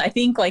 And then I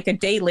think like a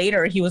day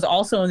later, he was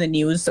also in the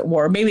news,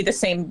 or maybe the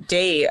same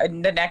day,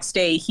 the next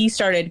day, he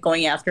started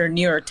going after a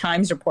New York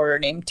Times reporter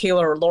named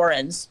Taylor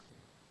Lorenz,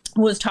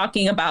 who was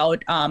talking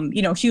about,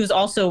 she was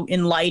also,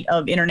 in light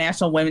of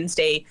International Women's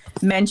Day,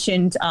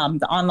 mentioned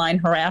the online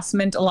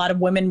harassment a lot of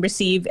women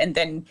receive. And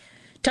then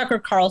Tucker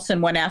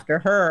Carlson went after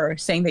her,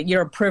 saying that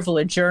you're a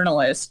privileged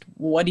journalist.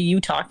 What are you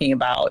talking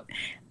about?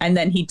 And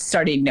then there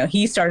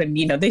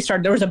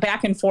was a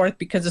back and forth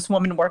because this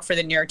woman worked for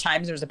the New York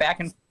Times. There was a back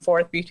and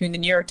forth between the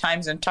New York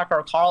Times and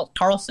Tucker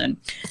Carlson.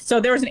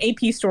 So there was an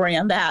AP story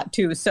on that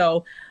too.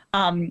 So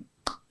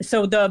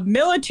the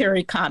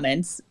military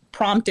comments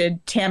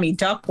prompted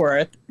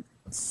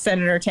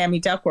Senator Tammy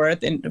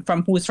Duckworth,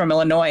 who's from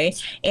Illinois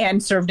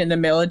and served in the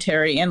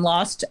military and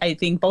lost, I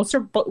think, both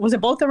of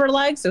her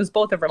legs? It was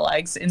both of her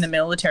legs in the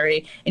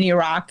military in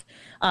Iraq.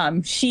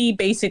 She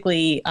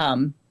basically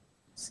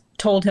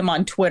told him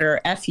on Twitter,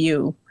 F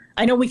you.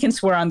 I know we can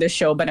swear on this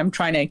show, but I'm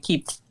trying to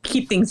keep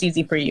things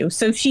easy for you.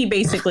 So she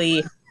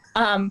basically,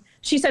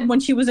 she said when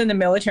she was in the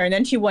military, and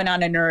then she went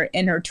on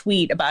in her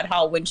tweet about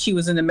how when she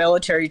was in the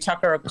military,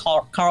 Tucker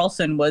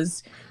Carlson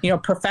was,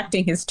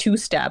 perfecting his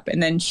two-step.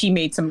 And then she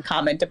made some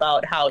comment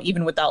about how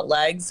even without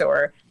legs,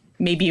 or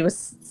maybe it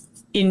was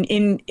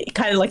in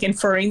kind of like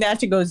inferring that,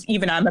 she goes,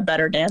 even I'm a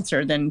better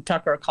dancer than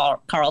Tucker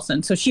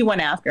Carlson. So she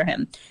went after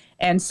him.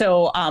 And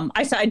so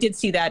I did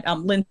see that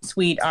Lynn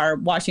Sweet, our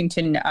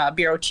Washington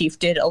bureau chief,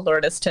 did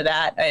alert us to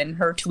that in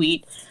her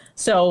tweet.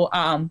 So,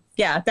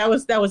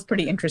 that was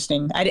pretty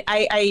interesting.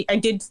 I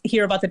did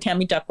hear about the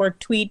Tammy Duckworth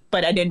tweet,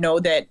 but I didn't know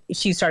that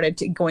she started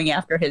going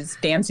after his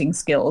dancing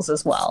skills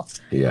as well.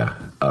 Yeah,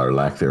 or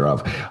lack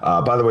thereof.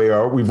 By the way,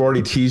 we've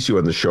already teased you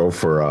on the show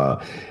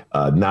for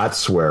not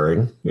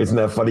swearing. Isn't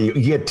that funny? You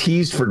get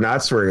teased for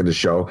not swearing on the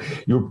show.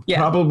 You're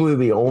probably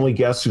the only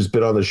guest who's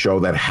been on the show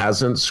that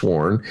hasn't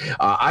sworn.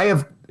 I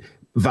have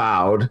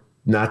vowed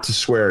not to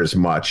swear as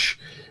much.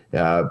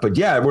 But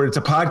yeah, when it's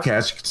a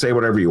podcast, you can say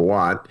whatever you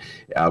want.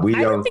 We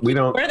don't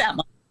swear that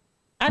much.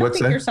 I don't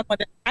think you're someone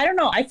that, I don't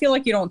know. I feel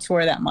like you don't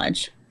swear that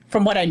much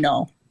from what I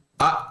know.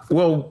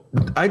 Well,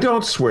 I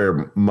don't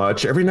swear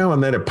much. Every now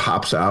and then it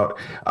pops out.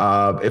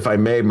 If I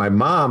may, my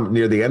mom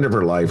near the end of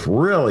her life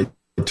really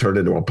turned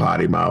into a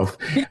potty mouth.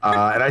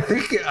 And I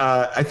think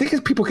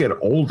as people get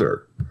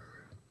older,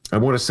 I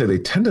want to say they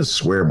tend to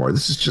swear more.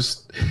 This is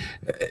just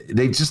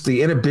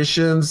the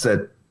inhibitions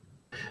that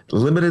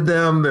limited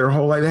them their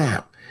whole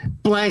life.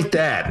 Blank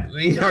that.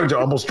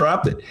 Almost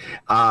dropped it.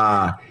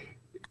 But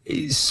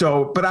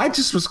I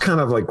just was kind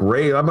of like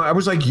Ray. I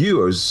was like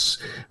you.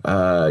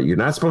 You're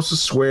not supposed to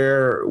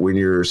swear when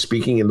you're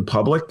speaking in the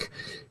public.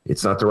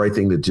 It's not the right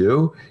thing to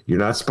do. You're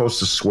not supposed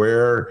to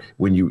swear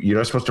when you're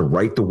not supposed to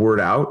write the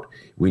word out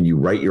when you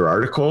write your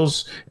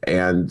articles.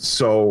 And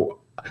so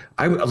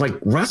I like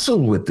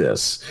wrestled with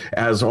this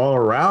as all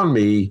around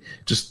me,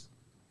 just,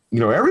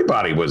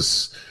 everybody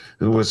was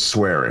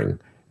swearing.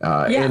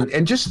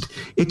 And just,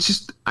 it's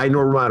just, I know,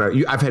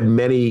 Rummana, I've had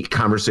many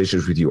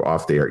conversations with you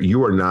off there.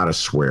 You are not a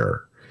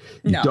swearer.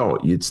 You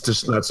don't. It's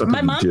just not something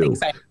my mom you do.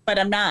 Thinks but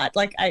I'm not.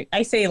 Like,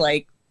 I say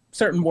like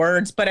certain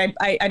words, but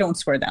I don't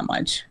swear that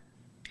much.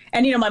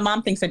 And, my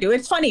mom thinks I do.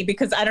 It's funny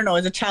because, I don't know,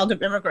 as a child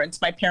of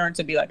immigrants, my parents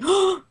would be like,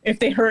 oh, if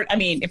they heard,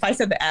 if I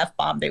said the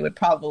F-bomb, they would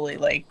probably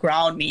like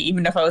ground me,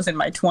 even if I was in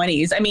my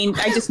 20s.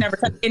 I just never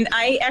said, and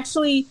I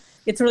actually,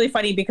 it's really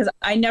funny because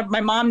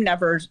my mom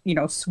never,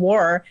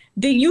 swore.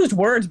 They used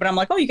words, but I'm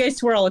like, oh, you guys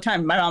swear all the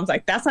time. My mom's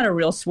like, that's not a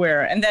real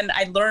swear. And then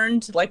I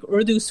learned like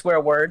Urdu swear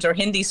words or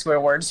Hindi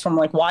swear words from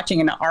like watching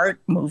an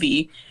art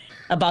movie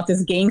about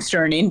this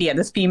gangster in India,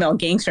 this female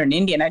gangster in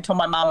India. And I told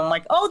my mom, I'm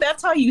like, oh,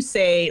 that's how you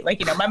say,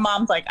 like, my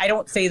mom's like, I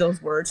don't say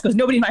those words because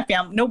no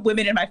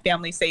women in my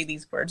family say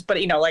these words. But,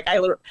 like I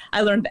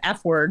learned the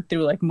F word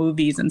through like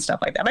movies and stuff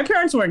like that. My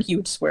parents weren't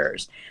huge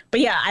swearers. But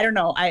yeah, I don't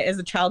know. As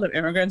a child of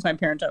immigrants, my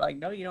parents are like,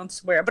 no, you don't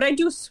swear. But I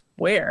do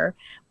swear.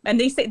 And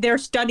they say there are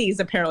studies,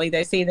 apparently,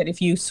 they say that if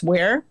you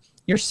swear,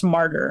 you're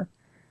smarter.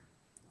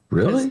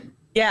 Really?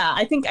 Yeah,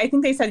 I think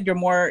they said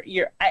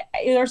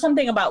there's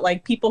something about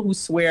like people who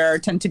swear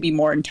tend to be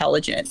more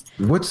intelligent.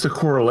 What's the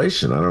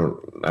correlation? I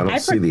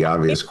don't see the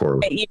obvious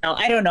correlation.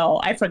 I don't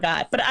know. I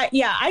forgot. But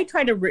I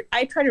try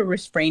to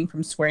refrain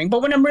from swearing.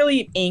 But when I'm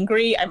really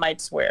angry, I might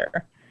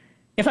swear.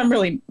 If I'm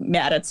really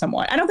mad at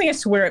someone, I don't think I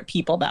swear at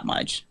people that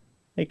much.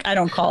 Like, I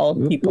don't call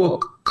people. Well,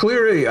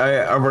 clearly,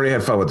 I've already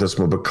had fun with this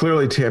one, but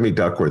clearly Tammy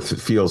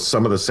Duckworth feels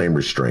some of the same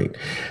restraint.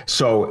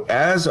 So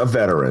as a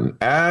veteran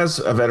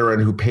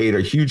who paid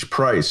a huge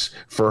price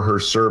for her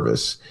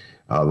service,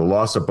 the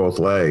loss of both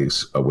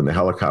legs when the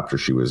helicopter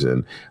she was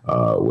in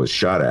was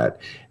shot at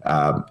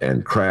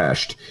and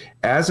crashed,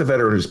 as a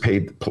veteran who's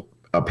paid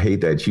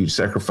paid that huge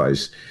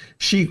sacrifice,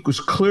 she was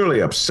clearly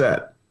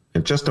upset,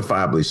 and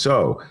justifiably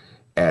so,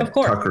 at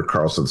Tucker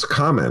Carlson's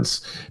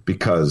comments,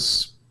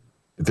 because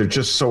they're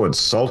just so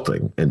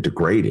insulting and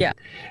degrading. Yeah.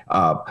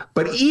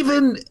 But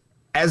even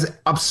as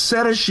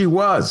upset as she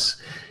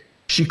was,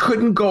 she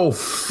couldn't go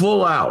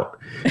full out.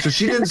 So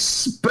she didn't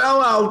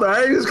spell out,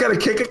 I just got to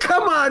kick it.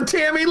 Come on,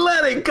 Tammy,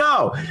 let it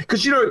go.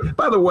 Because,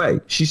 by the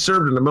way, she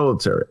served in the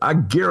military. I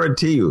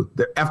guarantee you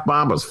the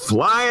F-bomb was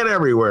flying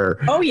everywhere.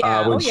 Oh,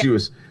 yeah. She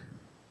was.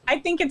 I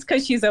think it's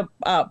because she's a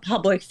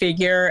public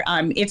figure.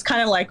 It's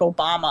kind of like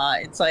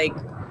Obama. It's like,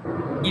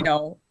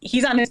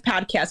 he's on his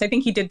podcast. I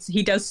think he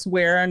does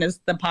swear on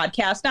the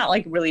podcast, not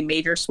like really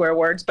major swear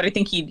words, but I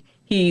think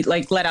he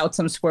like let out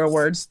some swear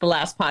words the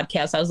last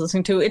podcast I was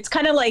listening to. It's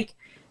kind of like,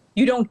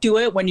 you don't do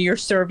it when you're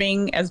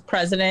serving as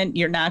president.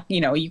 You're not,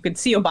 you could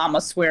see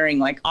Obama swearing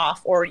like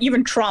off, or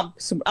even Trump.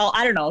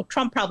 I don't know.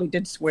 Trump probably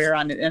did swear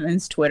on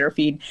his Twitter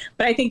feed,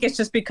 but I think it's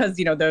just because,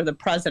 they're the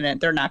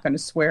president. They're not going to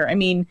swear. I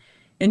mean,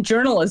 in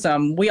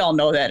journalism, we all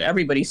know that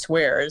everybody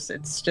swears.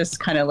 It's just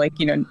kind of like,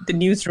 the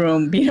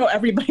newsroom,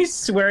 everybody's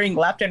swearing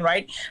left and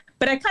right.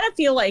 But I kind of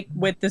feel like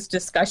with this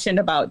discussion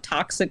about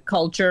toxic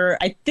culture,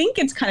 I think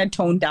it's kind of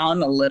toned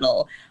down a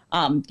little.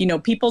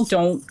 People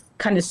don't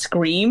kind of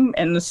scream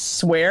and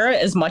swear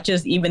as much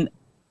as even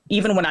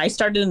when I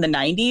started in the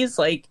 90s,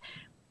 like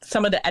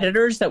some of the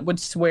editors that would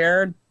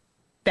swear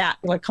that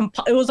like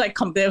it was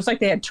like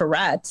they had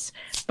Tourette's.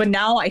 But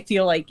now I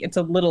feel like it's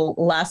a little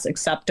less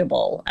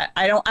acceptable.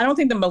 I don't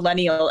think the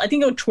millennials, I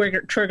think it would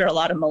trigger a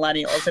lot of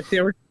millennials if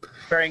they were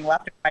swearing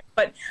left and right.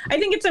 But I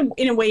think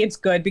in a way it's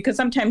good, because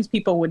sometimes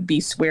people would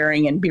be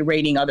swearing and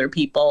berating other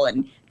people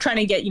and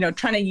trying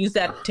to use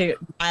that to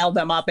rile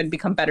them up and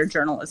become better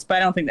journalists. But I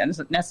don't think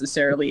that's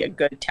necessarily a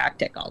good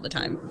tactic all the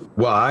time.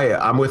 Well,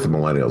 I'm with the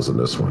millennials in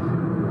this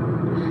one.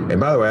 And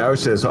by the way, I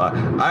always say this,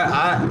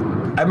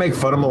 I make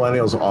fun of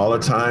millennials all the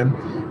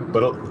time,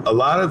 but a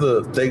lot of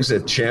the things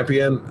that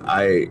champion,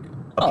 I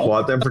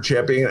applaud them for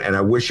championing, and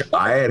I wish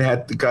I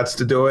had the guts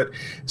to do it.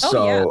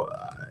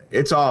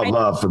 It's all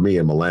love for me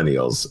and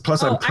millennials.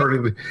 Plus, I'm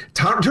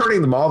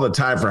turning them all the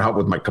time for help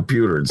with my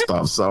computer and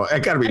stuff. So I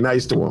got to be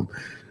nice to them.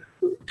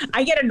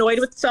 I get annoyed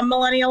with some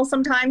millennials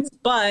sometimes,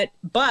 but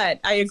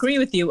I agree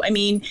with you. I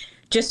mean,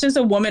 just as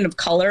a woman of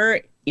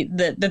color,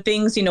 the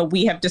things,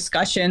 we have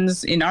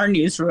discussions in our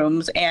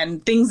newsrooms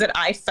and things that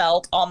I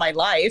felt all my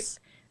life,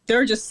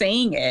 they're just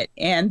saying it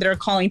and they're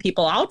calling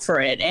people out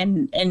for it.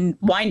 And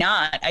why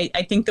not?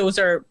 I think those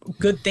are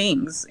good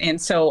things.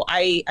 And so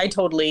I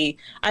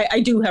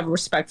do have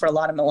respect for a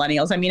lot of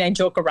millennials. I mean, I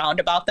joke around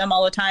about them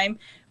all the time,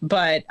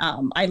 but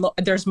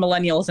there's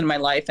millennials in my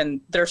life and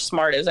they're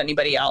smart as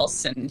anybody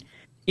else. And,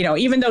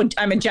 even though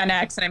I'm a Gen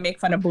X and I make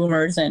fun of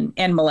boomers and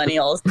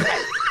millennials,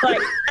 but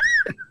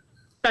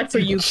that's for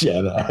you.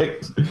 Gen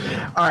X.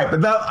 All right. But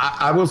now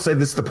I will say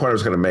this is the point I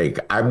was going to make.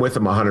 I'm with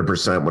them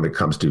 100% when it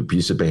comes to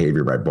abusive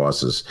behavior by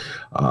bosses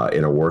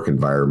in a work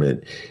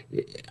environment.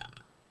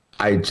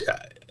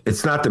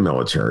 It's not the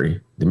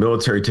military. The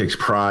military takes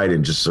pride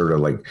in just sort of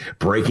like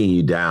breaking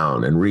you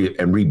down and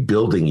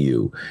rebuilding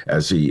you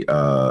as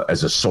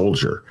a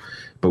soldier.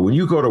 But when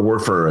you go to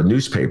work for a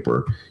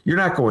newspaper, you're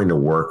not going to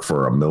work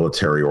for a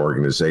military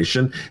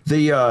organization.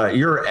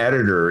 Your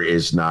editor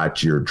is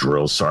not your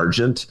drill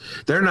sergeant.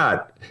 They're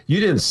not. You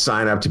didn't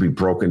sign up to be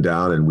broken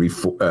down and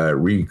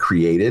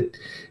recreated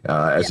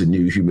as a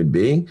new human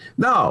being.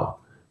 No,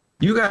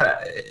 you got.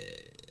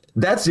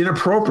 That's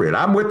inappropriate.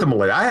 I'm with the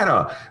military. I had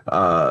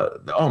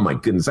oh my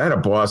goodness, I had a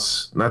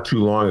boss not too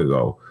long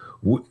ago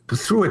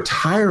threw a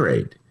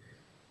tirade,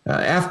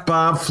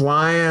 F-bomb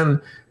flying.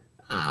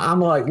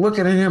 I'm like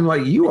looking at him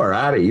like, you are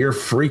out of your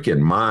freaking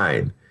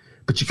mind.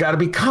 But you got to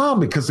be calm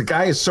because the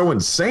guy is so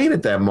insane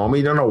at that moment.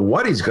 You don't know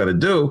what he's going to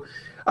do.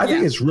 I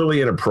think it's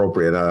really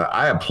inappropriate.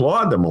 I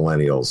applaud the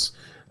millennials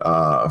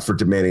for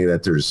demanding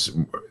that there's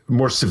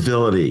more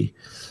civility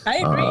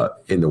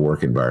in the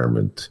work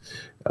environment.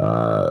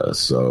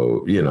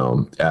 So,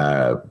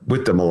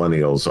 with the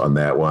millennials on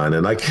that one.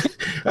 And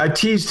I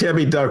teased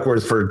Tammy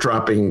Duckworth for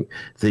dropping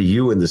the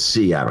U and the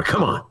C out of it.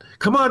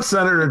 Come on,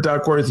 Senator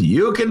Duckworth.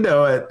 You can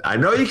do it. I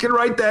know you can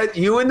write that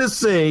U and the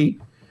C.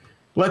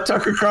 Let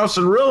Tucker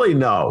Carlson really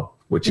know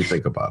what you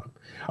think about him.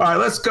 All right,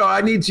 let's go.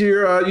 I need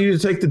you to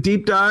take the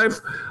deep dive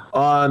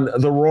on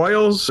the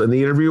Royals and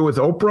the interview with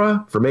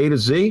Oprah from A to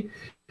Z.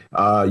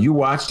 You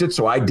watched it,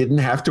 so I didn't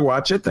have to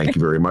watch it. Thank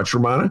you very much,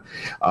 Rummana.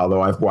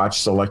 Although I've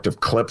watched selective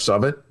clips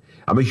of it.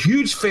 I'm a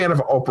huge fan of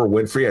Oprah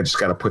Winfrey. I just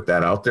got to put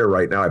that out there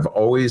right now. I've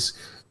always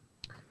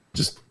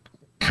just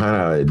kind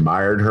of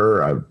admired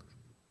her.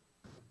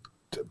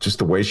 Just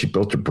the way she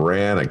built her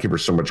brand. I give her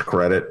so much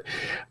credit.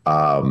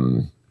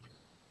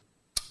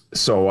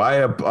 So I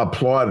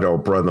applauded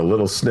Oprah in the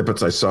little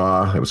snippets I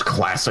saw. It was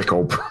classic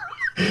Oprah.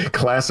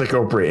 Classic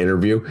Oprah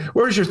interview.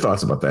 What was your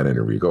thoughts about that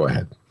interview? Go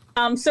ahead.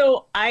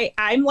 So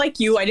I'm like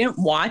you. I didn't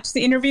watch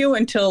the interview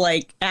until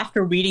like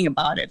after reading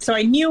about it. So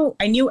I knew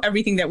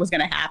everything that was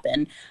going to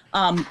happen.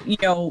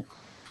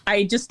 I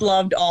I just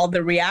loved all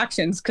the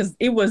reactions because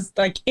it was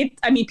like it.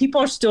 I mean,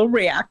 people are still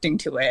reacting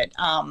to it.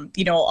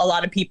 You know, a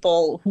lot of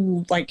people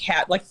who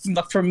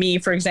for me,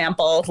 for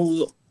example,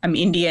 who I'm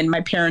Indian.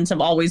 My parents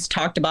have always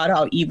talked about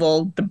how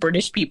evil the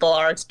British people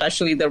are,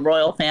 especially the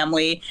royal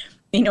family.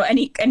 You know,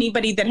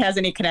 anybody that has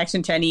any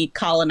connection to any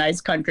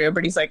colonized country,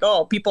 everybody's like,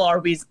 oh, people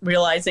are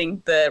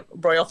realizing the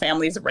royal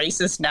family is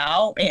racist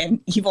now and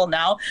evil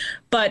now.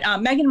 But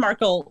Meghan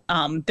Markle,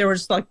 there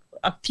was like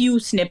a few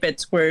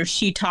snippets where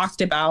she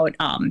talked about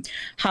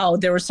how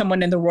there was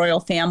someone in the royal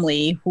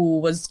family who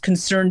was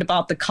concerned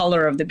about the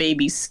color of the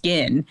baby's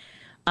skin.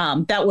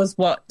 That was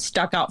what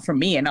stuck out for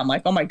me. And I'm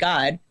like, oh, my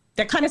God.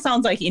 That kind of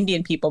sounds like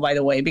Indian people, by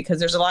the way, because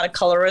there's a lot of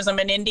colorism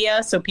in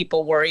India. So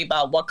people worry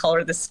about what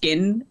color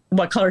skin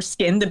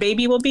the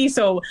baby will be.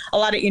 So a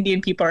lot of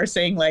Indian people are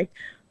saying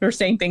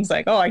things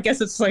like, oh, I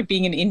guess it's like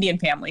being an Indian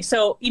family.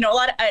 So, you know, a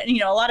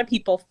lot of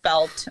people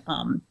felt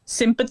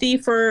sympathy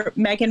for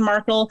Meghan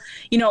Markle.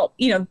 You know,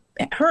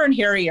 her and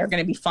Harry are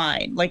going to be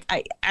fine. Like,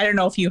 I don't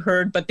know if you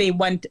heard, but they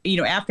went, you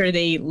know, after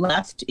they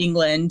left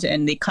England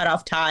and they cut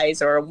off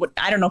ties, or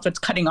I don't know if it's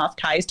cutting off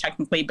ties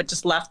technically, but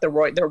just left their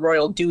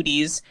royal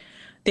duties.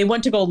 They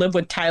went to go live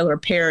with Tyler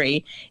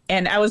Perry.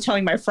 And I was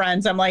telling my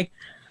friends, I'm like,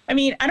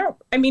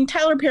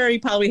 Tyler Perry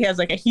probably has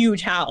like a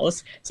huge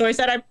house. So I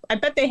said, I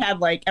bet they had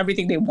like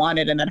everything they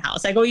wanted in that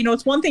house. I go, you know,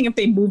 it's one thing if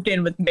they moved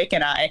in with Mick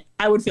and I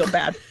would feel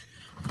bad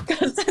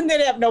because then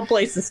they'd have no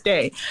place to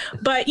stay.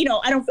 But, you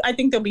know, I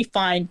think they'll be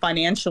fine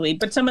financially.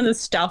 But some of the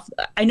stuff,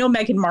 I know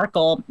Meghan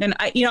Markle, and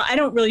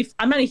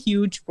I'm not a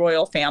huge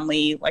royal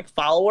family like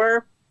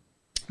follower,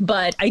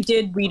 but I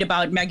did read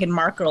about Meghan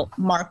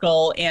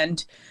Markle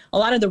and a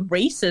lot of the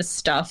racist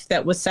stuff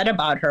that was said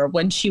about her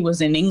when she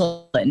was in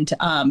England.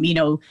 You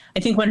know,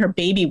 I think when her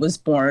baby was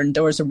born,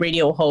 there was a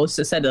radio host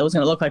that said it was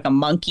going to look like a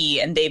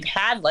monkey. And they've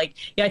had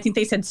I think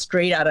they said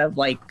straight out of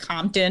like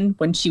Compton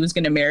when she was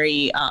going to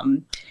marry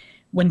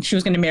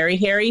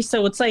Harry.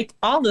 So it's like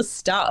all this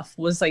stuff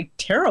was like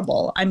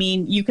terrible. I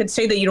mean, you could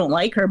say that you don't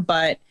like her,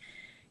 but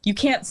you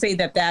can't say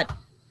that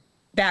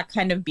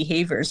kind of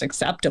behavior is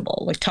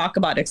acceptable. Like, talk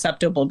about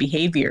acceptable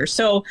behavior.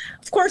 So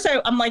of course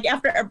I'm like,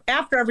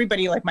 after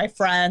everybody, like my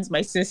friends,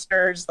 my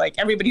sisters, like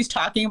everybody's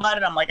talking about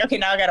it, I'm like, okay,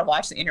 now I got to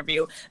watch the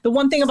interview. The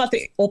one thing about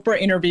the Oprah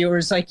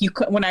interviewers, like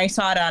when I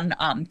saw it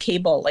on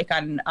cable, like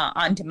on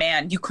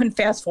demand, you couldn't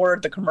fast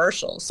forward the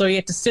commercials. So you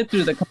had to sit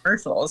through the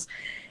commercials.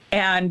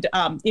 And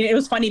it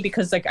was funny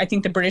because like I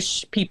think the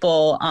British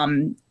people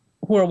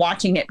who are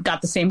watching it got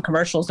the same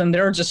commercials, and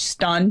they're just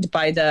stunned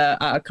by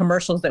the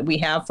commercials that we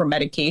have for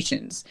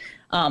medications.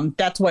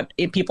 That's what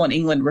people in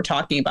England were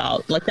talking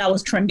about. Like, that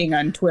was trending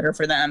on Twitter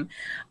for them.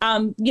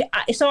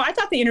 So I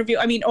thought the interview,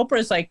 I mean,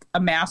 Oprah's like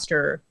a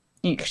master.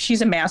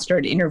 She's a master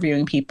at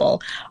interviewing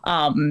people.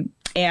 And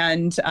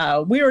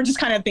we were just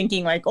kind of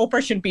thinking like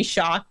Oprah shouldn't be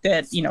shocked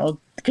that, you know,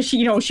 because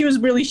she was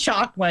really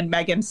shocked when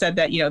Meghan said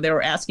that, you know, they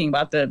were asking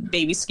about the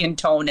baby skin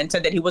tone and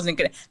said that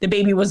the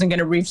baby wasn't going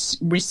to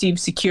receive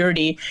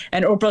security.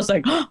 And Oprah's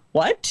like, oh,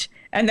 what?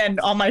 And then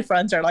all my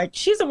friends are like,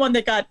 she's the one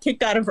that got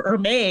kicked out of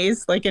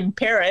Hermes, like in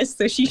Paris.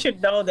 So she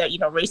should know that, you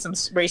know,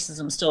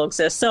 racism still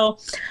exists. So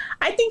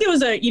I think it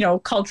was a, you know,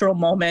 cultural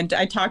moment.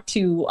 I talked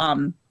to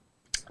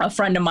a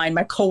friend of mine,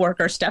 my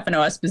coworker, Stefano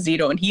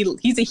Esposito, and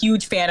he's a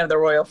huge fan of the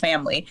royal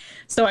family.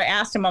 So I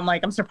asked him, I'm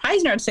like, I'm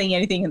surprised you're not saying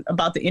anything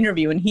about the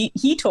interview. And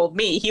he told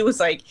me, he was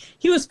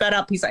fed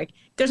up. He's like,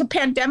 there's a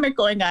pandemic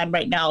going on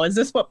right now. Is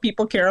this what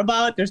people care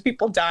about? There's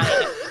people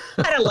dying.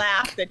 I kind of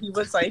laughed that he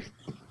was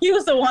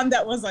the one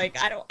that was like,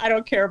 I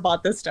don't care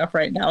about this stuff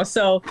right now.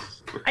 So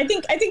I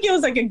think it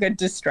was like a good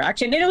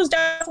distraction. And it was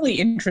definitely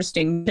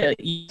interesting to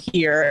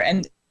hear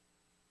and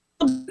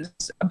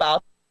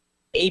about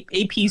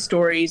AP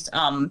stories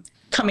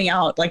coming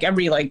out like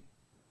every like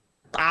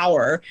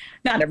hour,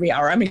 not every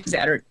hour, I'm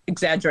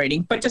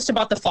exaggerating, but just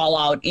about the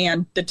fallout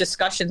and the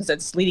discussions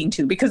that's leading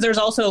to, because there's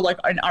also like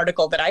an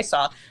article that I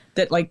saw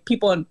that like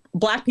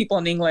black people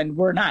in England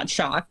were not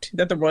shocked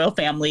that the royal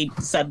family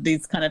said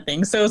these kind of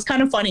things. So it's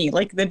kind of funny,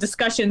 like the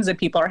discussions that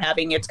people are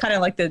having, it's kind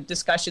of like the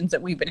discussions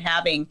that we've been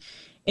having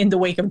in the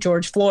wake of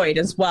George Floyd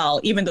as well,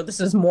 even though this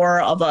is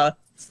more of a,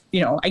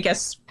 you know, I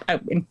guess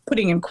in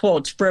putting in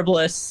quotes,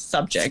 frivolous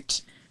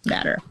subject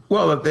matter.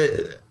 Well, I'm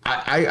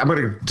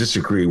going to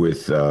disagree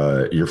with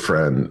your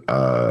friend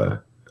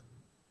from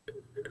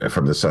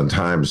the Sun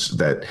Times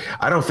that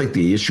I don't think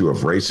the issue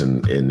of race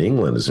in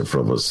England is a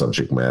frivolous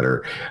subject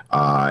matter.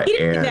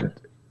 And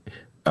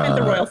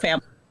the royal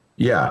family.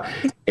 Yeah.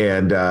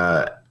 And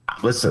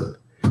listen,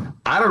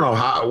 I don't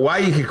know why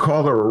you could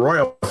call the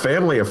royal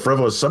family a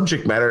frivolous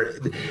subject matter.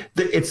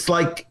 It's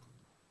like,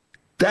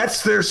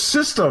 that's their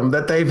system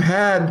that they've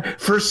had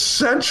for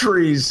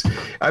centuries.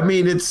 I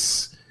mean,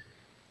 it's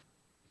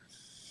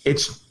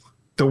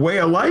the way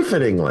of life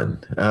in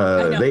England.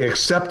 They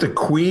accept the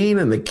Queen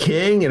and the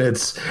King, and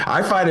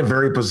I find it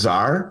very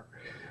bizarre.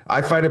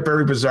 I find it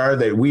very bizarre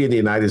that we in the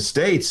United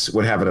States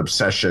would have an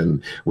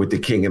obsession with the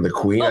King and the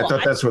Queen. I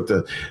thought that's what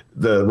the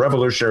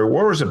Revolutionary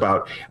War was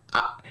about.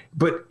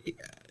 But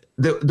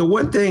the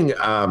one thing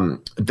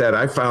that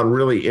I found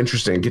really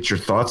interesting, get your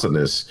thoughts on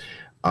this.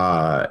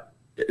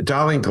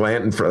 Darlene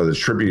Glanton for the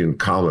Tribune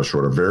columnist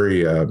wrote a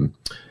very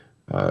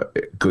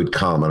good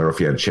column. I don't know if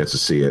you had a chance to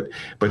see it,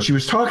 but she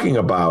was talking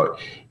about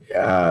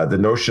the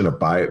notion of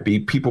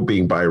people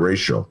being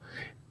biracial.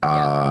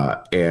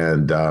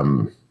 And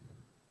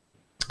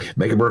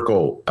Meghan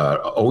Markle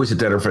always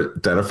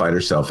identified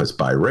herself as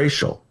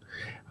biracial,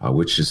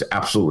 which is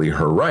absolutely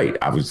her right.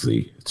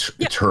 Obviously,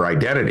 it's her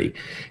identity.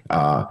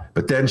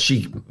 But then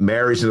she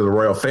marries into the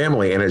royal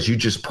family. And as you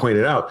just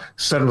pointed out,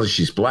 suddenly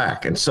she's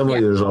black. And suddenly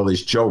there's all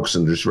these jokes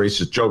and there's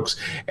racist jokes.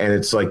 And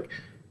it's like,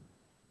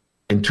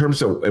 in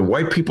terms of in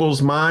white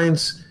people's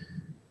minds,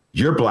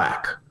 you're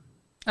black.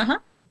 Uh-huh.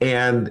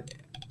 And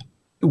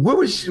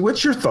what's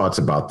your thoughts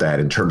about that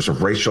in terms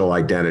of racial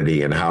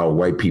identity and how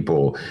white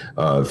people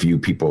view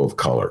people of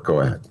color? Go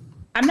ahead.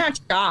 I'm not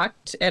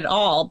shocked at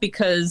all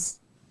because,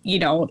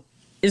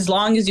 as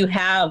long as you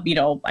have,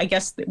 I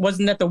guess,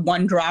 wasn't that the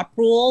one drop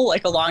rule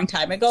like a long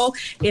time ago?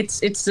 It's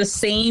the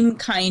same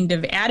kind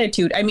of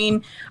attitude. I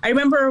mean, I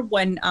remember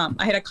when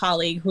I had a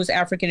colleague who was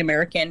African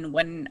American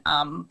when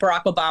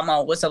Barack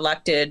Obama was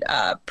elected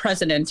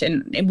president,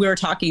 and we were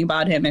talking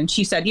about him, and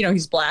she said,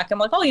 he's black. I'm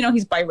like, oh,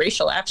 he's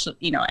biracial.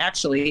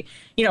 Actually,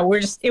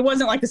 it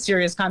wasn't like a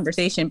serious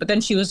conversation. But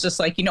then she was just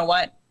like, you know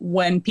what?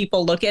 When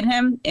people look at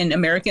him and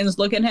Americans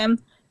look at him,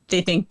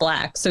 they think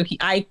black. So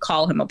I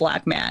call him a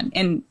black man.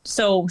 And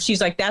so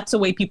she's like, that's the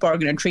way people are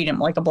going to treat him,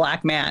 like a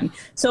black man.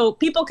 So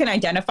people can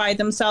identify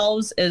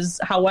themselves as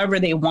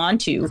however they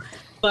want to.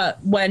 But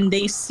when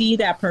they see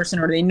that person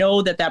or they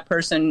know that that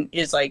person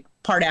is like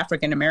part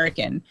African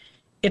American,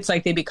 it's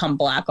like they become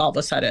black all of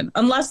a sudden,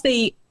 unless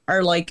they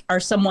are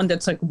someone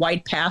that's like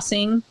white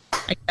passing.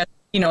 I guess,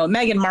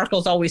 Meghan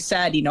Markle's always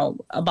said,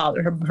 about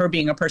her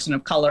being a person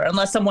of color,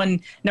 unless someone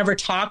never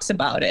talks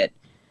about it.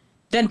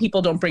 Then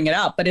people don't bring it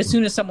up. But as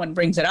soon as someone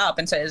brings it up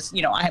and says,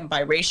 I am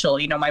biracial,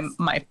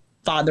 my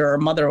father or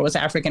mother was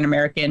African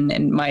American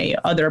and my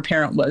other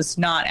parent was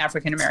not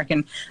African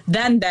American,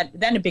 then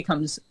it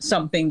becomes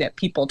something that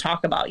people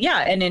talk about.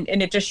 Yeah, and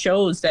it just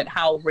shows that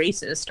how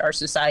racist our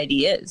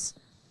society is.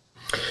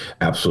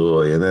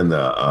 Absolutely. And then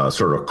the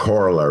sort of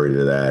corollary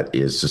to that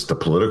is just the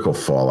political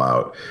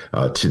fallout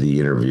to the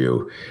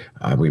interview.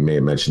 We may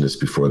have mentioned this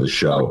before the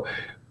show.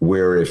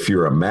 Where if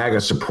you're a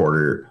MAGA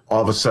supporter,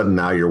 all of a sudden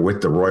now you're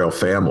with the royal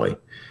family.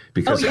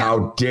 Because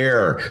how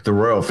dare the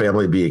royal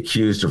family be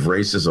accused of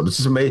racism? This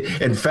is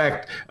amazing. In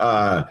fact,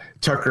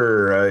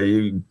 Tucker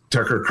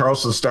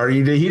Carlson started,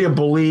 he didn't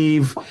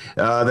believe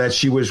that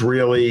she was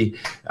really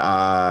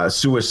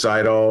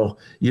suicidal.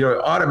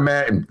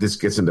 Automatic. This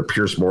gets into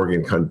Piers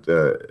Morgan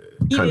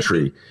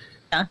country.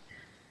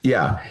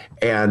 Yeah.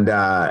 And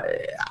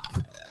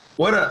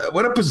what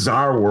a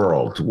bizarre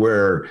world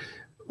where,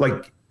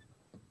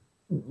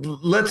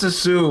 let's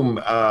assume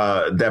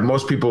that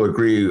most people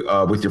agree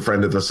with your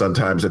friend at the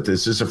Sun-Times that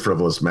this is a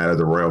frivolous matter,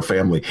 the royal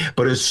family.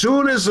 But as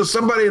soon as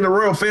somebody in the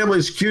royal family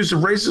is accused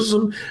of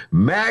racism,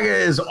 MAGA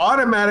is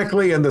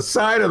automatically on the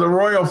side of the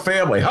royal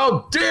family.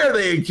 How dare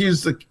they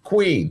accuse the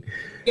queen?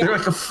 Yeah. They're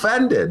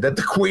offended that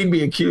the queen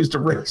be accused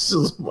of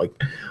racism.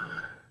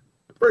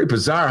 Very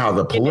bizarre how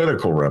the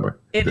political realm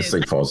this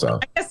thing falls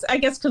out. I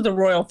guess because the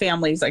royal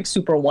family is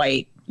super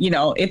white.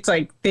 It's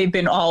like they've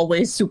been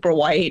always super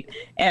white.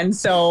 And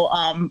so,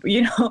 and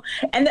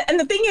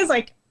the thing is,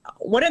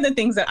 one of the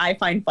things that I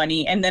find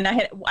funny, and then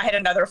I had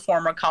another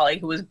former colleague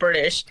who was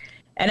British,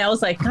 and I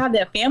was like, God,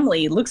 that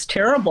family looks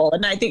terrible.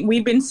 And I think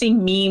we've been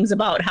seeing memes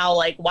about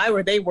how, why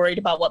were they worried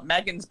about what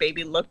Meghan's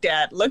baby looked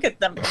at? Look at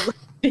them.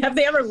 Have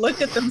they ever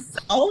looked at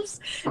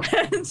themselves?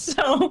 And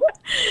so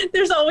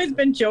there's always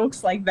been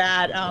jokes like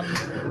that.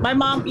 My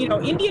mom,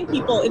 Indian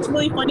people, it's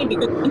really funny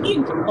because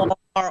Indian people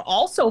are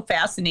also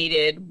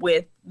fascinated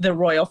with the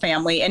royal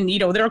family. And,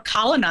 they're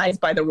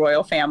colonized by the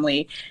royal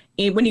family.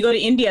 When you go to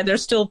India,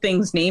 there's still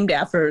things named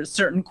after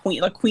certain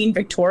queen, like Queen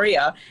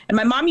Victoria. And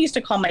my mom used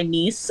to call my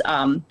niece,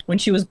 when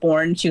she was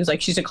born, she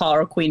used to call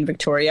her Queen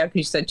Victoria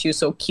because she said she was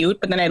so cute.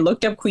 But then I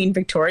looked up Queen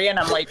Victoria and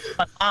I'm like,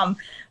 Mom,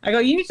 I go,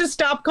 you need to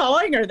stop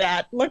calling her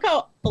that. Look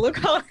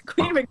how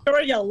Queen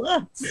Victoria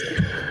looks.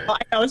 I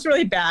know it's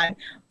really bad,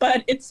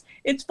 but it's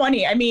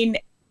funny. I mean,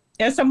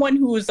 as someone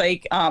who's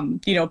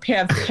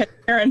have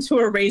parents who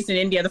were raised in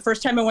India, the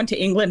first time I went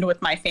to England with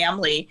my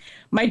family,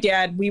 my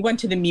dad, we went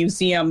to the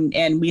museum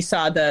and we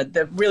saw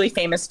the really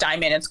famous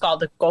diamond. It's called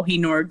the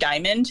Kohinoor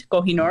diamond,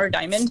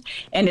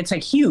 and it's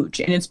huge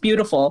and it's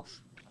beautiful.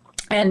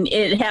 And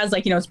it has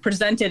it's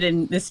presented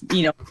in this,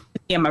 museum.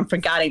 I'm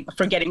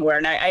forgetting where,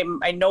 and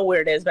I know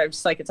where it is, but I'm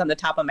just it's on the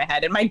top of my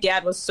head. And my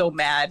dad was so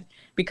mad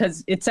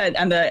because it said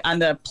on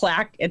the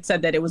plaque, it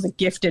said that it was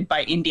gifted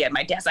by India. And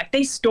my dad's like,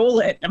 they stole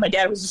it. And my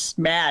dad was just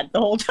mad the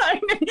whole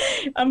time.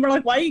 And we're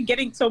like, why are you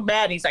getting so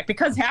mad? And he's like,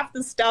 because half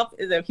the stuff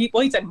he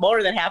said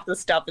more than half the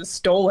stuff is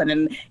stolen.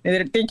 And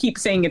they keep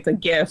saying it's a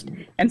gift.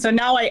 And so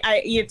now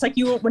it's like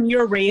when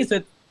you're raised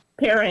with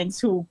parents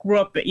who grew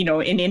up,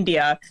 in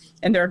India,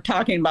 and they're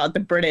talking about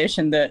the British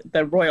and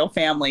the royal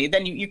family,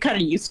 then you're kind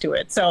of used to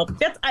it. So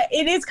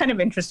it is kind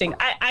of interesting.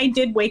 I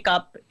did wake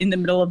up in the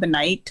middle of the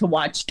night to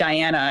watch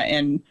Diana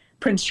and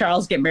Prince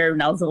Charles get married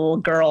when I was a little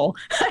girl.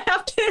 I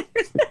have to.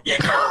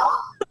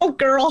 Little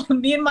girl,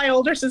 me and my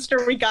older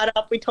sister, we got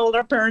up. We told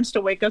our parents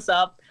to wake us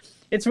up.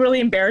 It's really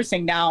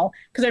embarrassing now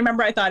because I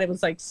remember I thought it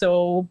was like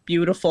so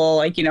beautiful.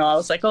 Like, you know, I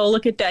was like, oh,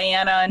 look at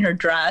Diana and her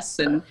dress.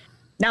 And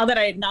now that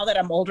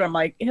I'm older, I'm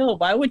like, ew,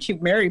 why would you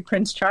marry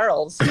Prince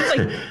Charles? He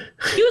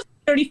was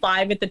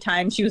 35 at the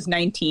time. She was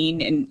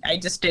 19, and I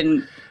just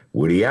didn't.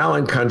 Woody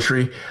Allen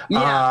country.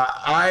 Yeah.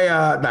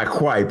 I not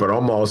quite, but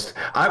almost.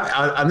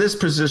 On this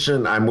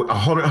position, I'm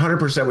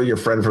 100% with your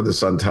friend from the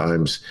Sun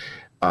Times,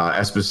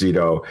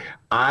 Esposito.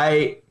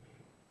 I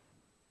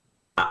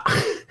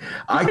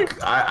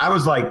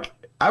was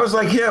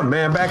like him,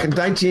 man, back in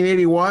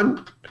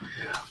 1981.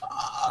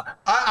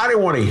 I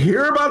didn't want to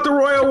hear about the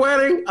royal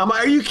wedding.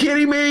 Are you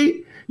kidding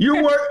me?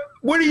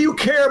 What do you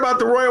care about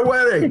the royal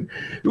wedding?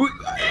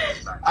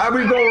 I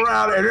would go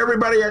around and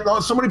everybody,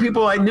 so many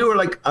people I knew are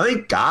like, oh,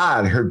 thank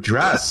God, her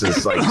dress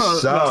is like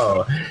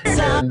so.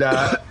 And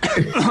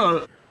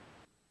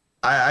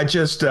I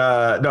just,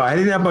 no, I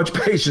didn't have much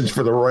patience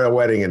for the royal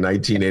wedding in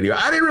 1980.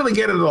 I didn't really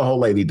get into the whole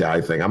Lady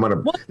Di thing.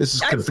 This is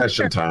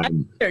confession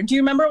time. Do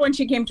you remember when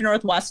she came to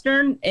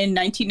Northwestern in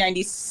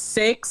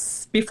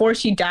 1996, before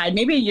she died,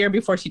 maybe a year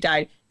before she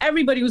died?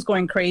 Everybody was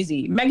going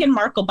crazy. Meghan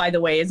Markle, by the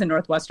way, is a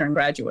Northwestern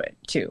graduate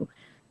too.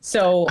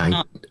 So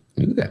I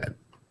knew that.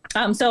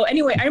 So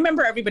anyway, I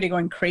remember everybody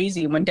going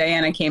crazy when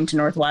Diana came to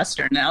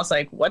Northwestern, and I was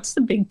like, what's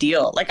the big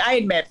deal? Like, I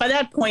admit, by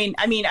that point,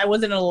 I mean, I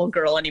wasn't a little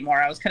girl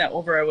anymore. I was kind of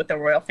over it with the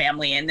royal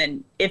family. And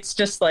then it's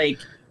just like,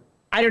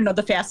 I don't know,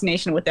 the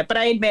fascination with it. But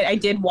I admit, I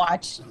did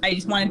watch. I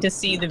just wanted to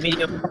see the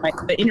video,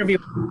 the interview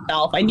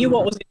myself. I knew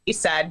what was going to be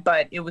said,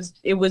 but it was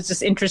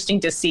just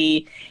interesting to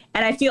see.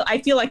 And I feel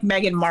like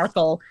Meghan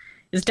Markle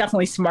is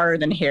definitely smarter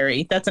than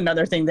Harry. That's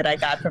another thing that I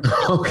got from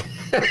her. Okay.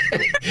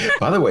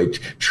 By the way,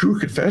 true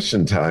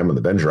confession time on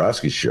the Ben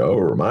Joravsky Show.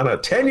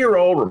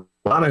 10-year-old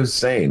Rummana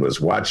Hussain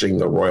was watching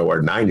the royal,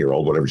 or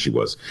 9-year-old, whatever she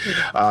was.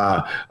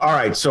 All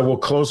right, so we'll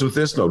close with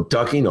this. No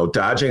ducking, no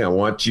dodging. I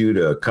want you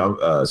to come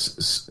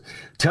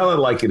tell it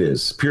like it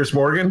is. Piers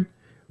Morgan,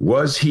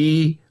 was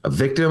he a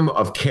victim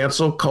of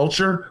cancel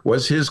culture?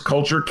 Was his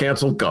culture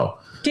canceled? Go.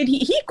 Did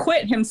he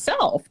quit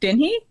himself, didn't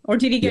he? Or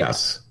did he get...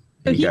 Yes.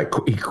 So he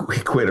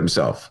quit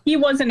himself. He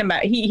wasn't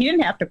he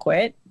didn't have to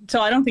quit.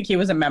 So I don't think he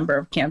was a member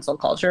of cancel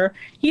culture.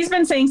 He's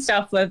been saying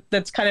stuff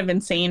that's kind of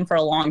insane for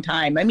a long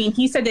time. I mean,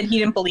 he said that he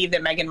didn't believe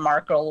that Meghan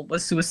Markle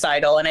was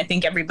suicidal, and I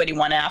think everybody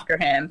went after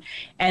him.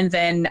 And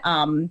then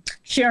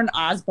Sharon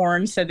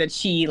Osbourne said that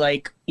she,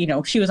 like, you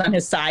know, she was on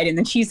his side, and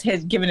then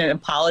has given an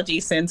apology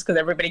since because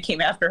everybody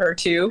came after her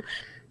too.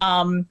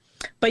 But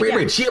wait,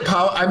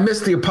 I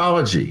missed the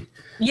apology.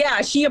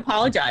 Yeah, she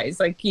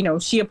apologized. Like, you know,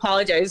 she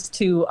apologized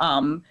to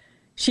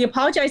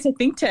I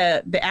think,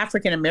 to the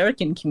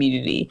African-American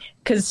community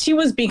because she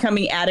was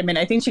becoming adamant.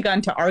 I think she got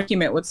into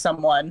argument with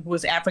someone who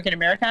was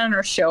African-American on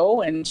her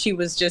show, and she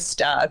was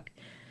just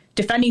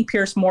defending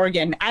Piers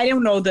Morgan. I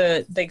don't know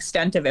the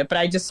extent of it, but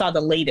I just saw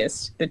the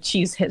latest that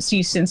she's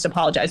since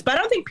apologized. But I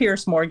don't think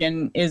Piers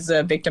Morgan is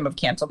a victim of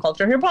cancel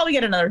culture. He'll probably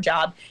get another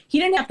job.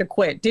 He didn't have to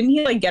quit. Didn't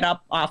he, like, get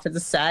up off of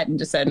the set and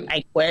just said,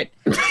 I quit?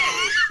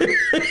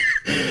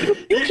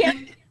 You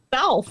can't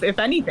yourself, if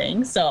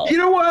anything. So you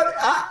know what?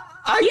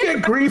 I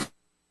get grief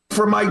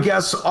from my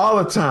guests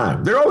all the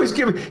time. They're always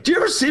giving. Do you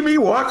ever see me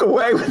walk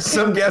away when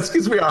some guest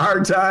gives me a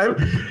hard time?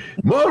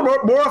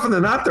 More often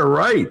than not, they're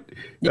right.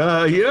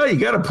 Yeah, you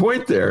got a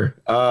point there.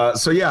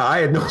 So yeah, I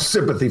had no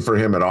sympathy for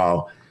him at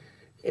all.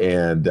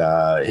 And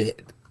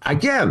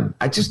again,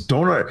 I just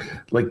don't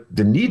like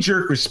the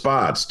knee-jerk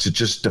response to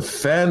just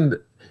defend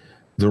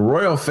the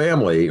royal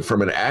family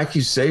from an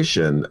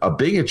accusation of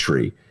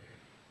bigotry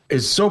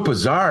is so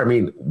bizarre. I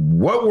mean,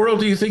 what world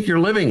do you think you're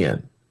living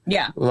in?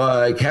 Yeah.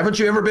 Like, haven't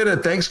you ever been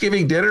at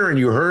Thanksgiving dinner and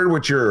you heard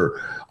what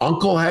your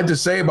uncle had to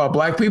say about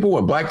black people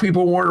when black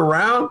people weren't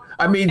around?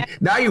 I mean,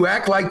 now you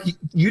act like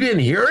you didn't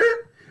hear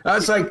it.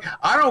 It's like,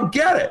 I don't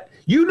get it.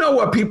 You know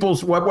what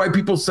white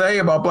people say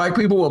about black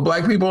people when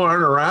black people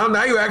aren't around.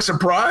 Now you act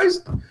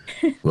surprised.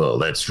 Well,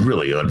 that's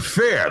really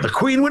unfair. The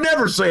Queen would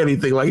never say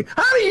anything like,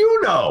 how do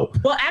you know?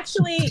 Well,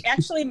 actually,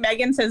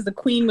 Meghan says the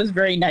Queen was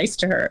very nice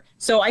to her.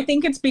 So I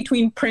think it's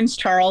between Prince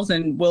Charles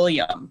and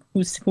William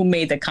who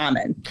made the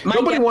comment.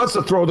 Nobody wants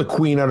to throw the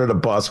Queen under the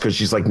bus because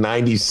she's like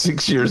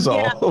 96 years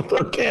old.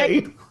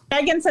 Okay.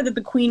 Meghan said that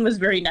the Queen was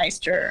very nice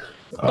to her.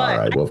 All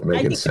right. Well, if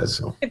Meghan says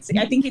so.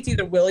 I think it's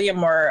either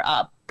William or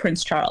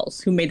Prince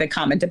Charles who made the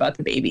comment about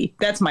the baby.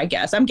 That's my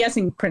guess. I'm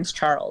guessing Prince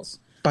Charles.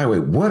 By the way,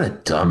 what a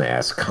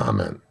dumbass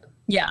comment.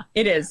 Yeah,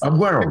 it is.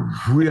 What a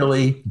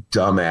really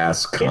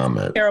dumbass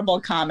comment. It's a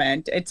terrible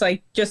comment. It's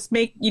like, just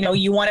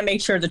you want to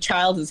make sure the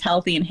child is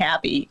healthy and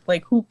happy.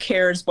 Like, who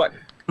cares what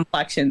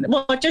complexion?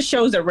 Well, it just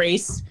shows that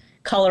race,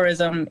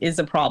 colorism is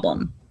a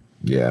problem.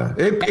 Yeah,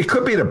 it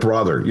could be the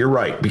brother. You're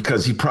right,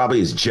 because he probably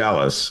is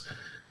jealous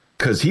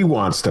because he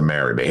wants to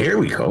marry. But here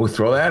we go.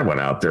 Throw that one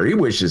out there. He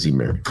wishes he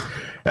married.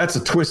 That's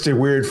a twisted,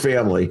 weird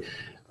family.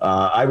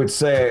 I would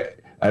say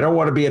I don't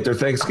want to be at their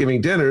Thanksgiving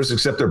dinners,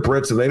 except they're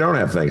Brits and they don't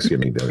have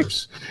Thanksgiving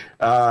dinners.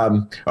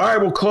 All right,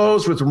 we'll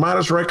close with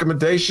Rummana's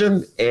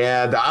recommendation,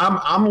 and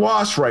I'm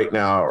lost right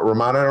now,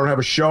 Rummana. I don't have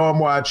a show I'm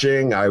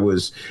watching. I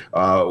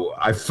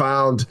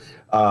found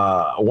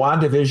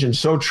WandaVision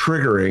so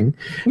triggering.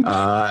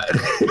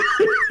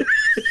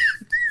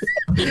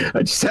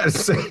 I just had to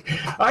say,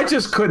 I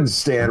just couldn't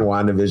stand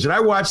WandaVision. I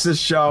watched this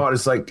show, and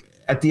it's like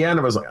at the end,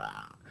 I was like,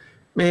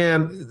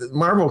 man,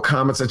 Marvel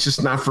comics, it's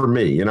just not for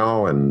me,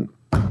 and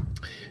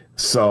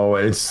so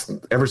it's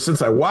ever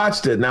since I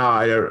watched it. Now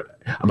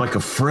I'm like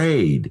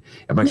afraid.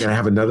 Am I going to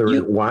have another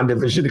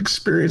WandaVision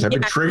experience? I've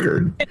been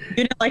triggered. You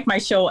didn't like my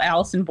show,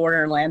 Alice in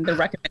Borderland, the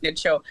recommended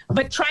show,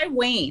 but try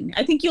Wayne.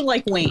 I think you'll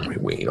like Wayne.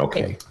 Wayne,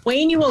 okay.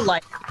 Wayne, you will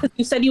like.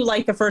 You said you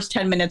liked the first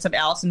 10 minutes of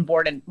Alice in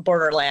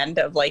Borderland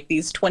of like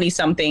these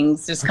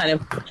 20-somethings. Just kind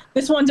of.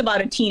 This one's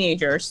about a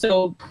teenager,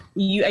 so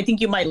I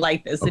think you might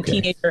like this. The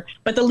teenager,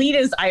 but the lead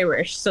is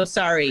Irish. So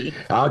sorry.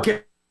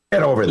 Okay.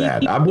 Get over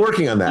that. I'm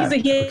working on that.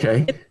 He's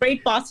a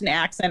great Boston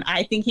accent.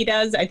 I think he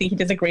does. I think he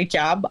does a great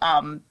job.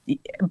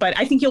 But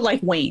I think you'll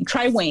like Wayne.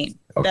 Try Wayne.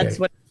 Okay. That's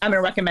what I'm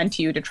going to recommend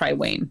to you, to try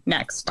Wayne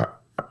next. All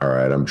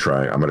right. I'm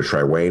going to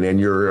try Wayne.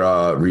 And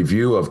your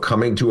review of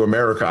Coming to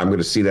America, I'm going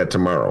to see that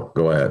tomorrow.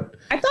 Go ahead.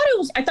 I thought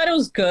it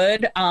was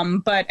good.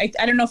 But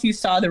I don't know if you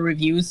saw the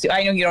reviews.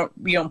 I know you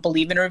don't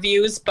believe in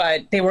reviews,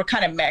 but they were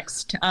kind of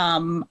mixed.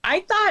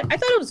 I thought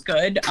it was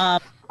good.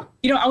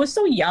 I was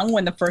so young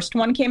when the first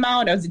one came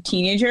out. I was a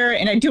teenager,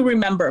 and I do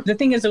remember. The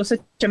thing is, it was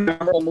such a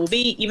memorable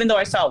movie. Even though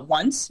I saw it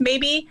once,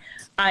 maybe,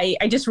 I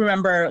just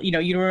remember,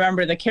 you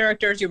remember the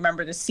characters, you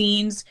remember the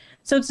scenes.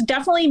 So it's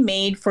definitely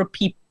made for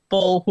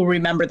people who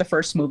remember the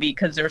first movie,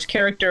 because there's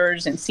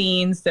characters and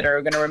scenes that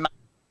are going to remind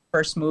you of the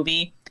first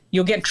movie.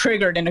 You'll get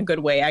triggered in a good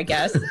way, I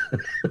guess.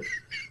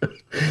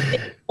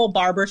 Whole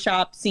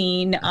barbershop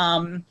scene.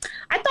 I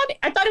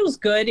thought it was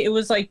good. It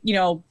was like,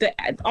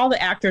 all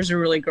the actors are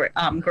really great.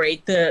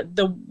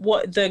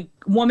 The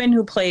woman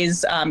who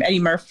plays Eddie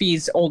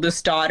Murphy's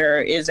oldest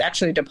daughter is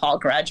actually a DePaul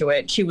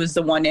graduate. She was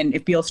the one in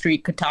If Beale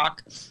Street Could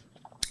Talk.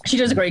 She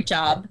does a great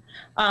job.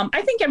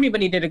 I think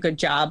everybody did a good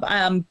job.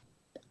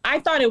 I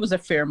thought it was a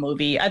fair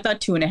movie. I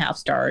thought 2.5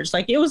 stars.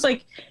 It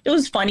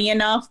was funny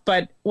enough,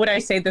 but would I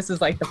say this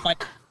is like the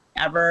funniest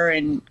ever?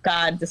 And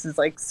God, this is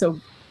like so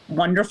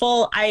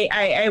wonderful.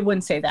 I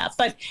wouldn't say that,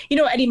 but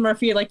Eddie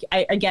Murphy,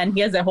 again, he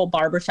has that whole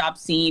barbershop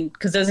scene,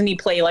 because doesn't he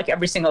play like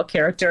every single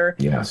character?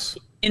 Yes.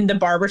 In the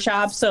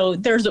barbershop. So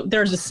there's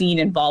a scene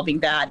involving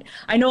that.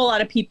 I know a lot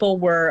of people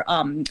were,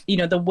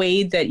 the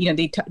way that,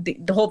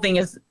 the whole thing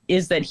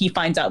is that he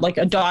finds out like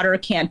a daughter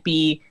can't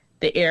be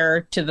the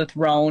heir to the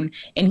throne.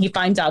 And he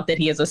finds out that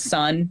he has a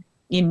son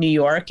in New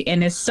York,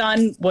 and his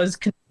son was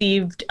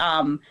conceived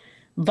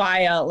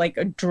via like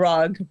a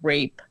drug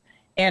rape.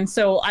 And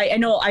so I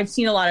know I've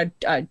seen a lot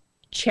of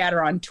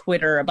chatter on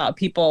Twitter about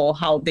people,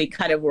 how they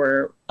kind of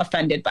were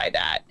offended by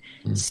that.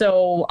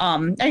 So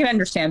I can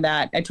understand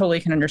that. I totally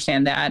can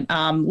understand that.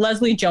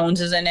 Leslie Jones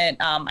is in it.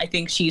 I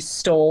think she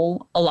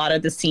stole a lot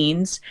of the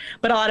scenes,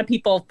 but a lot of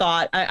people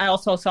thought, I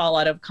also saw a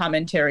lot of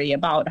commentary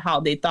about how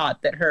they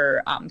thought that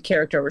her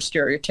character was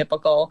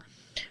stereotypical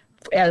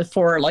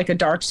for like a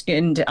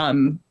dark-skinned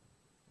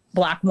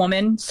Black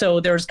woman.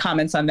 So there's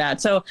comments on that.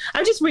 So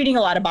I'm just reading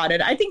a lot about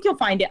it. I think you'll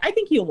find it. I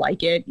think you'll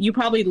like it. You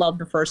probably loved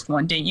the first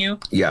one, didn't you?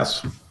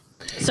 Yes.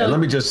 So and let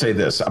me just say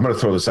this. I'm going to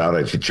throw this out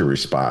at your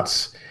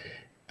response.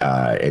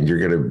 And you're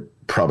going to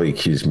probably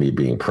accuse me of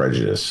being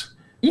prejudiced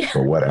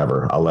or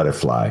whatever. I'll let it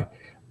fly.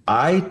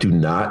 I do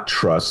not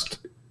trust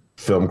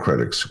film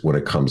critics when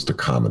it comes to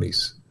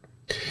comedies.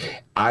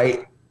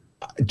 I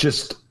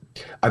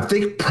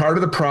think part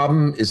of the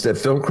problem is that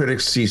film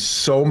critics see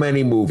so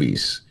many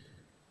movies.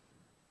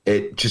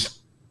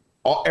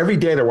 Every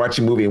day they're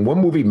watching a movie, and one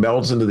movie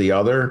melds into the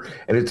other,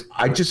 and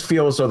I just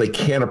feel as though they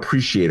can't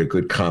appreciate a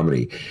good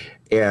comedy.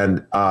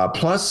 And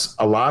plus,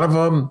 a lot of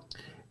them,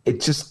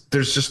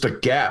 there's just a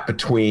gap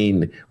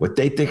between what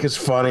they think is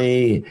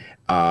funny,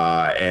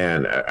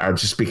 and I'm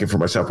just speaking for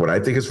myself. What I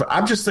think is funny.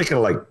 I'm just thinking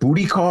of like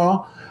Booty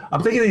Call.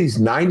 I'm thinking of these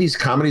 90s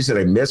comedies that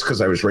I missed because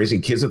I was raising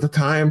kids at the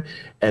time.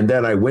 And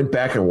then I went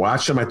back and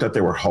watched them. I thought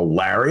they were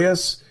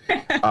hilarious.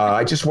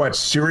 I just watched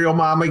Serial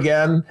Mom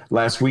again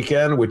last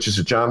weekend, which is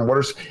a John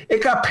Waters.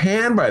 It got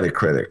panned by the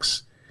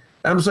critics.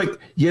 And I was like,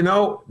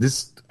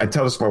 I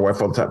tell this to my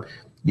wife all the time.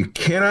 You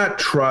cannot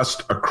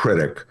trust a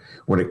critic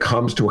when it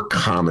comes to a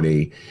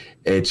comedy.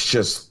 It's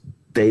just,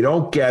 they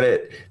don't get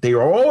it. They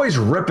are always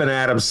ripping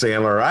Adam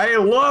Sandler. I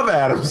love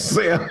Adam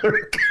Sandler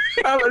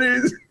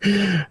comedies.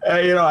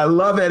 I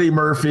love Eddie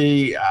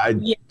Murphy. I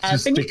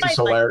just think he's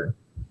hilarious.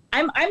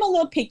 I'm a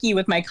little picky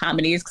with my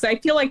comedies because I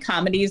feel like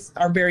comedies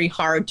are very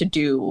hard to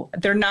do.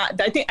 They're not.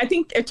 I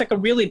think it's like a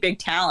really big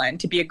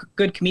talent to be a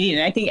good comedian.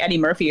 And I think Eddie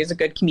Murphy is a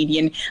good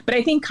comedian. But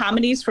I think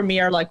comedies for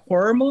me are like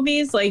horror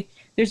movies. Like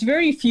there's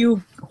very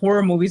few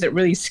horror movies that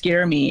really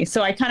scare me.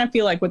 So I kind of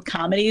feel like with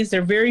comedies,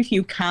 there are very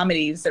few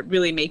comedies that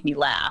really make me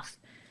laugh.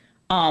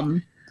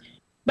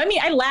 But I mean,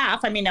 I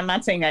laugh. I mean, I'm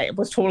not saying I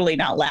was totally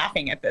not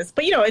laughing at this,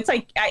 but it's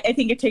like I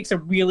think it takes a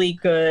really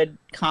good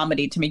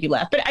comedy to make you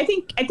laugh. But I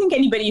think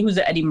anybody who's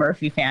an Eddie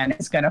Murphy fan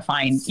is gonna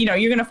find,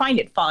 you're gonna find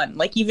it fun.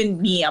 Like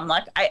even me, I'm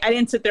like, I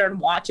didn't sit there and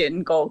watch it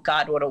and go,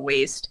 God, what a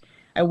waste.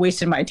 I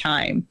wasted my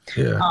time.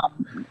 Yeah.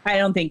 I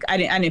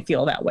didn't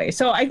feel that way.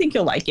 So I think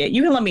you'll like it.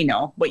 You can let me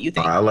know what you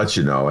think. I'll let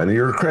you know. And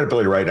your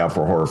credibility right now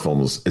for horror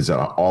films is at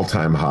an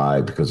all-time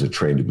high because of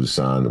Train to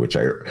Busan, which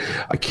I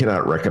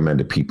cannot recommend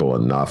to people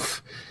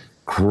enough.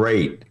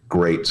 Great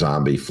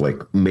zombie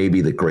flick. Maybe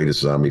the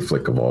greatest zombie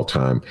flick of all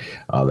time.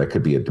 That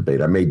could be a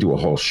debate. I may do a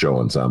whole show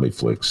on zombie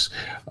flicks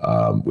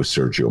with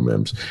Sergio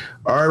Mims.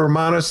 All right,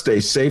 Rummana, stay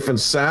safe and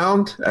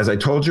sound. As I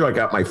told you, I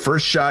got my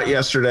first shot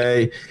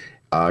yesterday.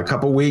 A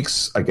couple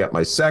weeks, I get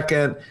my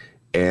second,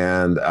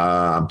 and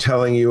I'm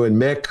telling you and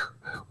Mick,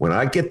 when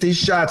I get these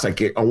shots, I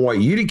want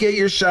you to get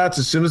your shots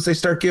as soon as they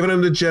start giving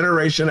them to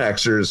Generation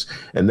Xers,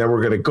 and then we're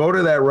going to go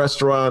to that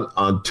restaurant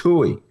on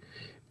Tui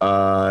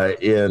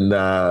in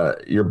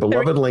your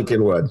beloved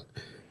Lincolnwood.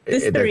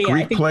 That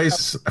Greek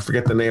place, I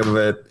forget the name of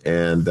it,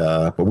 and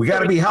but we got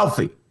to be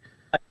healthy.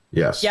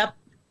 Yes. Yep.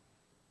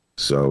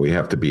 So we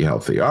have to be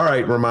healthy. All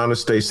right, Rummana,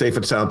 stay safe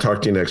and sound.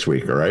 Talk to you next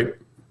week, all right?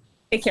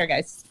 Take care,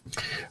 guys.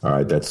 All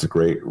right, that's the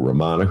great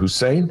Rummana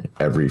Hussain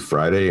every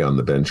Friday on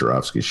the Ben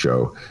Joravsky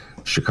Show,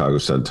 Chicago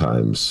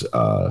Sun-Times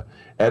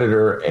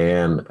editor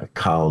and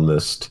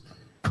columnist.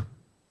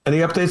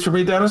 Any updates for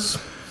me, Dennis?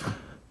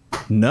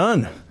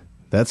 None.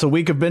 That's a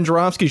week of Ben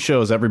Joravsky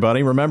shows,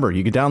 everybody. Remember,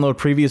 you can download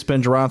previous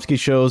Ben Joravsky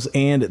shows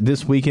and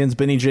this weekend's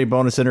Benny J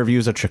bonus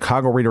interviews at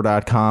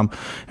chicagoreader.com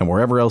and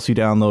wherever else you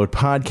download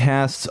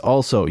podcasts.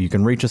 Also, you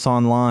can reach us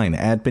online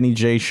at Benny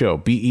J Show,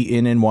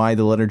 BENNY,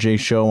 the letter J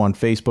Show on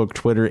Facebook,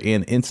 Twitter,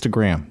 and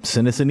Instagram.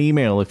 Send us an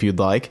email if you'd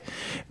like,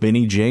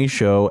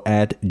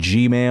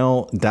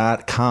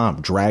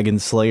 BennyJShow@gmail.com.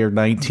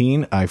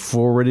 Dragonslayer19. I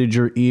forwarded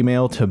your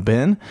email to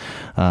Ben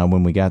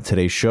when we got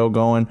today's show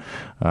going.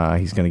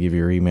 He's going to give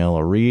your email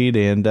a read,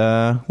 and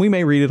we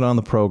may read it on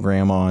the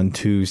program on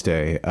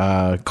Tuesday.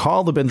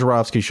 Call the Ben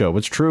Joravsky Show.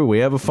 It's true. We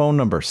have a phone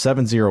number,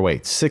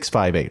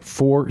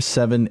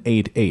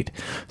 708-658-4788.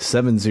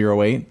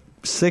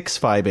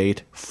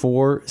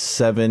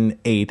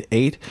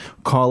 708-658-4788.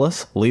 Call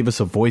us. Leave us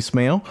a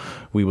voicemail.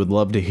 We would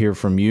love to hear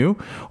from you.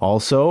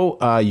 Also,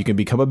 you can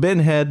become a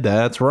Benhead.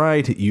 That's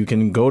right. You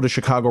can go to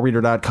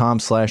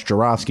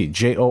chicagoreader.com/Joravsky,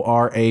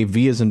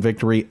 Jorav as in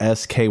Victory,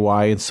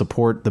 SKY, and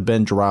support the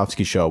Ben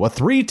Joravsky Show. A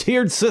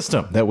 3-tiered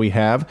system that we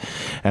have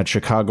at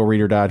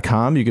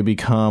chicagoreader.com. You can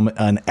become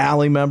an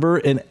Alley member,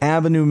 an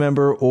Avenue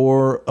member,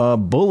 or a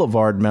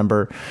Boulevard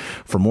member.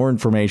 For more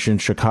information,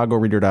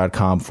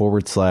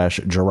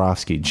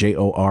 chicagoreader.com/Joravsky,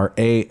 Jorav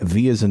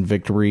as in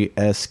Victory,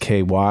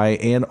 SKY.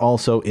 And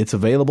also, it's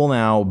available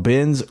now,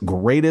 Ben's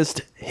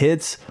Greatest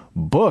Hits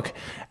book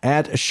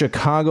at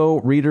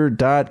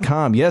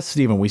chicagoreader.com. Yes,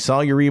 Stephen, we saw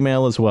your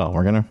email as well.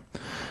 I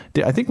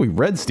think we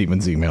read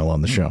Stephen's email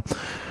on the show.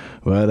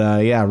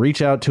 But yeah,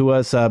 reach out to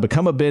us,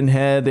 become a Ben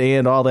head,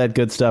 and all that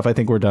good stuff. I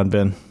think we're done,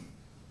 Ben.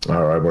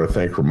 All right, I want to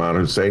thank Rummana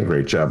Hussain.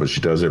 Great job as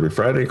she does every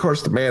Friday. Of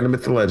course, the man, the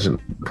myth, the legend,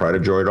 pride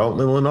of joy at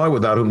Alton, Illinois,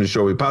 without whom the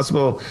show would be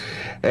possible.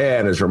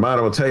 And as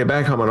Rummana will tell you,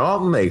 back home in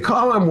Alton, they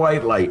call him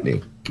White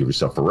Lightning. Give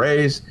yourself a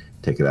raise.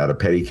 Take it out of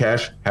petty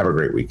cash. Have a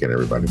great weekend,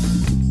 everybody.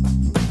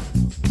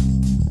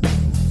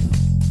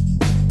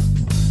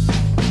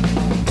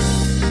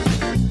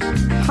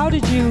 How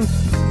did you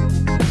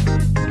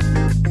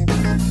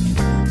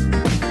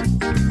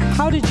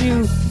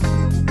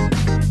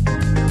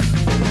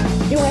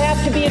You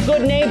have to be a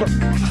good neighbor.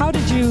 How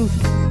did you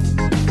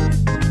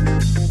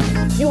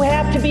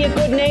have to be a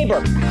good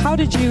neighbor. How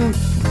did you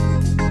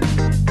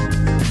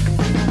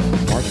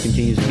March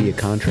continues to be a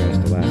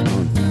contrast to last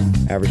month.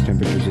 Average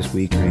temperatures this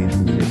week range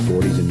from the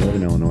mid-40s in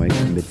northern Illinois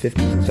to the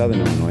mid-50s in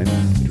southern Illinois,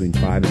 between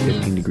 5 and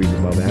 15 degrees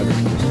above average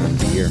for this time of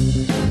the year.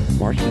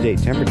 March to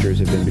date, temperatures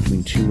have been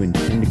between 2 and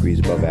 10 degrees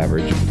above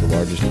average, with the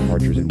largest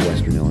departures in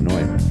western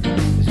Illinois.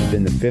 This has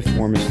been the 5th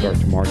warmest start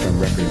to March on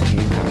record in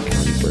Hancock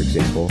County, for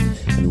example,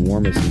 and the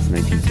warmest since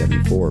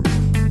 1974.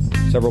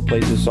 Several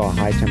places saw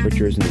high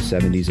temperatures in the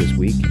 70s this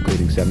week,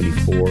 including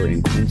 74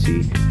 in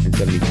Quincy and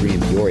 73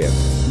 in Peoria.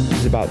 This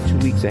is about 2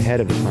 weeks ahead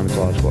of the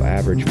climatological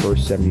average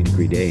first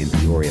 70-degree day in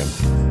Peoria.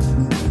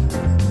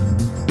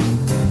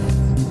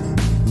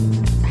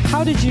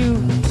 How did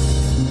you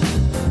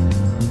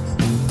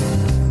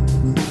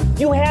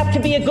have to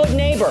be a good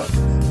neighbor.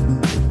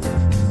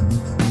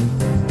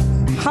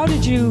 How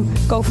did you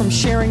go from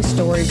sharing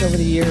stories over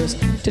the years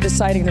to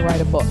deciding to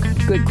write a book?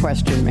 Good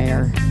question,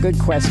 Mayor. Good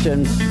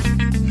question.